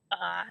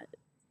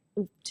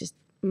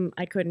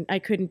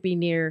couldn't be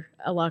near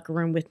a locker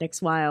room with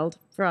Nick's Wild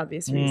for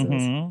obvious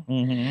reasons.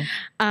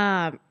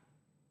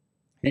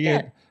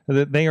 Yeah,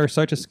 they are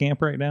such a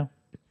scamp right now.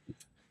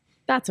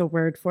 That's a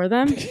word for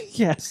them.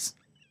 Yes.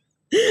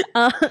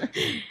 But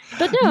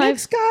no,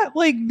 Nick's got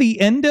like the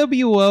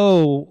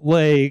NWO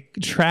like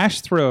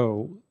trash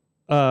throw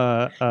when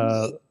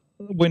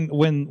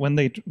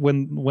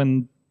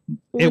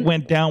it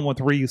went down with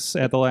Reese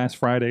at the last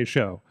Friday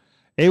show.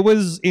 It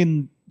was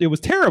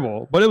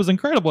terrible, but it was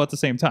incredible at the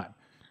same time.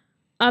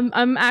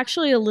 I'm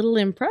actually a little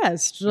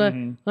impressed.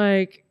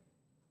 Like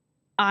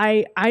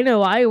I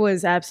know I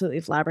was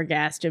absolutely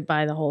flabbergasted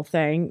by the whole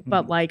thing,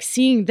 but like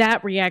seeing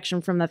that reaction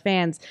from the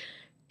fans,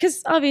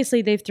 because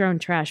obviously they've thrown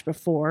trash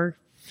before.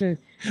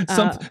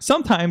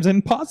 Sometimes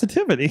in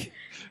positivity.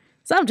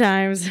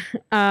 Sometimes.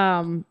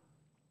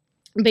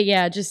 But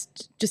yeah,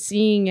 just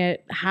seeing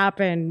it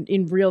happen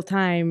in real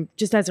time,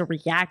 just as a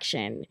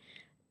reaction,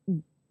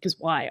 was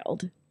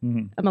wild.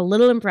 I'm a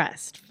little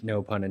impressed.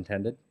 No pun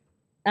intended.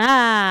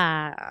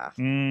 Ah.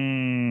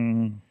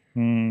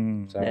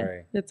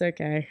 Sorry. That's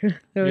okay. Do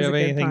you have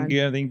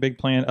anything big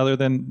planned other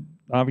than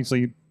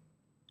obviously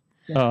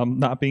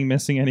not being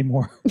missing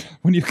anymore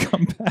when you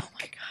come back? Oh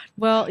my God.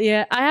 Well,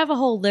 yeah, I have a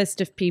whole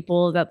list of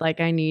people that like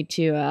I need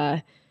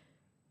to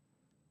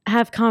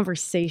have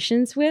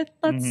conversations with,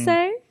 let's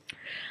say.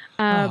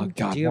 Oh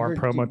God, more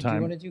promo time. Do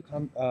you want to do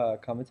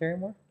commentary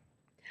more?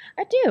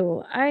 I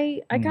do.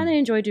 I kind of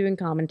enjoy doing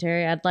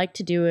commentary. I'd like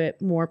to do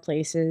it more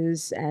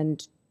places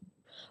and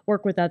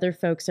work with other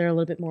folks that are a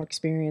little bit more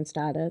experienced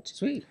at it.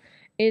 Sweet.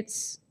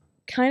 It's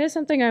kind of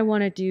something I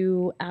want to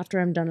do after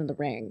I'm done in the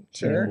ring.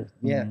 Sure.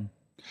 Yeah.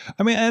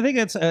 I mean, I think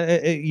it's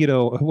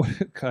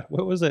God,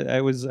 what was it? I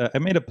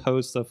made a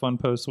fun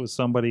post with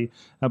somebody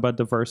about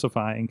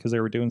diversifying because they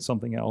were doing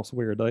something else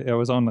weird. I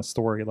was on the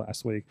story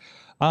last week,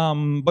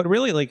 but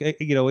really, like I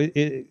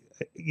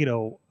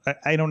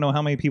don't know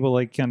how many people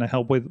like kind of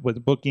help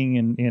with booking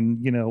and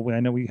I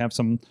know we have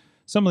some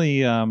of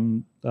the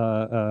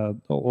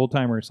old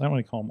timers. I don't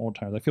want to call them old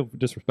timers. I feel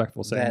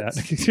disrespectful saying that.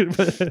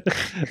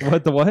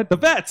 But the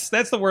vets.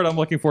 That's the word I'm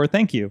looking for.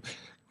 Thank you.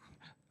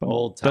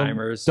 Old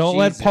timers. Don't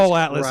let Paul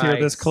Atlas hear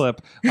this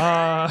clip,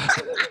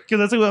 because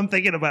that's what I'm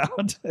thinking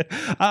about.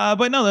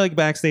 But no, like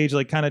backstage,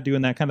 like kind of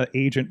doing that kind of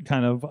agent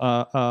kind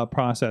of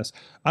process.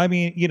 I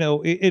mean,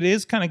 it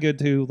is kind of good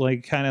to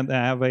like kind of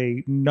have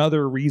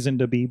another reason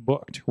to be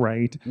booked,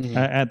 right?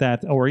 At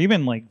that, or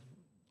even like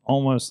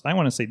almost, I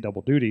want to say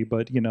double duty,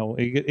 but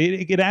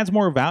it adds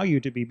more value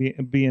to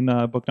being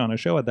booked on a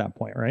show at that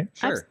point, right?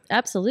 Sure,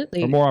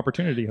 absolutely, or more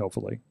opportunity,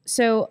 hopefully.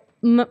 So,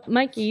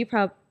 Mikey, you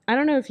probably. I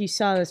don't know if you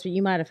saw this, but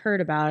you might have heard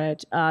about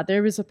it.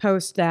 There was a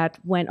post that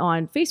went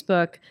on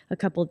Facebook a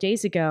couple of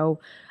days ago.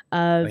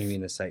 You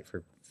mean the site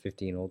for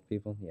 15 old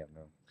people? Yeah,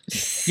 no.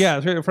 Yeah,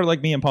 for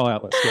like me and Paul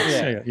Atlas.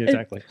 Yes. Yeah,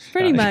 exactly.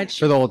 Pretty much.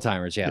 For the old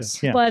timers,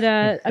 yes. Yeah. But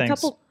a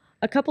couple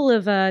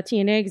of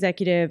TNA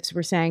executives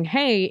were saying,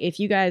 hey, if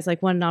you guys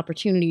like want an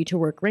opportunity to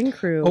work ring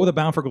crew. Oh, the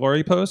Bound for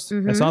Glory post?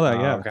 I saw that,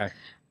 yeah. Okay.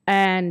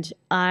 And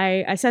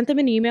I sent them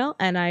an email,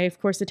 and I, of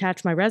course,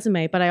 attached my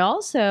resume, but I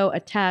also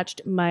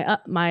attached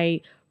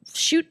my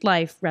Shoot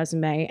Life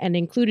resume and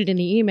included in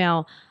the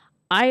email.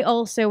 I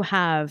also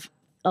have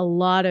a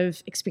lot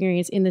of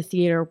experience in the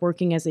theater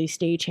working as a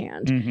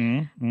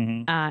stagehand.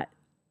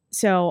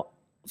 So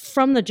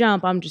from the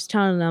jump, I'm just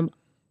telling them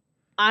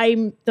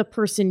I'm the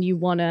person you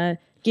want to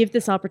give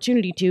this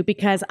opportunity to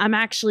because I'm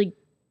actually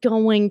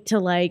going to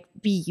like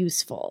be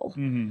useful.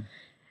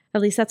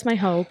 At least that's my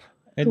hope.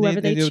 And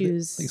whoever they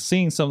choose. Like,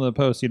 seeing some of the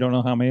posts, you don't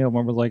know how many of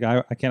them were like,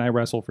 can I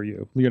wrestle for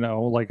you?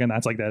 And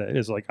that's like that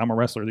is like, I'm a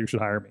wrestler, you should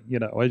hire me,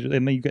 and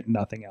then you get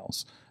nothing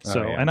else.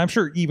 And I'm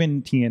sure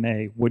even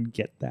TNA would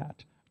get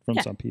that from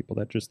some people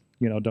that just,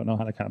 don't know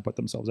how to kind of put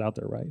themselves out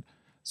there. Right.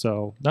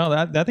 So no,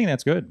 I think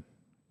that's good,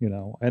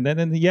 and then,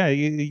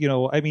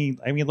 I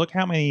mean, look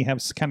how many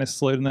have kind of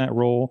slid in that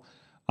role.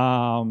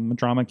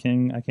 Drama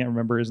King, I can't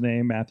remember his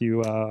name,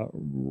 Matthew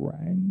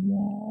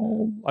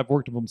Rangwall. I've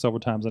worked with him several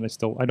times, and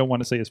I don't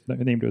want to say his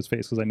name to his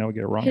face because I know I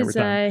get it wrong every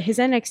time. His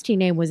NXT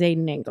name was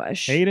Aiden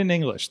English. Aiden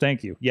English,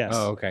 thank you. Yes.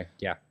 Oh, okay.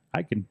 Yeah.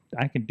 I can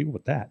do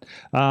with that.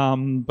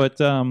 But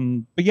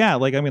yeah,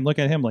 like I mean, look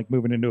at him like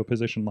moving into a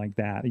position like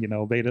that.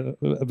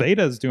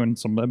 Veda's doing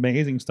some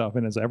amazing stuff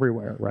and is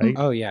everywhere, right?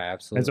 Oh yeah,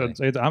 absolutely.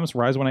 And so I'm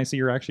surprised when I see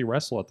her actually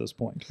wrestle at this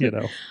point.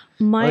 Oh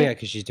yeah,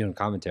 because she's doing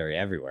commentary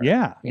everywhere.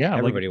 Yeah.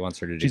 Everybody wants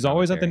her to do. She's commentary.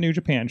 always at the New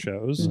Japan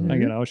shows.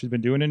 She's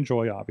been doing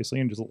Enjoy obviously,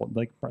 and just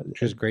like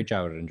she does a great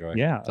job at Enjoy.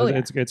 Yeah,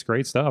 it's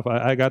great stuff.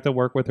 I got to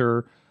work with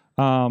her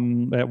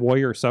at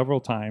Warrior several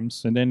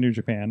times, and then New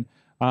Japan.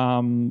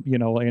 And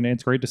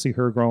it's great to see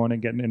her growing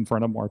and getting in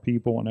front of more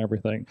people and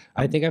everything.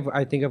 I think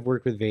I've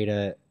worked with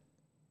Veda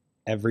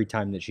every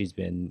time that she's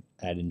been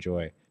at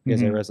Enjoy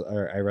because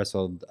I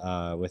wrestled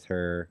with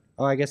her.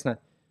 Oh, I guess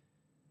not.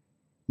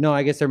 No,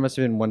 I guess there must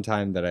have been one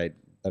time that I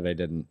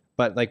didn't.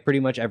 But like pretty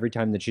much every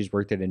time that she's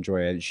worked at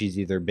Enjoy, she's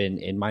either been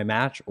in my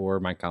match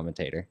or my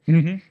commentator,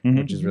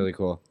 which is really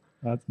cool.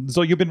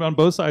 So you've been on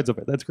both sides of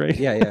it. That's great.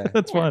 Yeah.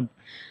 That's fun.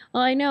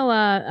 Well, I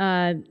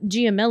know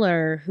Gia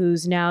Miller,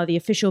 who's now the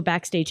official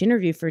backstage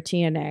interview for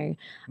TNA.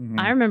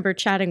 I remember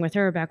chatting with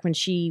her back when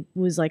she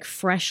was like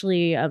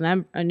freshly a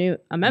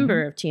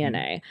member of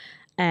TNA.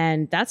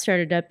 And that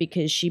started up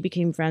because she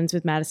became friends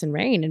with Madison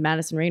Rayne. And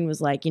Madison Rayne was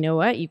like, you know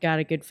what? You've got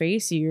a good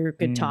face. You're a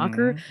good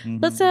talker.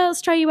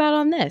 Let's try you out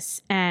on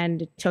this.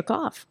 And it took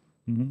off.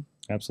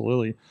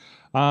 Absolutely.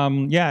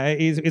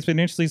 It's been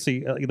interesting to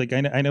see. Like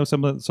I know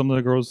some of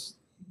the girls,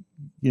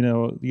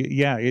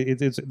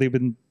 it's they've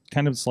been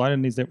kind of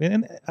sliding these.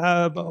 And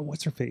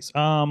what's her face?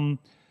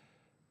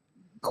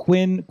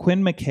 Quinn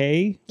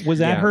McKay, was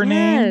that her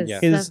name?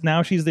 Is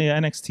now she's the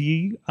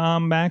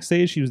NXT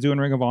backstage. She was doing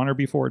Ring of Honor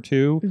before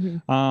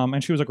too,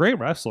 and she was a great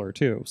wrestler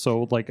too.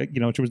 So like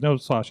she was no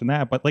slouch in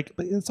that. But like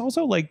it's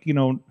also like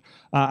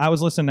I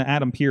was listening to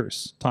Adam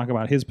Pearce talk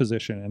about his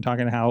position and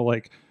talking how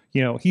like.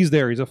 He's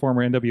there. He's a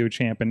former NWO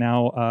champ, and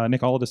now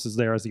Nick Aldis is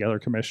there as the other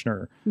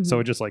commissioner. So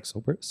it's just like,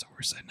 so we're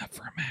setting up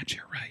for a match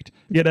here, right?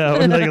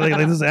 Like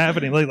this is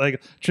happening.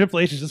 Like Triple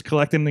H is just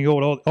collecting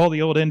all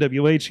the old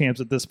NWA champs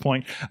at this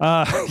point,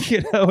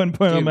 and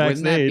putting them backstage.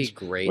 Wouldn't that be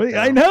great? Like,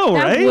 I know,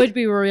 right? That would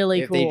be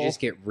really cool. If they just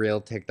get real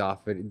ticked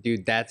off,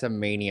 dude, that's a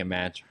Mania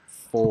match.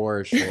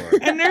 For sure.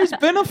 And there's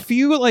been a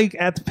few like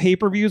at the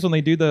pay-per-views when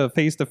they do the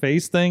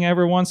face-to-face thing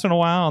every once in a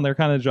while, and they're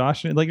kind of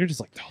joshing. Like you're just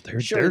like,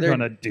 they're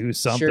gonna do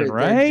something,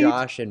 right? They're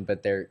joshing,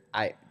 but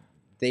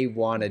they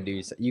want to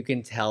do. You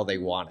can tell they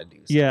want to do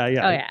something. Yeah.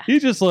 Oh, yeah.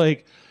 He's just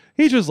like,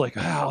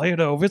 well,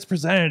 if it's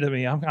presented to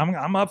me,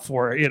 I'm up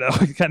for it,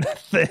 kind of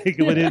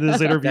thing. When in this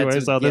interview I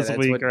saw this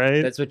week,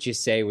 right? That's what you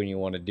say when you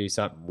want to do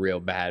something real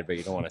bad, but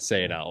you don't want to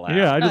say it out loud.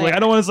 Yeah, I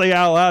don't want to say it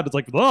out loud. It's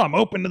like, I'm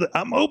open to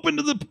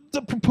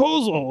the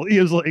proposal. He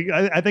was like,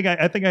 I think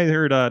I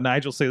heard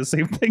Nigel say the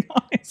same thing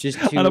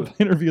on an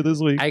interview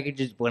this week. I could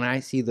just when I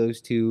see those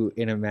two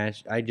in a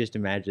match, I just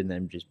imagine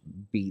them just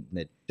beating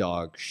the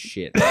dog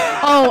shit.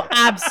 Oh,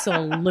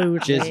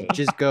 absolutely.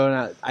 just going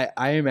out.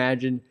 I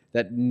imagine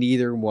that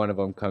neither one of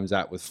them comes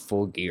out with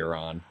full gear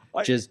on.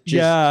 Just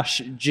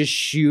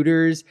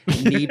shooters,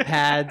 knee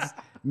pads,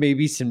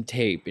 maybe some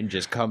tape, and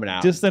just coming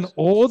out. Just an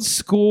old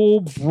school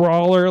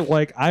brawler.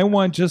 Like I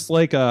want just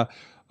like a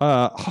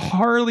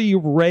Harley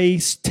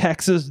race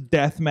Texas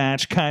death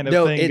match kind of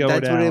thing going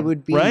that's down. What it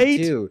would be right?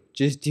 too.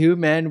 Just two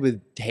men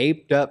with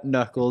taped up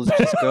knuckles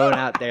just going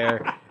out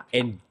there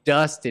and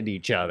dusting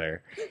each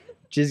other.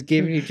 Just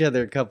giving each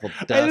other a couple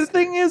dusts. And the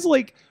thing is,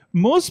 like,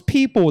 most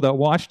people that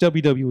watch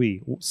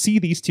WWE see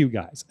these two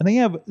guys, and they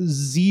have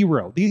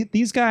zero.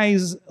 These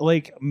guys,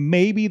 like,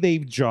 maybe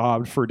they've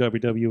jobbed for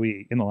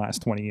WWE in the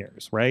last 20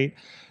 years, right?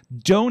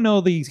 Don't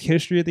know the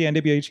history of the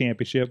NWA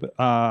Championship,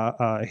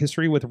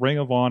 history with Ring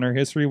of Honor,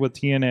 history with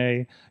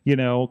TNA,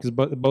 because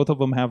both of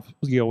them have,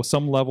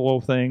 some level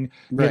of thing.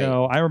 Right.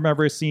 I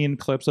remember seeing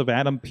clips of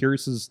Adam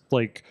Pearce's,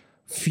 like,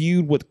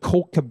 feud with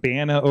Colt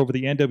Cabana over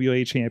the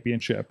NWA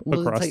Championship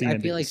across the Indies. I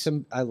feel like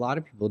a lot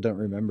of people don't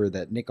remember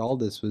that Nick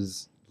Aldis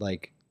was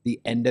like the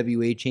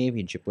NWA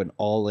Championship when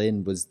All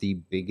In was the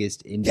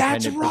biggest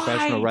independent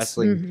professional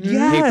wrestling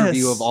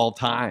pay-per-view of all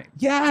time.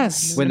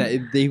 Yes.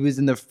 When he was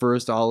in the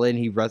first All In,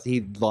 he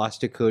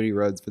lost to Cody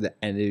Rhodes for the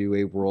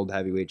NWA World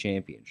Heavyweight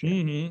Championship.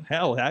 Mm-hmm.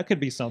 Hell, that could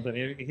be something.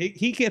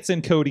 He gets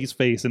in Cody's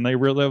face, and they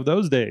relive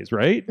those days,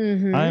 right?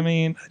 Mm-hmm. I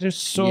mean, there's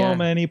so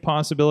many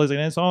possibilities,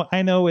 and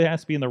I know it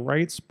has to be in the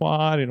right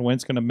spot and when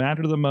it's going to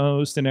matter the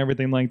most and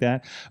everything like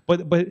that.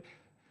 But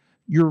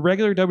your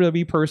regular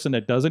WWE person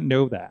that doesn't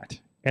know that.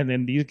 And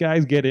then these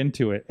guys get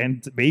into it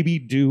and maybe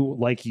do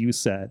like you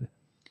said,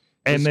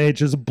 and it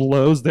just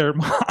blows their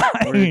mind.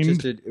 Or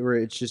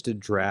it's just a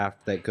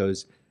draft that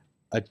goes.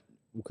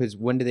 Because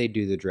when do they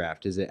do the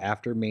draft? Is it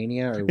after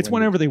Mania? Or it's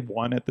whenever they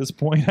want at this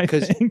point. I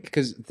think.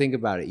 Because think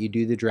about it, you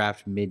do the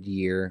draft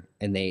mid-year,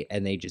 and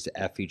they just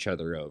F each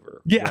other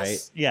over. Yes,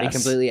 right? yes. They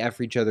completely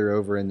F each other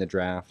over in the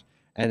draft.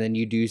 And then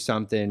you do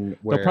something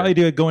where they'll probably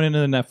do it going into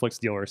the Netflix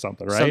deal or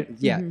something, right?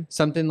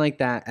 Something like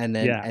that. And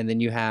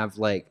then you have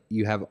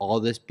all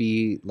this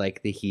be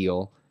like the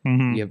heel.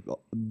 Mm-hmm. You have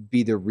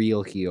be the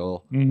real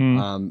heel. Mm-hmm.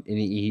 And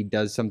he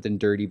does something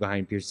dirty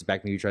behind Pierce's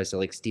back. Maybe he tries to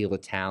like steal a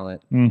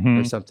talent Mm-hmm.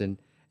 or something.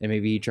 And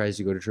maybe he tries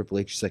to go to Triple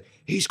H. He's like,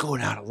 he's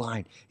going out of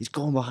line. He's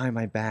going behind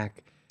my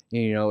back.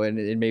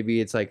 And maybe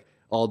it's like,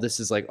 all this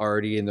is like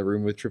already in the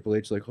room with Triple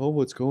H, like, oh,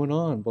 what's going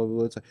on? Blah, blah,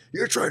 blah. It's like,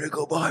 you're trying to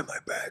go behind my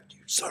back, you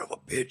son of a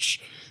bitch.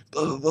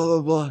 Blah, blah,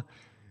 blah, blah.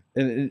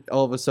 And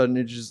all of a sudden,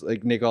 it's just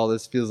like Nick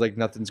Aldis feels like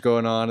nothing's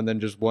going on. And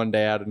then just one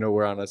day out of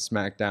nowhere on a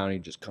SmackDown, he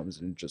just comes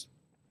in and just,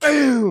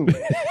 boom!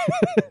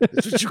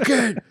 That's what you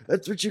get.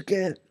 That's what you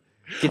get.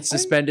 Gets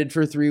suspended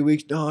for 3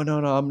 weeks. No, I'm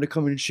going to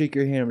come in and shake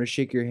your hand. I'm going to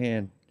shake your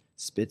hand.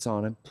 Spits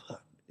on him.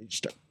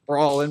 Just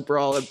brawling.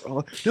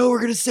 No,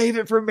 we're gonna save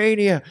it for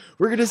Mania.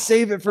 I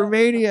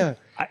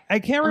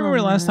can't remember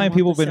the last time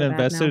people have been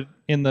invested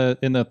in the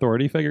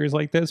authority figures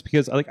like this,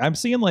 because like I'm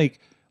seeing like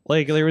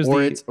there was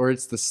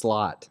it's the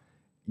slot.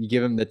 You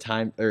give him the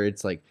time, or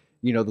it's like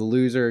the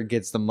loser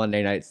gets the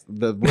Monday nights.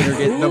 The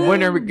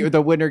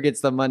winner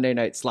gets the Monday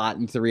night slot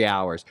in 3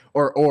 hours,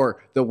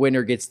 or the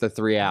winner gets the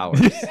 3 hours.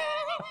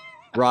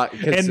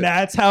 And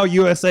that's how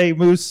USA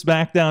moves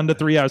SmackDown to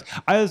 3 hours.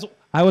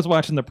 I was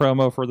watching the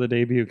promo for the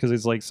debut because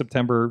it's like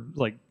September,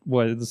 like the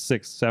 6th,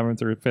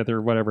 7th, or 5th,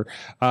 or whatever,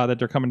 that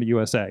they're coming to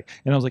USA.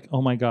 And I was like, oh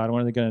my God,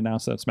 when are they going to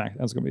announce that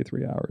SmackDown's going to be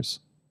 3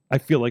 hours? I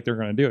feel like they're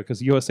going to do it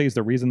because USA is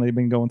the reason they've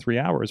been going 3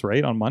 hours,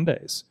 right? On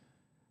Mondays.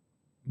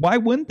 Why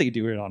wouldn't they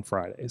do it on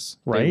Fridays,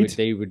 right?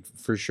 They would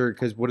for sure,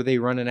 because what are they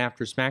running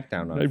after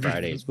SmackDown on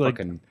Fridays? Like,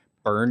 fucking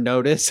burn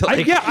notice.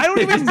 I don't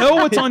even know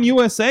what's on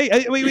USA.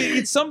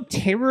 It's some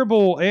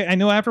terrible. I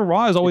know after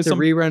Raw is always it's a some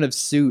rerun of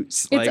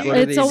Suits. It's, Like, what are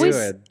it's they always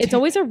doing? it's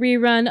always a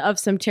rerun of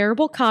some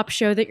terrible cop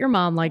show that your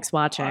mom likes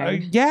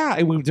watching.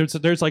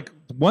 There's like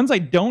ones I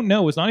don't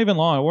know. It's not even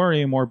Law and Order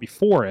anymore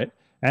before it.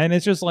 And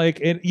it's just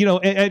like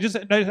I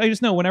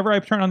just know whenever I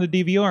turn on the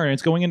DVR and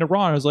it's going into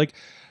Raw, I was like,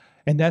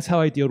 and that's how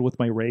I dealt with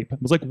my rape. I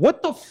was like,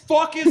 what the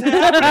fuck is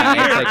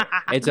happening here?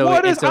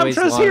 I'm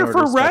just here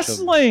for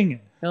wrestling.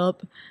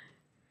 Yup.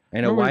 I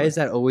know. Why is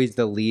that always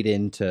the lead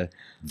into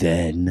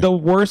then? The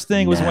worst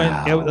thing was when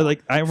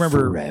I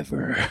remember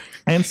forever.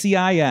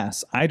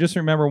 NCIS. I just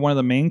remember one of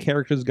the main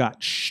characters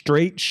got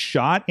straight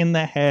shot in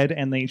the head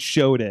and they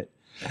showed it.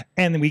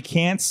 And we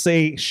can't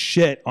say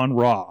shit on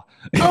Raw.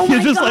 Oh You're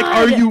my just like, God.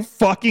 are you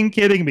fucking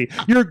kidding me?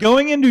 You're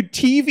going into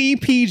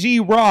TV PG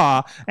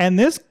Raw, and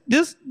this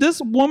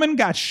woman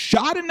got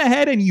shot in the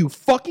head, and you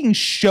fucking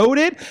showed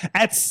it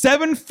at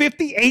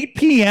 7:58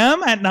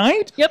 p.m. at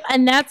night. Yep,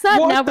 and that's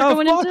that. What Now the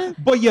we're going fuck?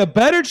 into. But you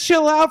better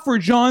chill out, for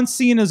John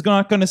Cena's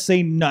not going to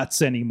say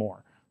nuts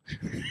anymore.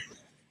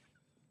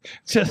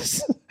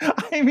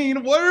 I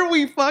mean, what are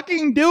we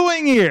fucking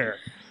doing here?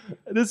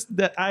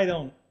 I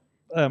don't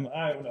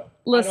know.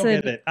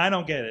 Listen, I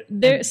don't get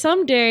it.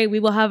 Someday we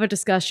will have a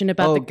discussion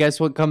about Guess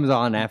what comes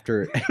on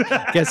after?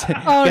 guess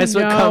Oh, what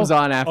no. comes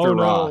on after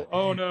Raw?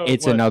 Oh no!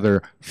 It's What?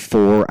 another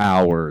 4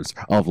 hours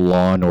of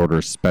Law and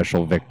Order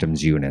Special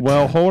Victims Unit.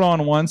 Well, hold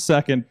on 1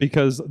 second,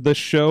 because the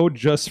show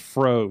just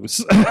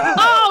froze.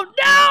 Oh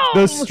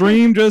no! The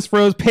stream just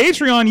froze.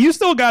 Patreon, you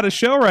still got a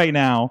show right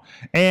now,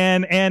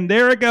 and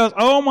there it goes.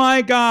 Oh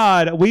my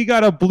God, we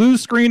got a blue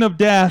screen of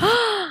death.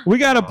 We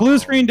got a blue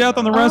screen death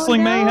on the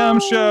Wrestling Mayhem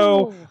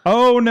Show.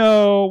 Oh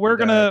no, we're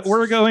going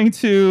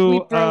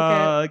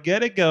to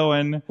get it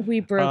going. We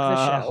broke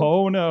the show.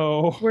 Oh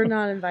no. We're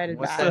not invited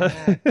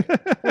back.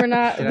 We're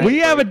not. We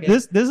haven't.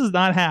 This has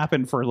not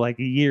happened for like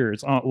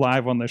years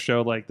live on the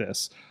show like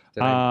this.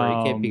 Did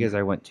I break it because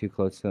I went too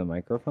close to the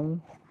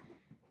microphone?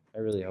 I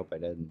really hope I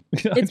didn't.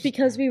 It's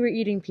because we were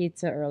eating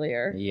pizza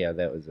earlier. Yeah,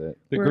 that was it.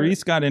 The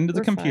grease got into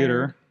the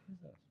computer.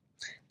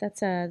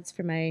 That's it's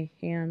for my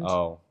hand.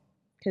 Oh.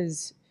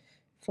 Because,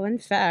 fun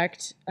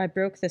fact, I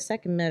broke the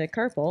second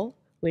metacarpal,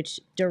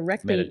 which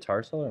directly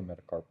Metatarsal or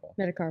metacarpal?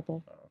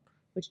 metacarpal,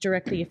 which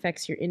directly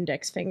affects your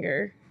index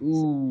finger.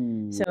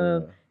 Ooh.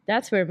 So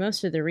that's where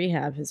most of the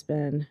rehab has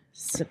been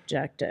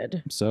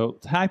subjected. So,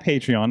 hi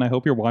Patreon. I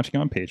hope you're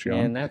watching on Patreon.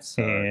 Man, that sucks.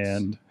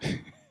 And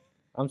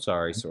I'm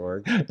sorry,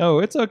 Sorg. oh,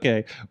 it's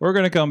okay. We're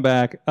gonna come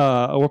back.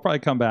 We'll probably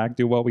come back,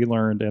 do what we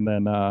learned, and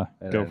then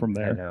go from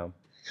there.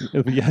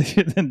 Yeah,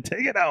 then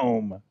take it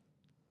home.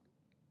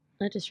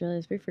 I just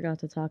realized we forgot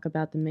to talk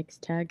about the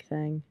mixed tag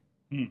thing.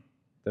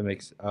 The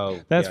mix. Oh,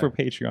 That's yeah. for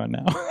Patreon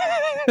now.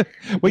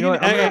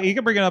 You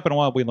can bring it up in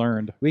what we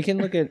learned. We can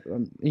look at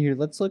here.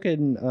 Let's look at.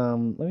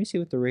 Let me see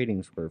what the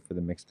ratings were for the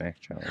mixed match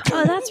challenge.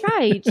 Oh, that's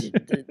right.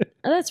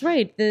 That's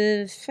right.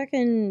 The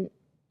fucking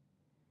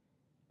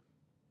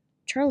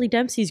Charlie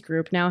Dempsey's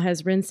group now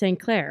has Rin St.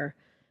 Clair,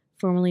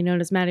 formerly known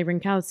as Maddie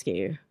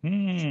Rinkowski.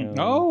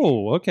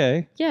 Oh,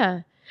 okay.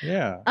 Yeah.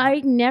 Yeah.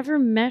 I never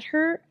met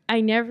her.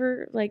 I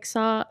never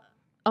saw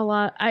a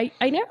lot. I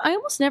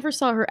almost never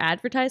saw her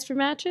advertised for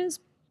matches,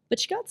 but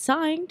she got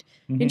signed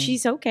and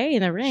she's okay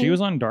in the ring. She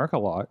was on Dark a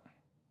lot.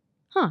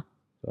 Huh.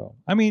 So,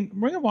 I mean,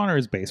 Ring of Honor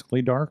is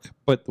basically Dark,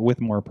 but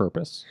with more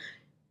purpose.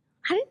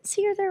 I didn't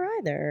see her there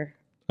either.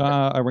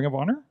 A Ring of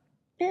Honor?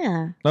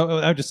 Yeah. Oh,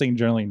 I'm just saying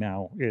generally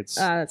now it's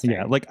that's fair.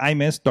 yeah, like I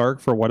miss Dark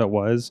for what it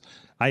was.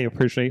 I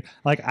appreciate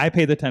I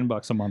pay the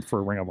 $10 a month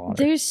for Ring of Honor.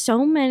 There's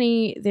so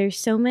many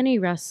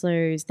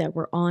wrestlers that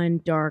were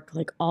on Dark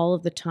all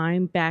of the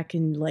time back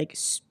in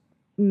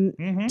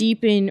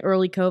deep in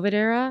early COVID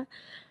era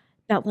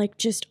that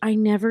just I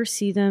never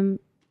see them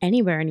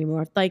anywhere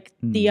anymore.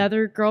 The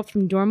other girl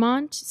from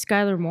Dormont,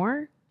 Skylar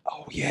Moore.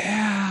 Oh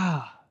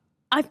yeah.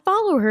 I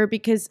follow her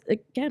because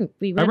again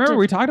we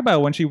talked about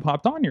it when she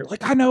popped on. You're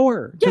like, I know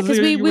her. Yeah, because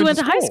we went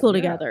to high school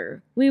Yeah.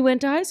 together. We went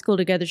to high school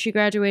together. She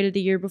graduated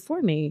the year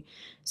before me.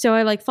 So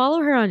I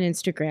follow her on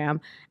Instagram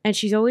and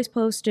she's always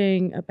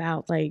posting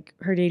about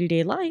her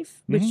day-to-day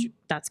life, which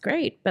that's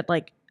great. But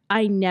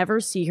I never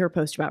see her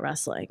post about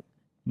wrestling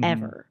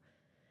ever.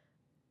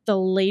 The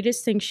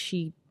latest thing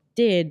she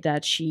did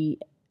that she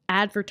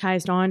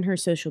advertised on her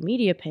social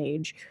media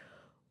page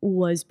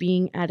was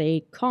being at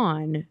a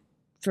con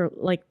for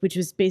which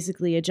was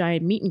basically a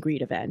giant meet and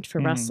greet event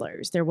for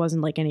wrestlers. There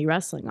wasn't any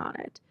wrestling on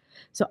it.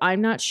 So I'm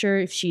not sure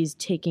if she's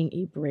taking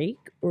a break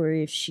or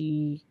if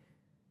she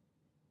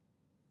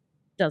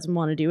doesn't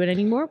want to do it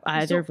anymore,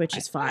 either of which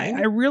is fine.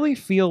 I really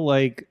feel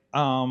like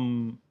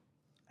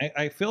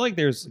I feel like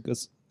there's,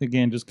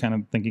 again, just kind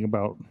of thinking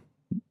about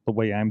the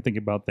way I'm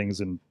thinking about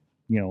things in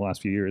the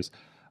last few years.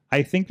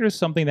 I think there's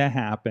something that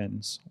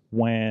happens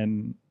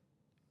when,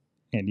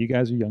 and you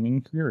guys are young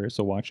and curious,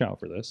 so watch out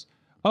for this.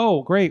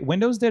 Oh, great.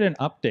 Windows did an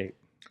update.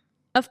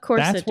 Of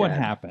course That's what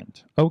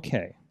happened.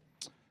 Okay.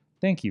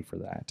 Thank you for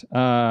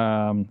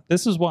that.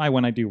 This is why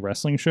when I do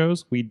wrestling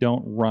shows, we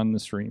don't run the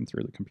stream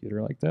through the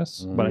computer like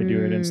this, but I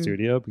do it in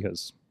studio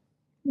because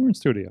We're in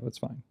studio. It's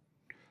fine.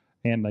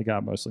 And I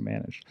got mostly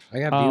managed. I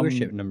got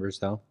viewership numbers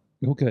though.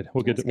 Oh, good.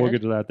 We'll get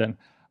to that then.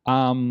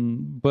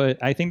 But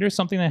I think there's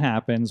something that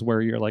happens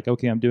where you're like,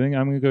 okay, I'm doing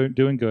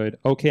good.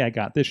 Okay, I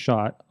got this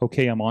shot.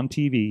 Okay, I'm on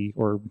TV,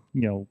 or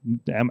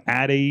I'm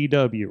at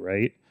AEW,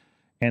 right?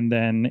 And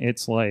then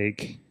it's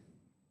like,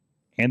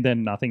 and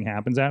then nothing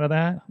happens out of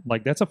that.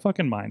 Like, that's a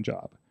fucking mind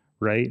job,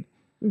 right?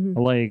 Mm-hmm.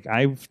 Like,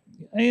 I'm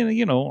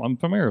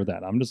familiar with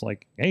that. I'm just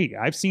like, hey,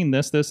 I've seen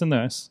this, and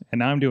this, and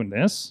now I'm doing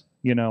this,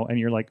 and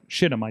you're like,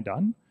 shit, am I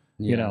done?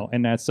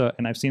 And that's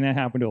and I've seen that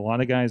happen to a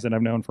lot of guys that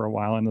I've known for a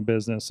while in the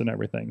business and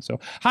everything. So,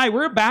 hi,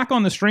 we're back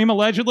on the stream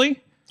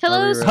allegedly.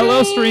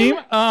 Hello, stream.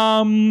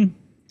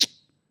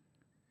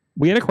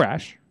 We had a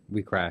crash.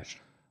 We crashed.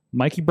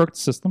 Mikey broke the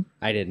system.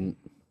 I didn't.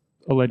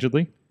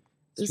 Allegedly.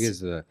 It's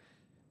because of the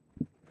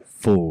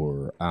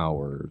 4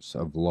 hours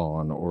of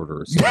Law and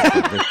Order.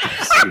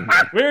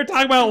 We were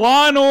talking about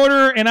Law and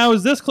Order, and I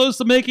was this close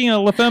to making a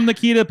La Femme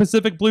Nikita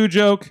Pacific Blue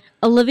joke.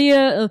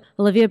 Olivia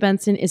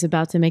Benson is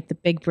about to make the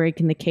big break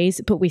in the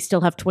case, but we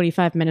still have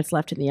 25 minutes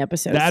left in the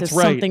episode. That's so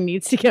right. Something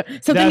needs to go.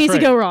 Something needs to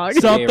go wrong.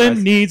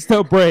 Something needs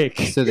to break.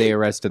 So they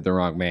arrested the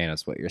wrong man.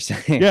 Is what you're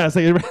saying? Yes,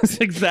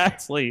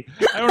 exactly.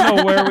 I don't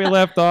know where we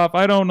left off.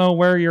 I don't know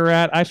where you're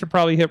at. I should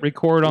probably hit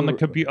record on the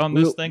computer on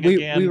this thing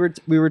again.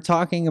 We were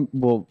talking.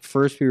 Well,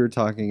 first we were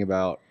talking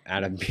about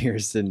Adam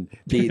Pearce and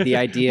the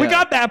idea. We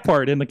got that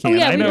part in the can. Oh,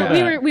 yeah, I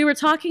know we were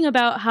talking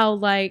about how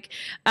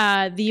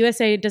the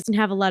USA doesn't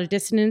have a lot of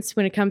dissonance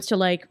when it comes to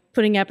like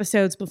putting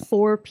episodes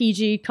before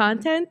PG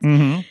content.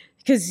 Mm-hmm.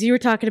 Because you were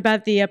talking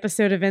about the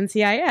episode of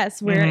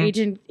NCIS where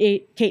Agent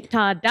Kate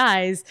Todd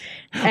dies.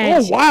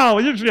 And wow!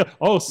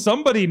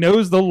 Somebody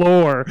knows the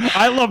lore.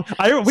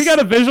 We got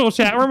a visual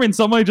chat room, and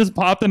somebody just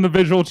popped in the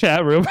visual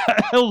chat room.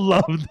 I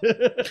loved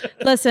it.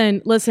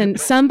 Listen.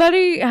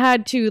 Somebody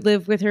had to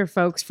live with her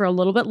folks for a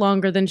little bit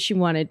longer than she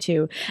wanted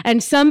to,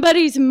 and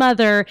somebody's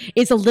mother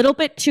is a little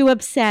bit too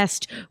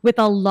obsessed with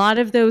a lot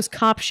of those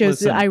cop shows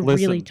that I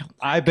really don't.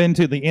 I've been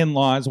to the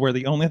in-laws where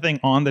the only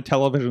thing on the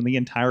television the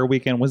entire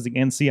weekend was the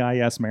NCIS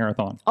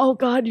marathon. Oh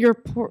God, you're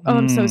poor. Oh,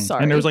 I'm so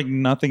sorry. And there was like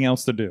nothing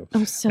else to do.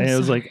 I'm so sorry. It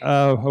was like,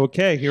 oh,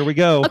 okay, here we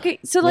go. Okay,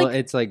 so well,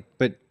 it's like,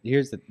 but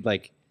here's the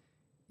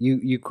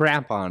you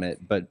crap on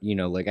it, but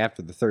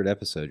after the third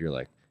episode, you're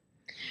like,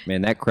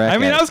 man, that crack. I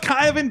mean, I was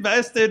kind of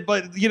invested,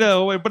 but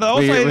but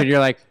also when you're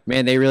like,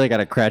 man, they really got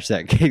to crash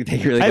that. They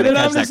really got to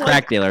catch that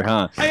crack dealer,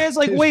 huh? I was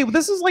like, wait,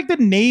 this is like the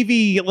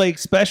Navy, like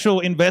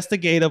special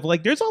investigative.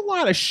 Like, there's a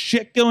lot of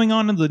shit going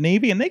on in the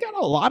Navy, and they got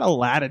a lot of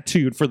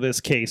latitude for this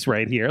case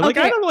right here. Like,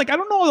 okay. I don't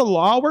know how the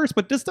law works,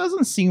 but this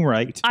doesn't seem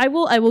right. I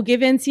will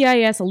give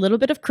NCIS a little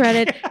bit of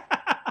credit.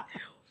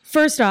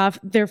 First off,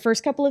 their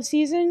first couple of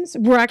seasons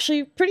were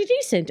actually pretty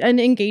decent and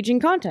engaging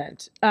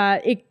content.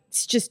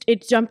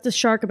 It jumped the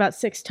shark about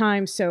 6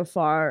 times so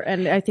far,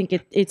 and I think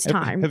it's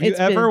time. Have you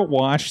ever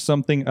watched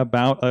something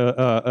about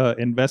a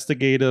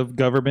investigative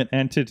government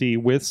entity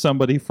with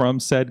somebody from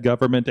said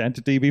government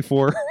entity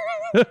before?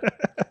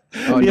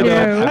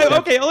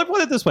 Okay, let me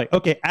put it this way.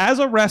 Okay, as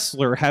a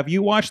wrestler, have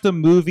you watched a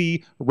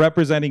movie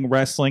representing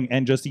wrestling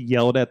and just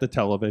yelled at the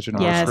television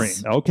on the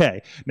screen?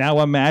 Okay,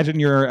 now imagine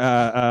you're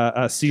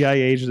a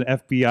CIA agent,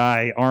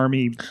 FBI,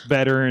 Army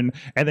veteran,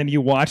 and then you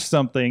watch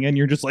something and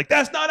you're just like,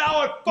 that's not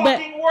how it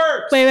fucking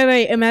works.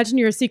 Wait. Imagine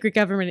you're a secret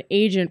government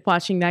agent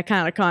watching that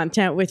kind of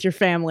content with your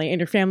family, and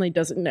your family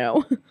doesn't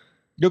know.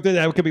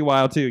 That could be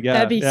wild too. Yeah,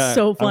 that'd be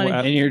so funny.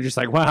 And you're just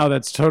like, wow,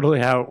 that's totally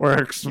how it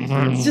works.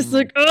 It's just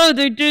like, oh,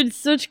 they did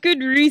such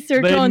good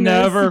research on this.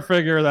 They never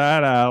figure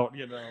that out,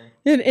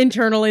 And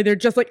internally, they're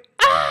just like,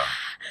 ah.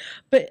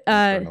 But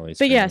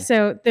yeah,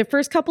 so the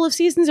first couple of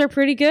seasons are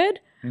pretty good.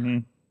 Mm-hmm.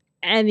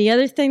 And the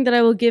other thing that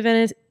I will give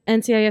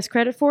NCIS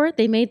credit for,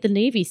 they made the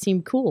Navy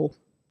seem cool.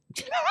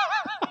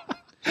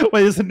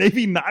 Wait, is the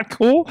Navy not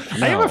cool?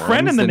 No, I have a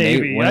friend in the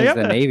Navy. When's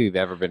the Navy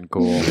ever been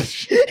cool?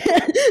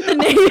 The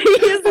Navy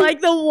is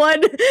like the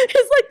one.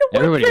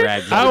 Everybody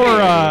rags.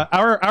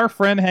 Our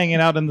friend hanging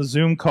out in the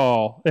Zoom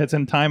call that's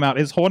in timeout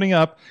is holding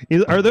up.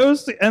 Are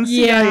those the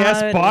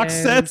NCIS box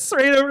sets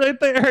right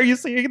there? Are you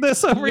seeing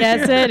this over here?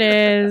 Yes, it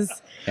is.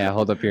 Yeah,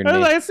 hold up your name.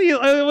 name. I see.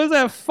 Was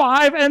that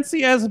 5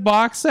 NCS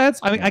box sets?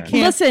 I mean, I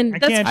can't. Listen,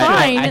 that's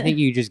fine. I think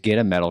you just get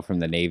a medal from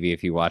the Navy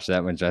if you watch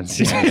that one, John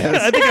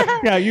Cena.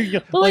 You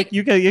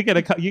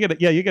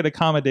get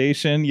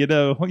accommodation. You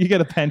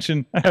get a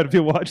pension. How do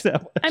you watch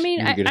that one? I mean,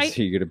 you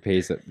get a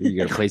place up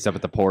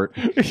at the port.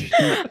 I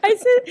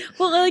said,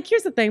 well,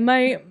 here's the thing.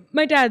 My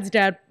dad's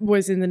dad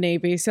was in the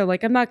Navy, so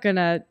I'm not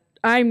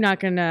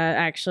gonna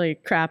actually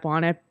crap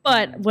on it.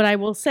 But what I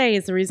will say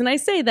is the reason I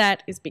say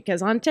that is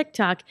because on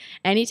TikTok,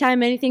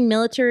 anytime anything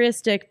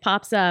militaristic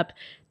pops up,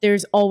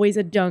 there's always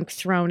a dunk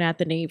thrown at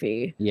the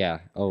Navy. Yeah,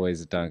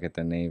 always a dunk at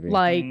the Navy.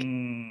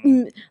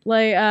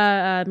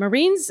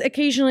 Marines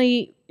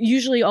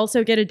usually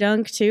also get a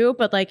dunk too,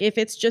 but if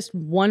it's just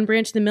one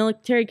branch of the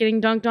military getting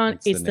dunked on,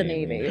 it's the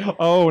Navy.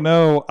 Oh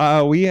no,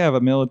 we have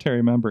a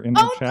military member in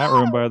the chat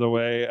room, by the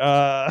way.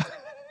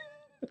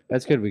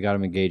 That's good. We got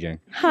him engaging.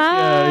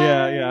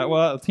 Yeah.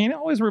 Well, Tina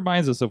always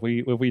reminds us if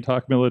we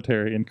talk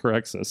military and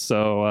corrects us.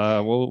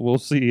 So we'll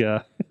see.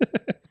 I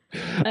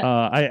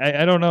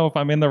don't know if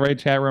I'm in the right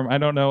chat room. I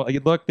don't know.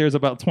 Look, there's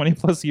about 20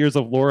 plus years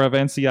of lore of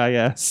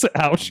NCIS.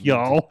 Ouch,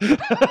 y'all.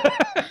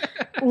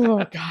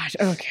 Oh God.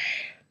 Okay.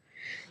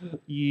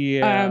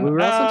 Yeah. We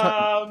were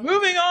also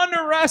moving on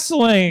to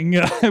wrestling.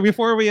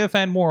 Before we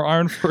offend more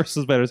armed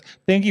forces veterans,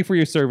 thank you for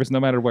your service, no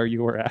matter where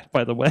you were at.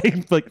 By the way,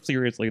 like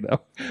seriously though.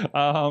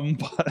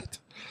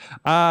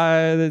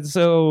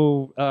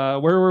 So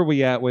where were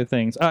we at with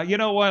things? You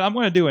know what? I'm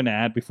going to do an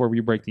ad before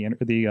we break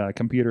the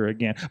computer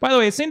again. By the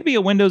way, it seemed to be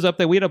a Windows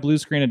update. We had a blue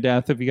screen of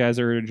death. If you guys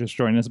are just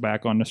joining us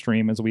back on the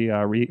stream as we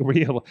I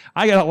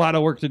got a lot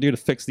of work to do to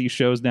fix these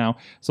shows now,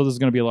 so this is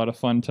going to be a lot of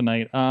fun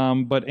tonight.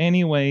 But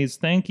anyways,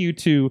 thank you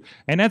to,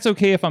 and that's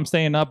okay if I'm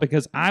staying up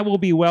because I will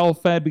be well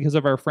fed because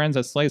of our friends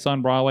at Slice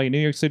on Broadway, New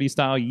York City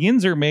style.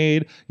 Yins are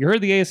made. You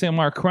heard the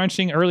ASMR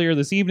crunching earlier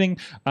this evening.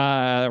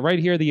 Right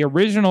here, the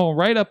original,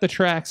 right up the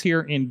tracks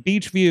here in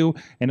Beachview.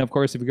 And of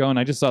course, if you're going,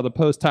 I just saw the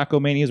post Taco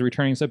Mania is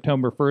returning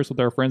September 1st with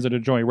our friends at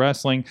Enjoy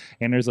Wrestling,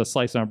 and there's a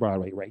Slice on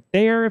Broadway right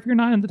there if you're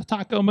not in the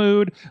taco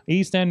mood.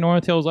 East End,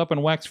 North Hills, up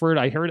in Wexford.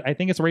 I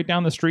think it's right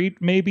down the street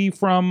maybe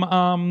from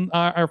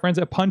our friends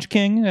at Punch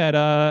King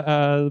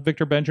that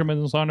Victor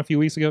Benjamin was on a few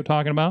weeks ago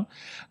talking about.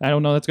 I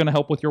don't know that's going to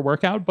help with your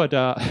workout, but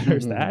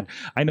there's that.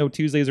 I know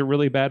Tuesdays are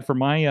really bad for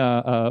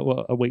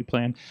my weight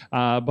plan,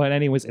 but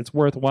anyways, it's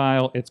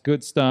worthwhile. It's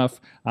good stuff,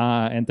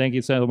 and thank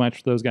you so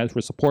much to those guys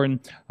for supporting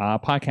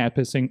podcast.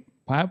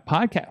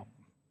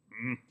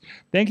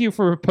 Thank you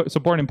for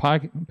supporting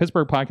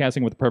Pittsburgh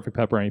podcasting with the perfect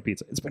pepperoni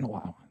pizza. It's been a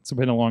while. It's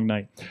been a long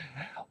night.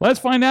 Let's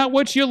find out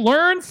what you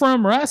learned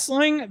from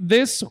wrestling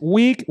this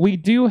week. We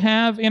do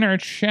have in our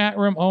chat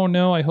room. Oh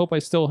no, I hope I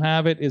still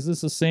have it. Is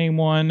this the same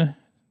one?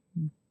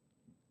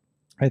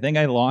 I think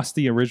I lost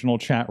the original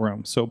chat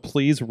room, so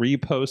please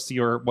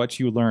repost what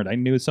you learned. I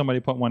knew somebody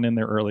put one in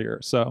there earlier.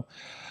 So,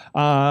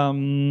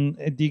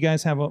 do you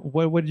guys have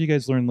what did you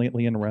guys learn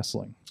lately in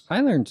wrestling?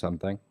 I learned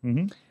something.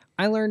 Mm-hmm.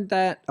 I learned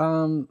that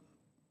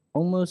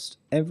almost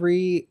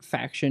every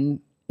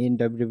faction in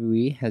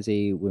WWE has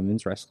a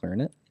women's wrestler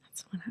in it.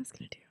 That's what I was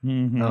gonna do.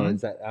 Mm-hmm. Oh,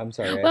 is that? I'm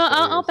sorry. Well,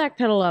 I'll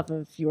backpedal off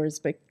of yours,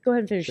 but go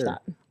ahead and finish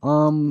that.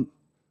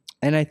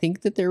 And I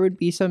think that there would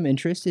be some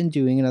interest in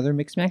doing another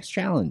Mixed Match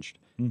Challenge.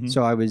 Mm-hmm.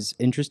 So I was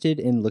interested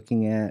in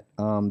looking at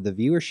the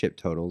viewership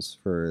totals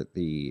for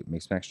the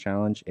Mixed Match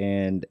Challenge,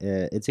 and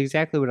it's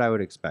exactly what I would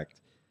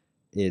expect.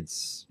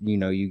 It's,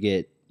 you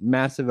get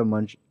massive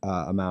amount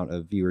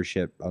of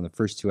viewership on the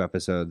first two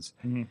episodes,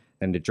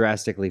 and it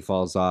drastically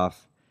falls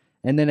off.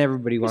 And then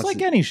everybody wants it's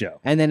like any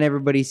show. And then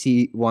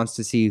everybody wants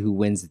to see who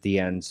wins at the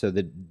end, so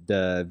the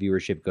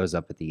viewership goes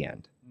up at the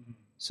end. Mm-hmm.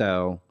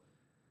 So,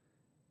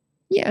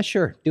 yeah,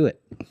 sure, do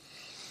it.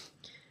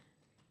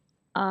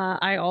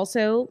 I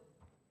also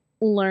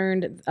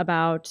learned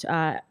about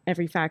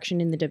every faction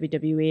in the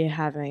WWE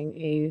having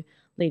a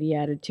lady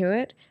added to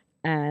it,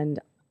 and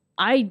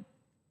I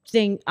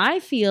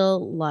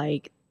feel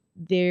like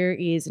there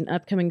is an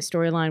upcoming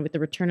storyline with the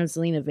return of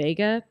Zelina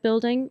Vega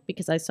building,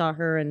 because I saw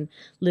her and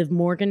Liv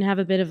Morgan have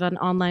a bit of an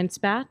online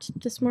spat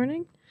this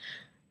morning.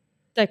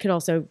 That could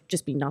also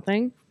just be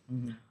nothing.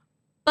 Mm-hmm.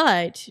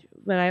 But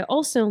what I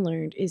also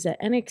learned is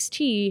that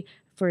NXT,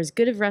 for as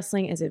good of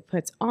wrestling as it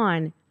puts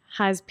on,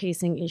 has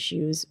pacing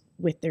issues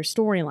with their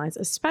storylines,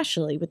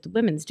 especially with the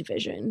women's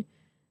division.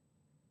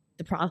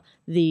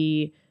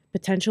 The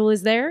potential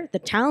is there. The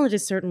talent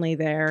is certainly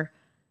there,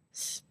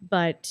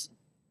 but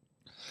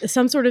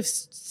some sort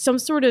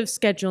of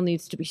schedule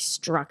needs to be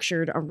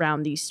structured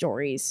around these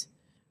stories.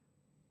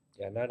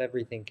 Yeah, not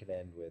everything can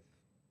end with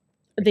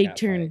they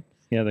turn fight.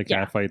 Yeah, the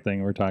cat fight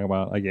thing we're talking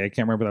about. Like, I can't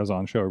remember if that was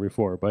on the show or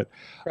before, but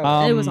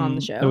it was on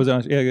the show. It was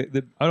on. Yeah,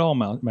 it all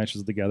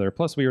meshes together.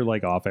 Plus, we were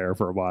like off air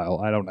for a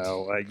while. I don't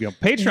know. Like,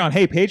 Patreon.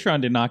 Hey,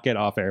 Patreon did not get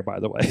off air, by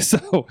the way.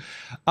 So,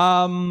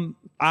 and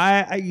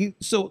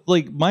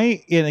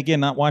again,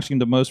 not watching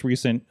the most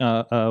recent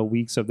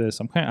weeks of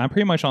this. I'm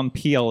pretty much on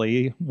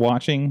PLE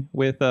watching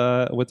with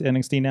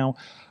NXT now.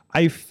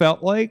 I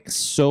felt like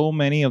so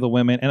many of the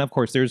women, and of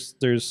course, there's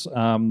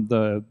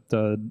the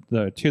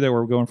two that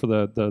were going for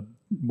the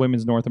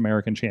Women's North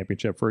American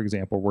Championship, for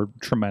example, were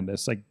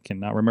tremendous. I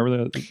cannot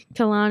remember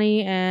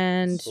Kalani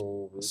and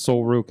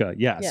Sol Ruka,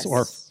 yes,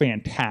 are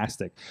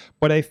fantastic.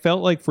 But I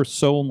felt like for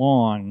so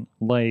long,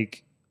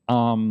 like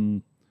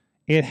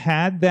it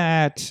had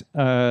that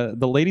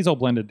the ladies all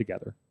blended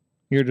together.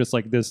 You're just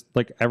like this,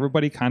 like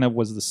everybody kind of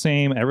was the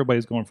same.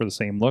 Everybody's going for the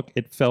same look.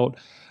 It felt.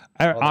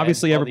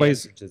 Obviously,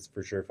 everybody's entrances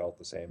for sure felt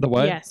the same. The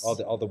what? Yes. All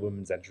the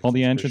women's entrances. All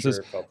the entrances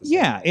for sure felt the same.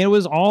 Yeah, it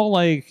was all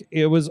like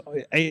it was.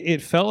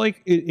 It felt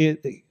like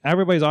it.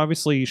 Everybody's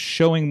obviously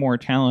showing more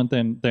talent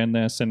than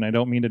this, and I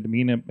don't mean to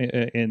demean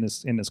it in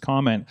this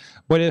comment,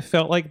 but it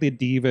felt like the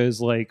divas,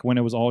 like when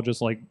it was all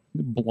just like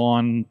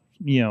blonde,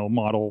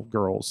 model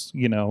girls.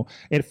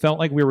 It felt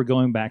like we were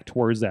going back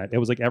towards that. It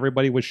was like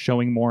everybody was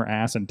showing more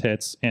ass and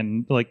tits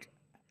and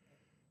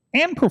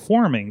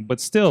performing,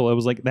 but still it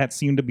was like that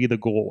seemed to be the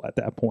goal at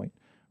that point,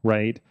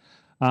 right?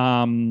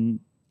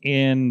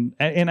 And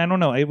I don't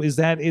know,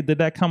 did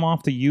that come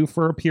off to you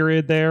for a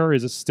period there?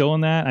 Is it still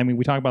in that? I mean,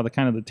 we talk about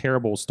the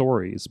terrible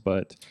stories,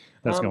 but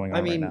that's going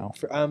on right now.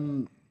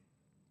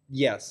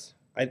 Yes,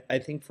 I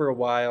think for a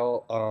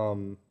while,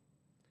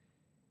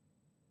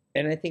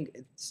 and I think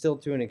still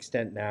to an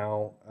extent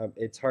now,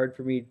 it's hard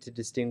for me to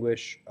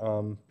distinguish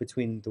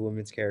between the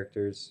women's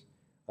characters,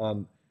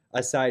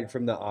 aside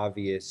from the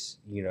obvious,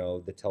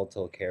 the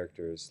telltale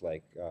characters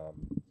like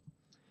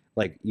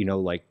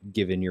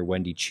given your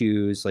Wendy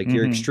Chu's, like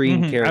your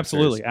extreme characters.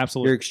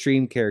 Absolutely. Your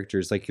extreme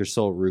characters, like your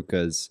Sol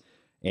Rukas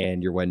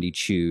and your Wendy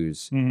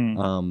Chu's.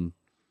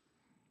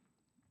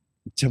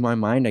 To my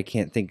mind, I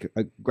can't think.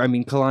 I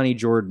mean, Kalani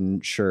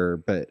Jordan, sure,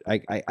 but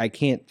I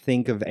can't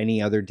think of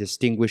any other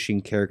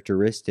distinguishing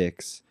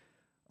characteristics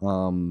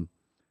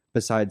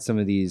besides some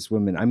of these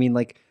women. I mean,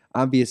 like,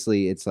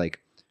 obviously, it's like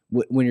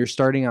when you're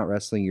starting out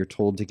wrestling, you're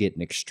told to get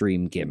an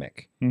extreme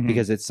gimmick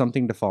because it's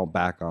something to fall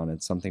back on.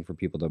 It's something for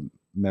people to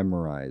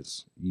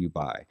memorize you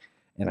by.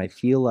 And I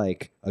feel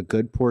like a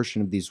good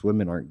portion of these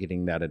women aren't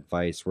getting that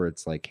advice where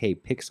it's like, hey,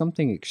 pick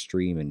something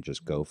extreme and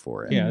just go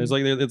for it. Yeah, it's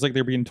like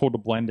they're being told to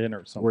blend in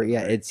or something. Where,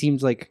 yeah, right? It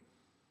seems like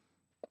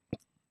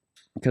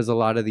because a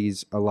lot of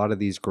these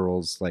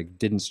girls like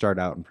didn't start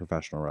out in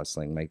professional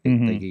wrestling. Like they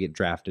could get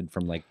drafted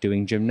from like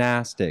doing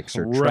gymnastics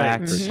or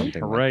track or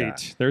something like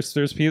that. There's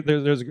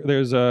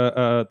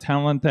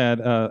talent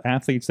that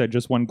athletes that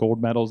just won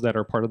gold medals that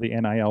are part of the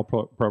NIL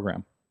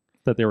program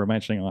that they were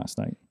mentioning last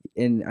night.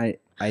 And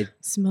I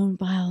Simone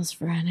Biles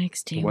for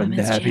NXT Wouldn't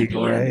Women's that be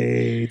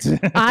Champion.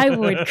 great? I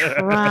would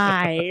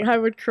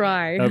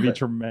cry. That'd be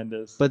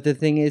tremendous. But the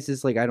thing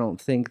is like I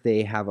don't think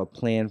they have a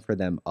plan for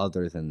them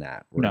other than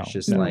that. Where it's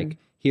just like,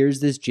 here's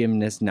this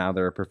gymnast, now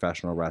they're a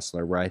professional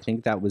wrestler. Where I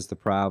think that was the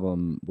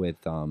problem with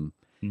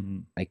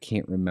I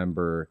can't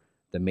remember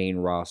the main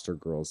roster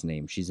girl's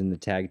name. She's in the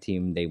tag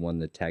team. They won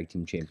the tag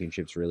team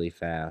championships really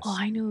fast. Oh,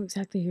 I know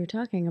exactly who you're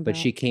talking about. But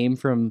she came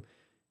from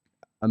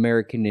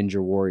American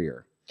Ninja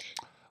Warrior.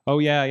 Oh,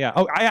 yeah.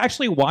 Oh, I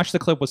actually watched the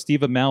clip with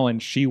Steve Amell,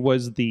 and she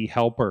was the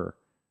helper.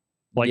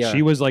 Like,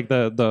 she was like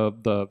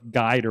the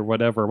guide or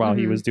whatever while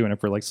he was doing it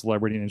for like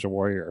Celebrity Ninja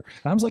Warrior.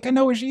 And I was like, I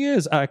know who she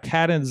is.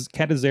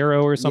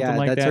 Catazero or something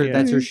like that.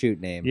 That's her shoot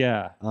name.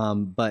 Yeah.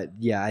 But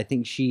yeah, I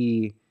think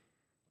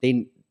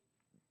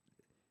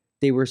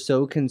they were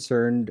so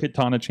concerned.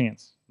 Katana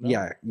Chance.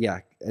 No? Yeah.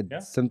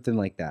 Something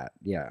like that.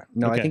 Yeah.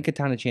 No, Okay. I think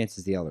Katana Chance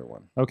is the other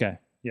one. Okay.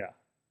 Yeah.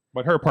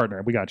 But her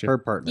partner, we got you. Her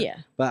partner. Yeah.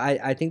 But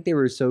I think they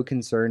were so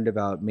concerned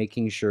about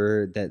making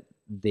sure that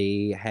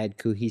they had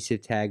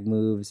cohesive tag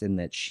moves and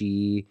that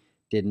she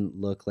didn't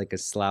look like a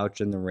slouch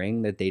in the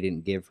ring that they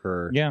didn't give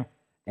her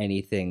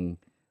anything.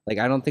 Like,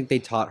 I don't think they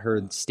taught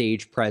her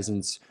stage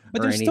presence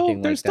or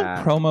anything there's like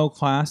that. Still promo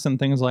class and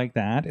things like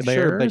that.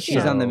 Sure, but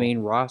she's on the main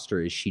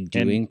roster. Is she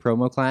doing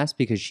promo class?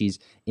 Because she's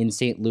in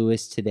St.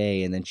 Louis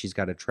today and then she's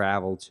got to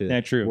travel to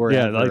wherever.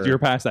 Yeah, like you're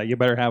past that. You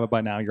better have it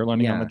by now. You're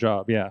learning on the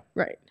job. Yeah.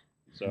 Right.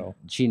 So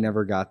she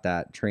never got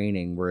that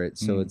training where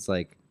it's it's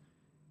like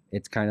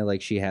it's kind of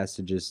like she has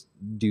to just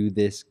do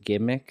this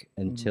gimmick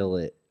until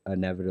it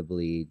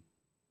inevitably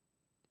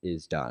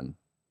is done.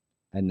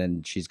 And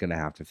then she's going to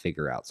have to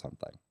figure out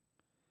something.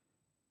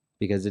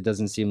 Because it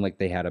doesn't seem like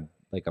they had a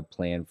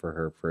plan for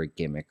her for a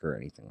gimmick or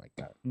anything like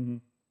that.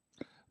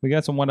 We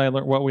got some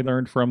what we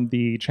learned from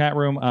the chat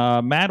room.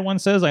 Mad One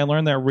says, I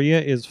learned that Rhea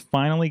is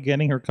finally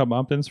getting her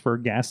comeuppance for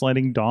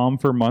gaslighting Dom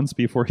for months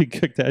before he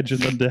kicked Edge in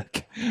the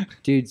dick.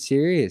 Dude,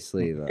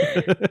 seriously though.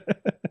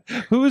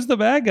 Who is the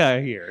bad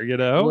guy here, you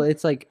know? Well,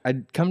 it's like,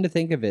 I'd come to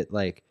think of it,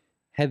 like,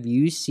 have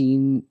you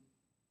seen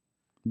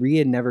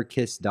Rhea never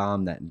kissed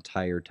Dom that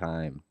entire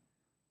time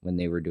when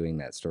they were doing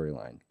that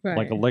storyline? Right.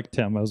 Like licked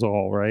him as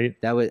all, right?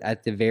 That was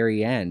at the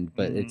very end,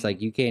 but it's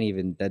like you can't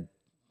even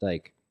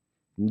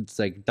it's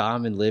like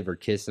Dom and Liv are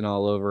kissing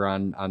all over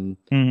on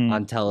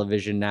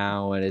television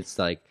now, and it's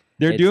like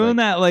they're doing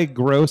that like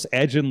gross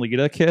Edge and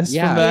Lita kiss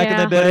from back in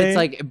the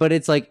day. But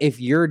it's like if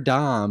you're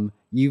Dom,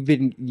 you've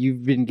been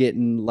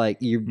getting like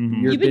you've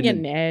been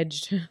getting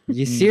edged.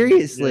 You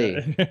seriously?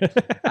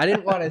 I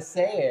didn't want to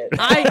say it.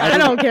 I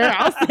don't care.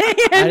 I'll say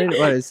it. I didn't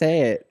want to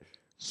say it.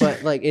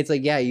 But like it's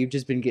like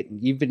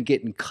you've been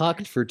getting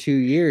cucked for 2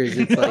 years.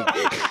 It's like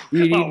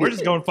we're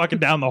just going fucking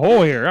down the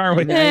hole here, aren't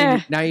we?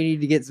 Now you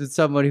need to get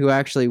someone who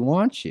actually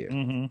wants you.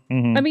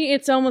 I mean,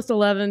 it's almost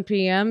 11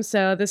 p.m.,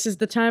 so this is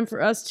the time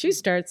for us to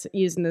start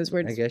using those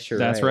words. I guess you're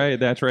That's right.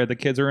 That's right. The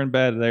kids are in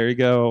bed. There you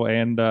go.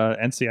 And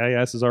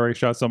NCIS has already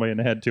shot somebody in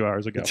the head 2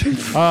 hours ago.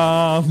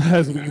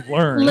 As we've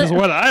learned. This is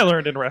what I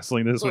learned in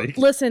wrestling this week.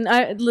 Listen.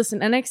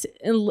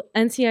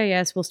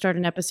 NCIS will start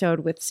an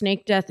episode with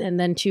snake death and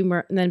then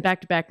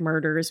back-to-back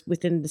murders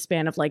within the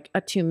span of like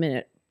a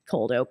 2-minute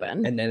cold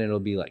open. And then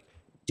it'll be like,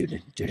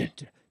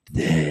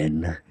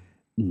 then,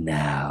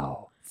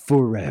 now,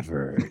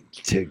 forever,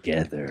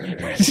 together.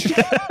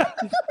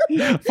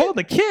 For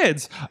the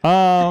kids.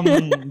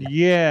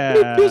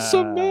 Yeah.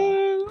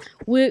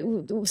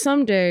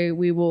 Someday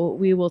we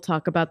will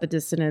talk about the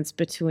dissonance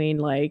between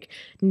like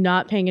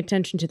not paying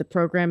attention to the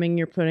programming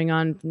you're putting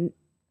on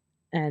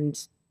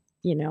and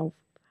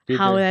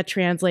how that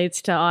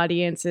translates to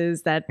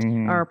audiences that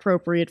are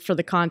appropriate for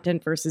the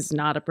content versus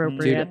not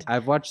appropriate. Dude,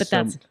 I've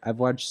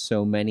watched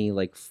so many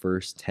like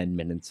first 10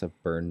 minutes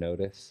of Burn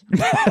Notice.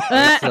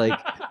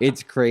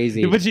 It's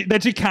crazy.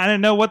 But you kind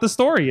of know what the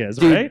story is,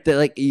 dude,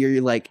 right?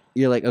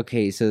 You're like,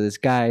 okay, so this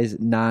guy's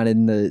not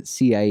in the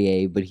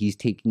CIA, but he's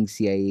taking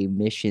CIA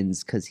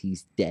missions because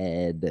he's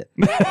dead.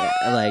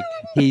 Like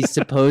he's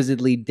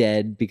supposedly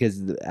dead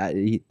because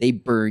they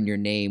burn your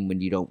name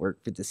when you don't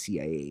work for the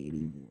CIA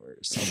anymore, or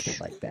something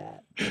like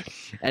that.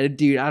 And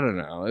dude, I don't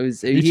know.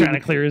 He's trying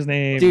to clear his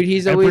name. Dude,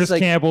 he's always Bruce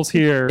like Campbell's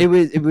here.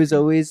 It was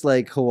always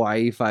like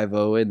Hawaii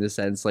 5-0 in the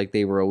sense like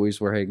they were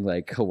always wearing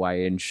like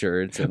Hawaiian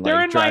shirts and they're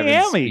like in driving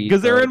Miami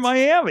because they're in speedboats.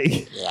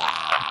 Miami.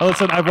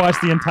 Listen, I've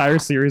watched the entire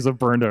series of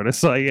Burn Notice.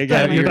 So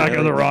again, you're talking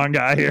to the wrong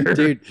guy here,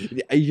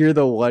 dude. You're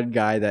the one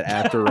guy that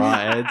after Raw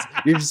ends,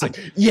 you're just like,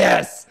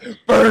 yes,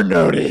 Burn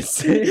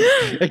Notice.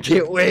 I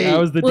can't wait. That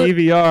was the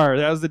DVR.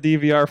 That was the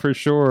DVR for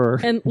sure.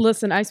 And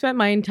listen, I spent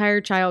my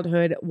entire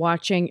childhood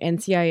watching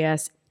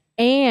NCIS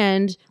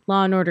and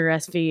Law and Order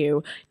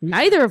SVU,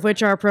 neither of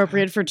which are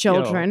appropriate for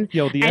children.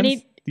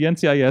 The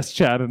NCIS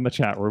chat in the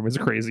chat room is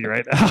crazy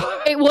right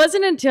now. It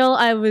wasn't until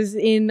I was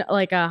in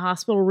like a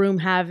hospital room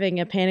having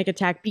a panic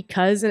attack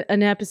because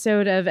an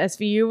episode of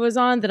SVU was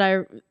on that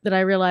I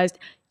realized,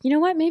 you know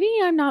what, maybe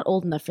I'm not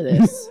old enough for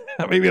this.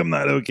 Maybe I'm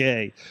not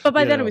okay. But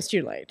by then it was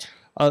too late.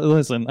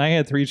 Listen, I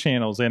had 3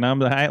 channels, and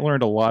I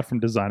learned a lot from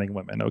designing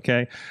women,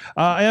 okay?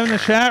 In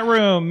the chat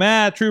room,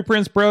 Matt, True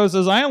Prince Bro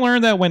says, I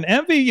learned that when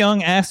MV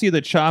Young asks you to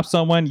chop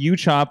someone, you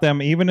chop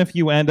them, even if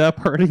you end up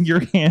hurting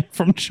your hand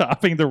from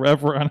chopping the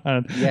Reverend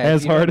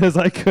as hard as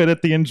I could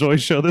at the Enjoy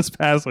show this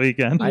past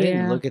weekend. I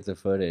didn't look at the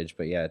footage,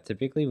 but yeah,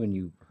 typically when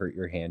you hurt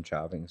your hand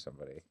chopping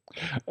somebody.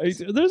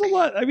 There's a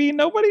lot. I mean,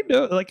 nobody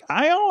knows. Like,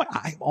 I'm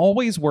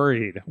always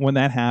worried when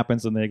that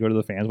happens and they go to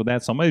the fans with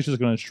that. Somebody's just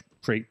going to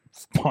straight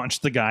punch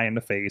the guy in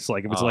the face.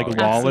 Like, if it's like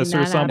Lawless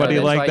or somebody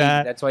like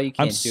that. That's why you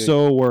can't I'm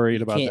so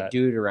worried about that. You can't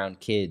do it around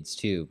kids,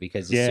 too,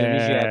 because as soon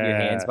as you have your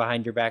hands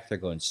behind your back, they're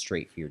going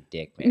straight for your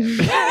dick, man.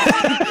 Some of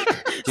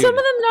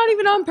them not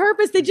even on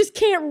purpose. They just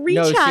can't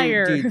reach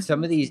higher. Dude,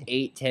 some of these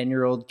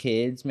 8-10-year-old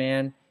kids,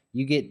 man,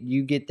 you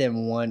get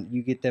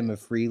them a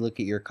free look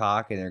at your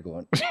cock and they're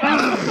going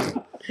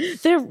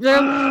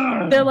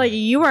they're like,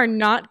 you are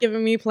not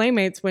giving me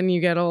playmates when you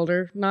get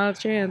older. Not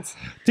a chance.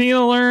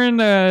 Tina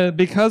learned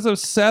because of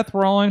Seth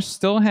Rollins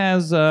still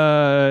has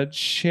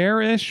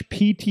cherish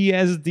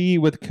PTSD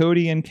with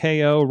Cody and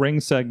KO ring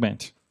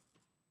segment.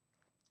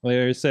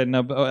 They were setting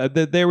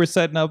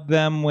up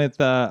them with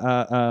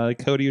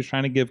Cody was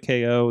trying to give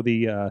KO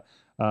the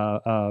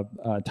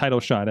title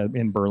shot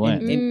in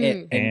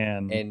Berlin.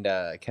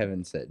 And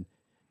Kevin said,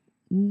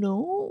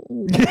 no.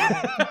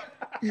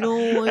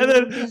 No, I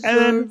don't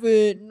deserve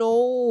it.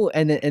 No.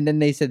 And then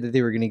they said that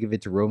they were going to give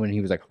it to Roman. And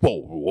he was like,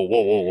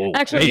 whoa.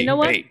 Actually, you know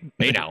what?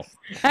 Hey now.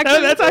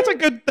 Actually,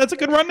 that's a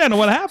good rundown of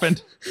what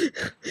happened.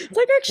 It's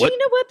like, actually, you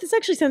know what? This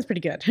actually sounds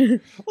pretty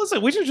good.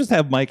 Listen, we should just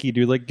have Mikey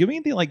do give me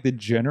the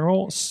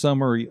general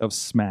summary of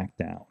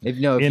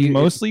SmackDown.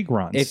 Mostly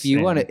grunts. If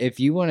you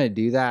want to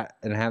do that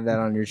and have that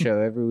on your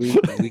show every week,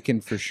 we can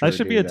for sure. That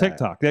should be a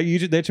TikTok.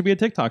 That should be a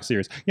TikTok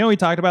series. You know, we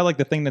talked about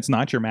the thing that's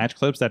not your match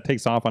clips that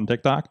takes off on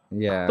TikTok.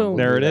 Yeah. Boom.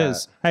 There it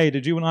is. Hey,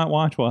 did you not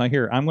watch? Well,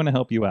 here, I'm going to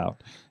help you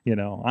out. You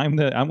know, I'm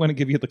going to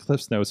give you the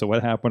Cliffs notes of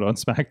what happened on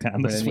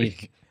SmackDown this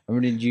week. I'm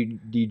going to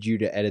need you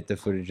to edit the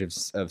footage of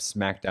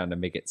SmackDown to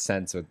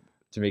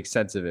make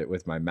sense of it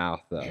with my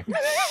mouth, though.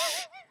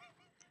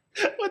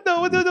 With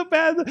the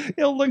bad,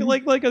 it'll look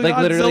like a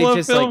literally Godzilla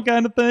just film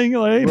kind of thing,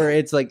 where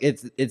it's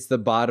the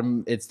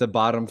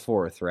bottom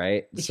fourth,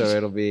 right? So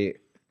it'll be.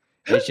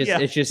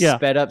 It's just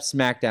sped up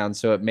SmackDown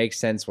so it makes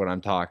sense when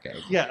I'm talking.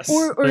 Yes.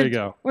 Or there you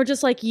go. Or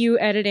just you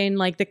edit in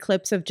the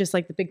clips of just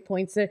the big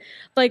points that,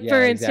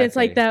 for instance,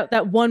 exactly.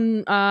 that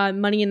one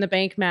Money in the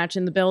Bank match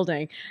in the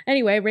building.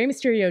 Anyway, Rey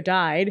Mysterio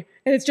died,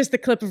 and it's just the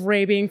clip of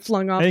Rey being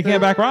flung off. And he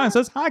came back on and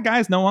says, "Hi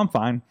guys, no, I'm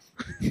fine."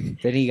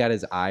 Then he got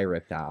his eye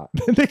ripped out.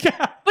 But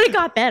it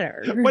got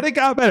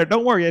better.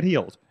 Don't worry, it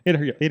healed.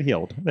 It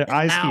healed. The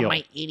eyes healed.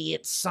 My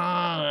idiot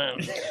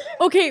son.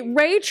 Okay,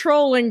 Rey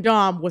trolling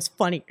Dom was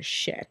funny as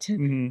shit.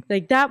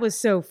 Mm-hmm. That was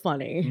so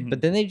funny. Mm-hmm.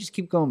 But then they just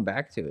keep going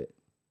back to it.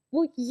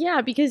 Well, yeah,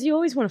 because you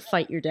always want to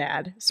fight your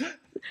dad,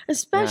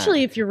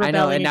 especially if you're rebelling. I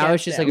know, and now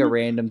it's just him. a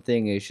random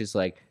thing. It's just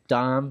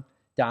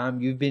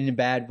Dom, you've been a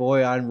bad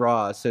boy on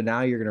Raw, so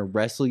now you're gonna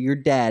wrestle your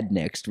dad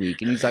next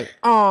week. And he's like,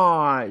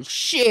 "Aw,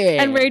 shit!"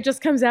 And Rey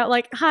just comes out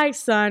like, "Hi,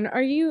 son.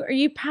 Are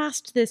you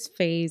past this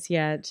phase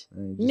yet?"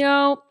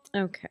 No.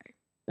 Okay.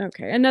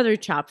 Another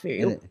chop for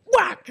you.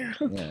 Whack.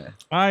 Yeah.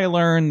 I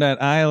learned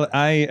that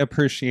I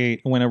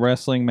appreciate when a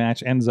wrestling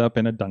match ends up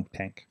in a dunk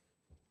tank.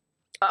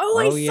 Oh,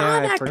 I saw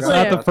that clip. It's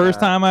not the first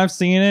time I've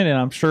seen it, and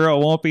I'm sure it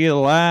won't be the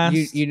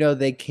last. You know,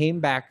 they came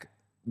back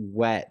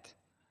wet,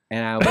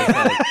 and I was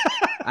like,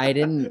 I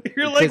didn't.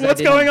 You're like, 'cause I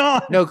what's didn't- going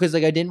on? No, because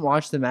like I didn't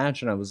watch the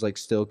match, and I was like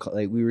still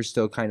like we were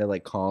still kind of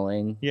like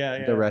calling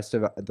the rest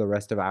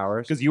of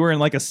ours. Because you were in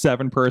like a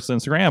 7-person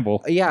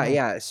scramble.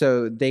 Yeah.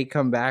 So they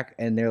come back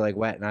and they're like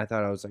wet, and I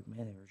thought I was like,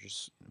 man, they were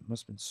just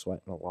must have been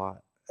sweating a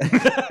lot.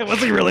 It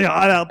wasn't really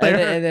hot out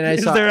there. And then I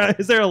saw,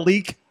 is there a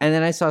leak? And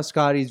then I saw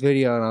Scotty's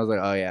video, and I was like,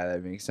 oh yeah,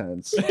 that makes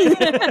sense.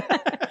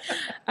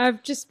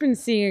 I've just been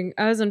seeing.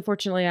 I was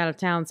unfortunately out of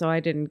town, so I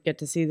didn't get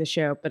to see the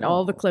show. But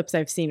all the clips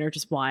I've seen are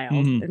just wild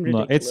and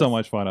ridiculous. It's so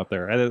much fun up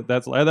there. I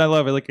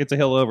love it. Like it's a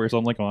hill over, so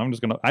I'm like, well, I'm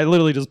just gonna. I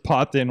literally just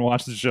popped in,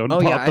 watched the show, and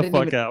popped the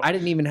fuck out. I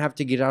didn't even have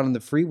to get out on the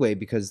freeway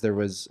because there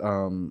was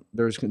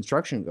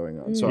construction going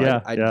on. So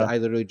I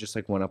literally just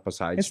like went up a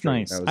side It's street.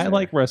 nice. was I there.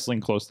 like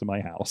wrestling close to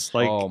my house.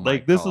 Like, Oh my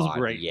this is God,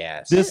 great.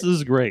 yes. This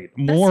is great.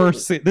 More.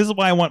 This is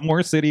why I want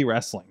more city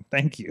wrestling.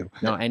 Thank you.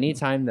 No,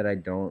 anytime that I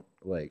don't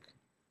like,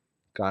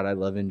 God, I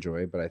love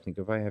Enjoy, but I think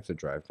if I have to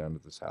drive down to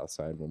the south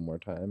side one more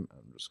time,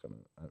 I'm just gonna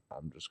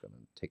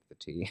take the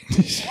T.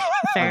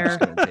 Fair. I'm just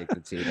gonna take the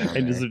T down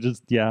And there.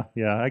 just yeah.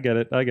 I get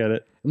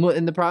it. Well,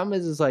 and the problem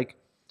is like,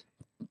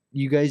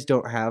 you guys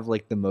don't have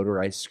like the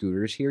motorized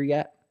scooters here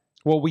yet.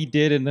 Well, we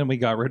did, and then we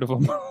got rid of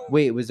them.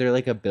 Wait, was there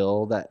like a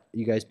bill that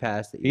you guys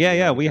passed? That you Yeah,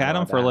 didn't we had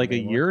allow them for that like a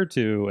anymore? year or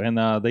two,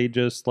 and they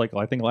just like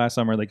I think last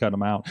summer they cut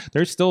them out.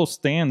 There's still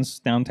stands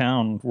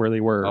downtown where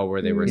they were. Oh,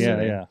 where they were yeah,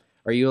 sitting. yeah.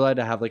 Are you allowed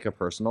to have like a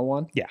personal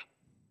one? Yeah.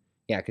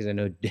 Yeah, because I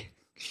know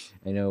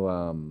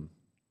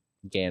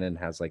Gannon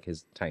has like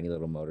his tiny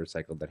little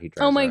motorcycle that he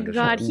drives. Oh my around to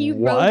God, shows. he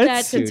What? wrote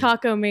that to Dude,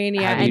 Taco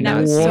Mania, have you and that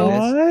not was seen so. this?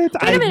 What? Wait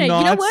a I've minute, you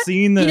know not what?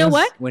 seen this. You know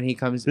what? When he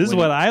comes, This is when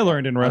what he- I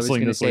learned in I was wrestling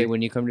gonna this say week.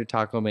 when you come to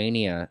Taco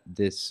Mania,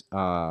 this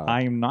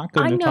I'm not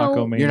going I to Taco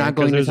know. Mania. You're not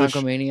going to 'cause there's a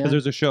Taco Mania? because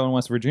there's a show in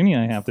West Virginia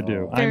I have to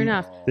do. Oh. Fair I'm-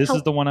 enough. This How-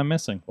 is the one I'm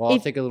missing. Well, I'll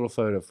If- take a little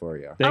photo for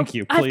you. Thank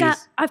you, please.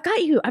 I've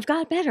got you. I've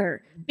got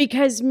better.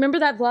 Because remember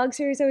that vlog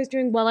series I was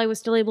doing while I was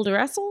still able to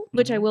wrestle,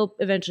 which I will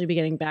eventually be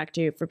getting back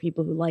to for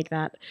people who like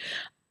that.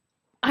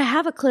 I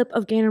have a clip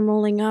of Gannon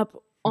rolling up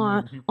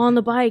on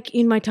the bike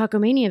in my Taco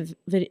Mania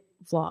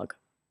vlog.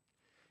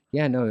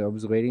 Yeah, no, I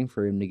was waiting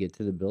for him to get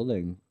to the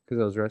building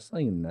because I was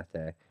wrestling him that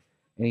day,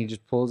 and he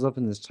just pulls up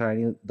in this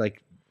tiny,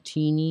 like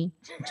teeny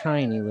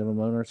tiny little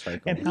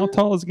motorcycle. And how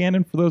tall is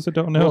Gannon? For those that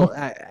don't know,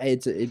 Well,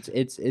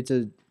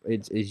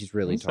 he's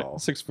really tall.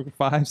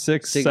 6'5",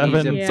 6'7", He's a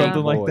something big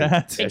like boy.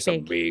 that. Big,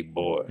 big. big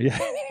boy. Yeah.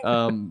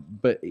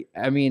 But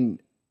I mean,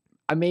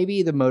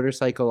 maybe the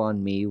motorcycle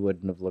on me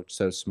wouldn't have looked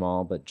so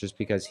small, but just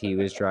because he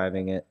was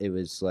driving it, it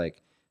was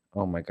like,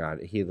 oh my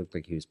God, he looked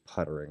like he was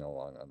puttering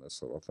along on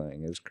this little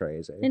thing. It was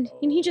crazy. And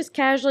he just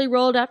casually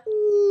rolled up.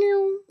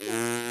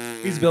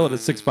 He's billed at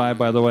 6'5",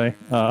 by the way.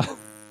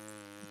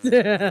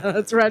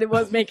 That's right. It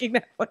was making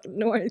that fucking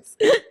noise.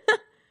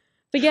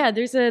 But yeah,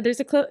 there's a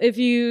clip.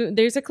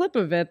 There's a clip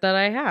of it that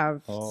I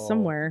have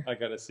somewhere. I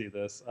gotta see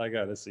this.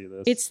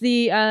 It's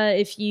the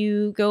if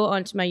you go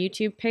onto my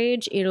YouTube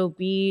page, it'll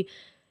be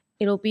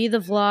the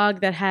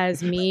vlog that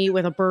has me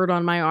with a bird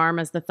on my arm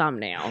as the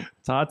thumbnail.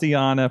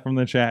 Tatiana from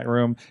the chat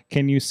room.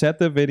 Can you set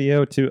the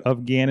video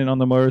of Gannon on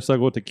the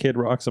motorcycle to Kid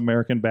Rock's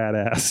American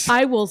Badass?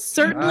 I will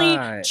certainly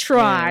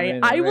try.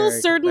 American I will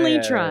certainly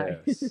Badass. try.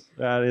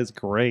 That is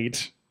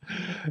great.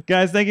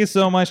 Guys, thank you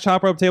so much.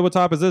 Top Rope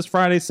Tabletop is this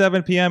Friday,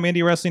 7 p.m.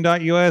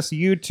 IndieWrestling.us,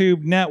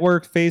 YouTube,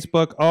 network,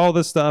 Facebook, all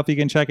the stuff. You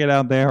can check it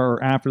out there,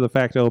 or after the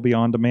fact, it'll be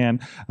on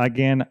demand.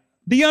 Again,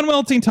 the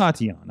Unwilting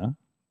Tatiana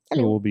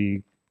who will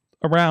be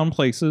around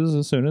places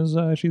as soon as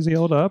she's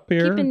healed up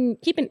here.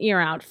 Keep an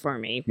ear out for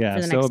me. Yeah, for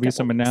the so there'll next be couple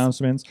some weeks.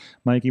 announcements.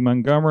 Mikey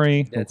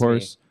Montgomery, of That's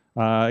course.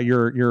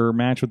 Your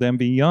match with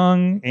MV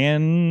Young,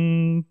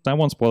 and I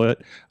won't spoil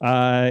it.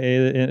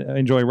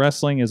 Enjoy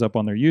Wrestling is up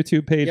on their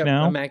YouTube page Yep,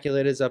 now.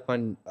 Immaculate is up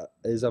on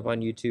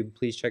YouTube.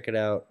 Please check it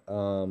out.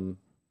 Go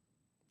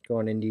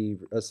on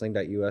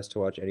IndieWrestling.us to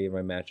watch any of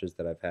my matches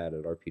that I've had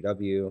at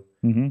RPW.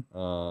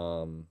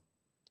 Mm-hmm.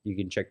 You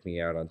can check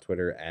me out on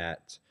Twitter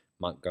at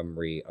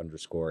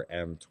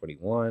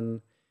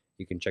Montgomery_M21.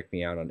 You can check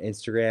me out on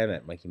Instagram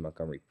at Mikey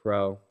Montgomery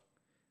Pro.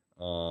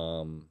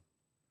 And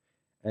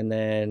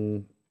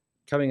then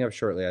coming up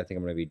shortly, I think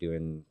I'm going to be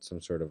doing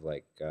some sort of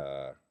like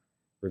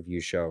review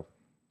show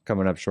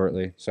coming up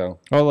shortly. So,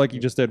 like you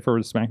just did for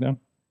SmackDown?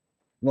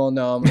 well,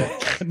 no, I'm gonna,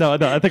 No,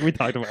 I think we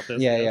talked about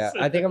this. yeah.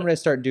 I think I'm going to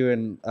start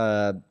doing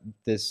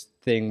this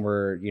thing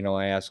where,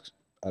 I ask,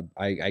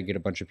 I get a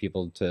bunch of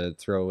people to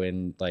throw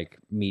in like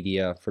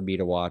media for me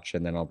to watch,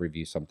 and then I'll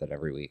review something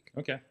every week.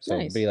 Okay. So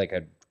Nice. it'll be like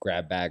a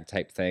grab bag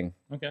type thing.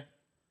 Okay.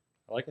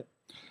 I like it.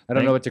 I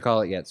don't know what to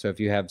call it yet. So if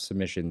you have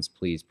submissions,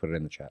 please put it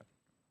in the chat.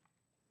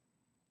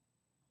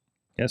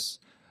 Yes.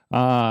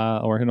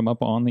 Or hit them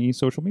up on the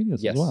social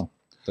medias Yes. as well.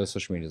 Those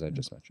social medias I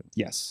just mentioned.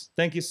 Yes.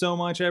 Thank you so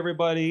much,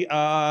 everybody.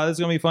 This is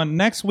going to be fun.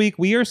 Next week,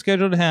 we are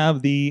scheduled to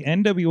have the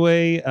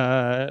NWA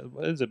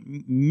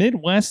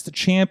Midwest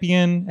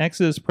champion,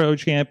 Exodus Pro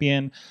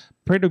champion,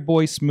 Pretty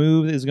Boy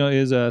Smooth is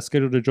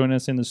scheduled to join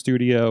us in the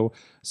studio,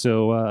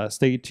 so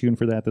stay tuned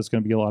for that. That's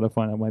going to be a lot of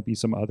fun. There might be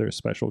some other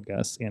special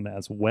guests in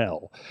as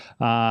well.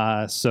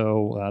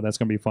 So that's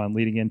going to be fun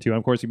leading into. And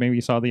of course, you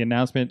maybe saw the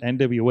announcement.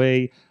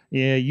 NWA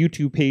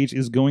YouTube page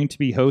is going to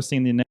be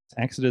hosting the next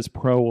Exodus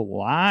Pro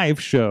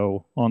live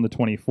show on the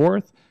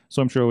 24th.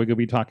 So I'm sure we could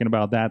be talking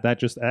about that.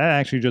 That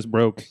actually just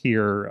broke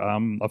here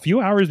a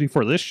few hours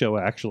before this show,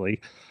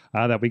 actually,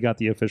 that we got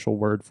the official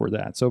word for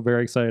that. So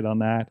very excited on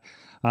that.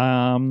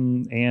 Yeah,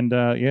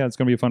 it's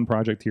going to be a fun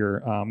project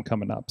here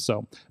coming up.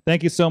 So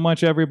thank you so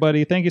much,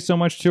 everybody. Thank you so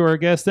much to our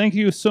guests. Thank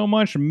you so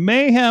much,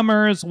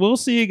 Mayhemers. We'll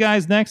see you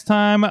guys next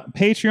time.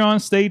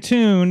 Patreon, stay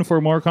tuned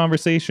for more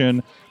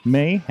conversation.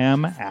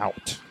 Mayhem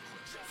out.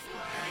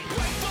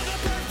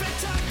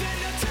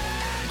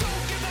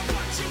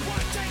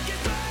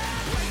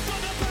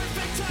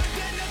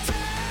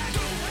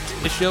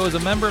 This show is a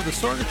member of the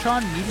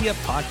Sorgatron Media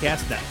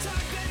Podcast Network.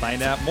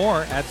 Find out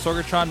more at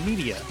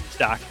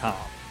sorgatronmedia.com.